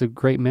with lots of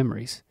great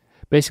memories.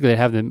 Basically, they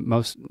have the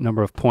most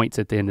number of points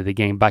at the end of the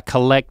game by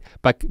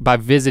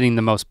visiting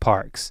the most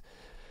parks.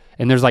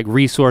 And there's like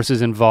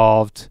resources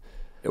involved.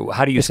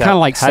 How do you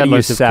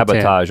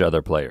sabotage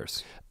other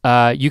players?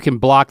 You can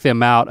block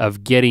them out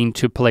of getting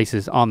to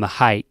places on the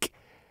hike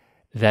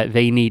that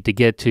they need to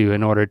get to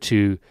in order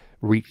to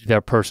reach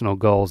their personal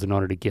goals, in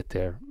order to get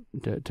there,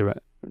 to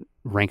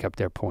rank up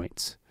their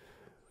points.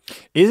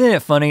 Isn't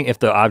it funny if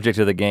the object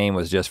of the game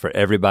was just for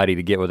everybody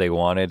to get what they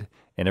wanted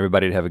and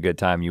everybody to have a good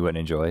time, you wouldn't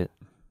enjoy it?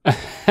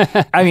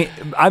 I mean,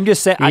 I'm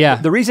just saying. Yeah.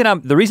 The reason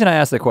I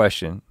asked the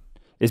question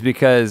is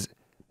because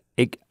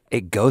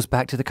it goes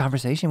back to the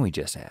conversation we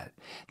just had.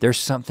 There's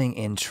something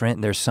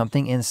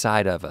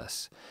inside of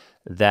us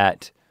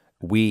that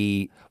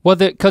we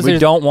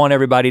don't want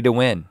everybody to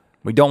win.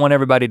 We don't want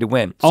everybody to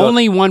win. So,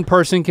 only one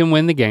person can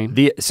win the game.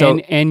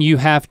 And you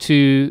have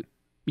to.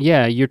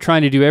 Yeah, you're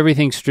trying to do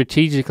everything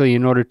strategically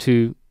in order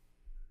to,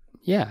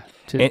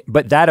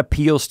 but that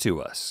appeals to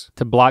us.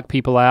 To block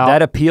people out.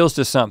 That appeals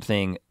to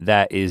something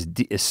that is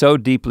so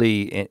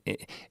deeply,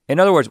 in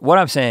other words, what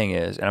I'm saying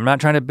is, and I'm not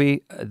trying to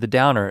be the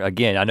downer,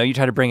 again, I know you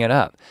try to bring it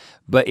up,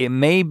 but it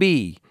may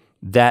be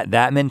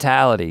that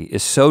mentality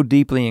is so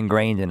deeply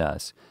ingrained in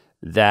us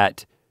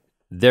that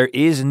there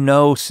is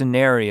no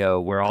scenario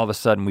where all of a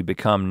sudden we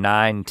become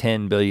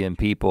 9-10 billion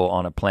people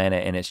on a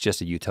planet and it's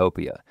just a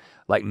utopia.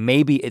 Like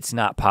maybe it's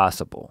not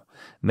possible.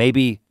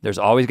 Maybe there's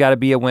always gotta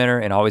be a winner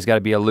and always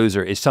gotta be a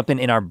loser. It's something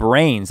in our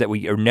brains that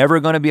we are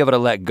never gonna be able to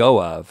let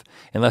go of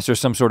unless there's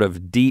some sort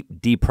of deep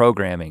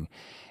deprogramming.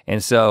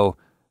 And so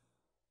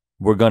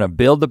we're gonna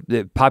build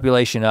the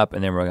population up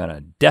and then we're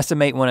gonna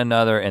decimate one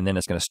another and then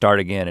it's gonna start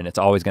again and it's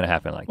always gonna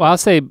happen like that. Well, I'll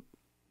say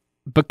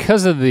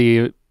because of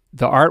the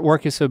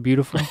artwork is so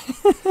beautiful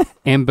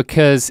And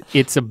because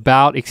it's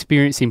about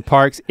experiencing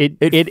parks,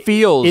 it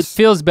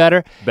feels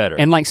better.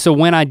 And like, so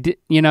when I did,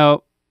 you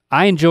know,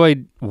 I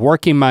enjoyed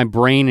working my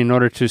brain in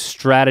order to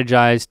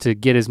strategize to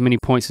get as many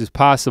points as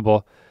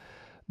possible.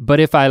 But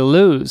if I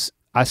lose,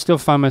 I still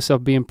find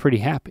myself being pretty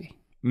happy.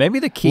 Maybe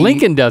the key.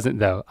 Lincoln doesn't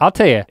though, I'll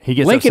tell you.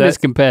 Lincoln is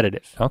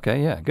competitive.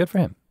 Okay, yeah, good for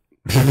him.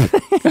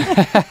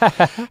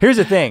 Here's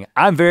the thing,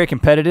 I'm very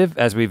competitive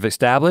as we've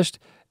established,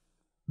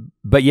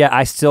 but yeah,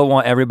 I still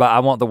want everybody, I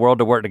want the world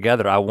to work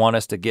together. I want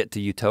us to get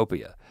to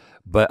utopia,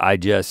 but I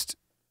just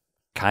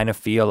kind of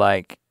feel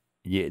like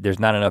there's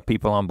not enough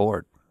people on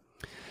board.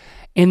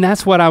 And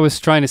that's what I was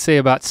trying to say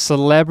about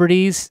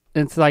celebrities.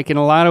 It's like in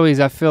a lot of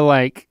ways, I feel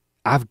like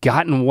I've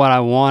gotten what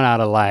I want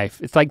out of life.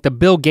 It's like the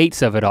Bill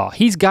Gates of it all.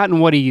 He's gotten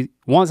what he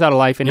wants out of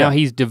life and now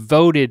he's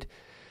devoted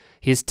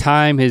his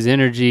time, his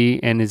energy,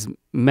 and his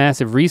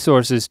massive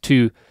resources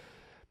to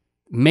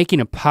making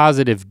a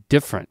positive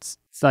difference.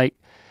 It's like,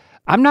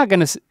 I'm not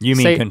gonna You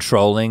mean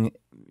controlling,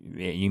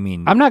 you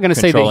mean I'm not gonna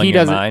say that he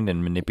doesn't, mind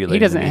and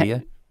manipulating the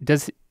media?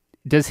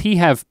 Does he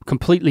have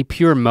completely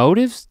pure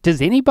motives?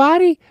 Does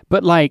anybody?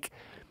 But like,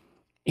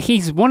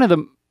 he's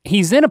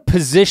in a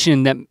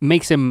position that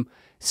makes him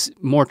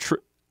more,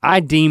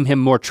 I deem him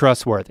more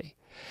trustworthy.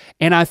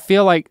 And I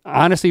feel like,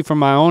 honestly, from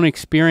my own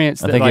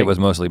experience, I think it was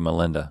mostly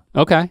Melinda.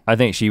 Okay. I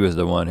think she was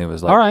the one who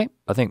was like, all right.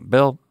 I think,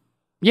 Bill,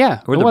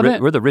 yeah,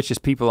 we're the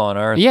richest people on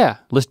earth. Yeah.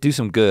 Let's do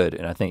some good.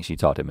 And I think she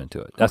talked him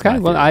into it. That's okay,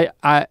 well,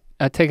 I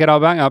take it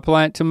all back, I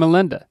apply it to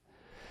Melinda.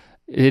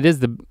 It is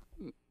the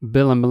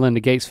Bill and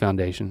Melinda Gates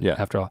Foundation,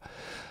 after all.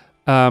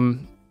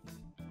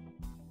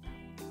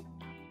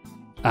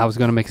 I was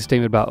gonna make a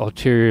statement about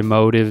ulterior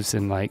motives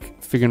and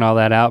like figuring all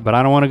that out, but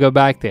I don't wanna go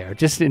back there.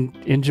 Just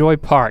enjoy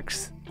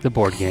Parks, the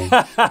board game.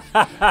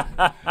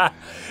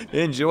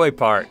 Enjoy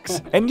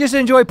Parks. And just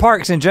enjoy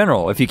Parks in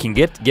general, if you can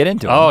get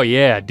into them. Oh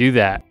yeah, do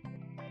that.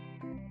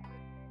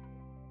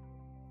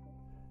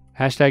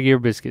 Hashtag Ear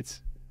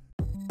Biscuits.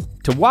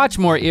 To watch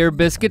more Ear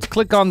Biscuits,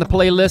 click on the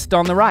playlist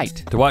on the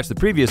right. To watch the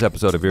previous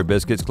episode of Ear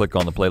Biscuits, click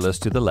on the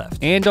playlist to the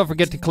left. And don't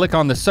forget to click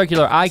on the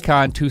circular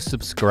icon to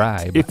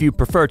subscribe. If you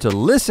prefer to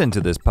listen to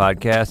this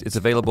podcast, it's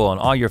available on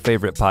all your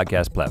favorite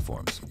podcast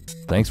platforms.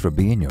 Thanks for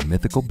being your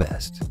mythical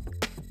best.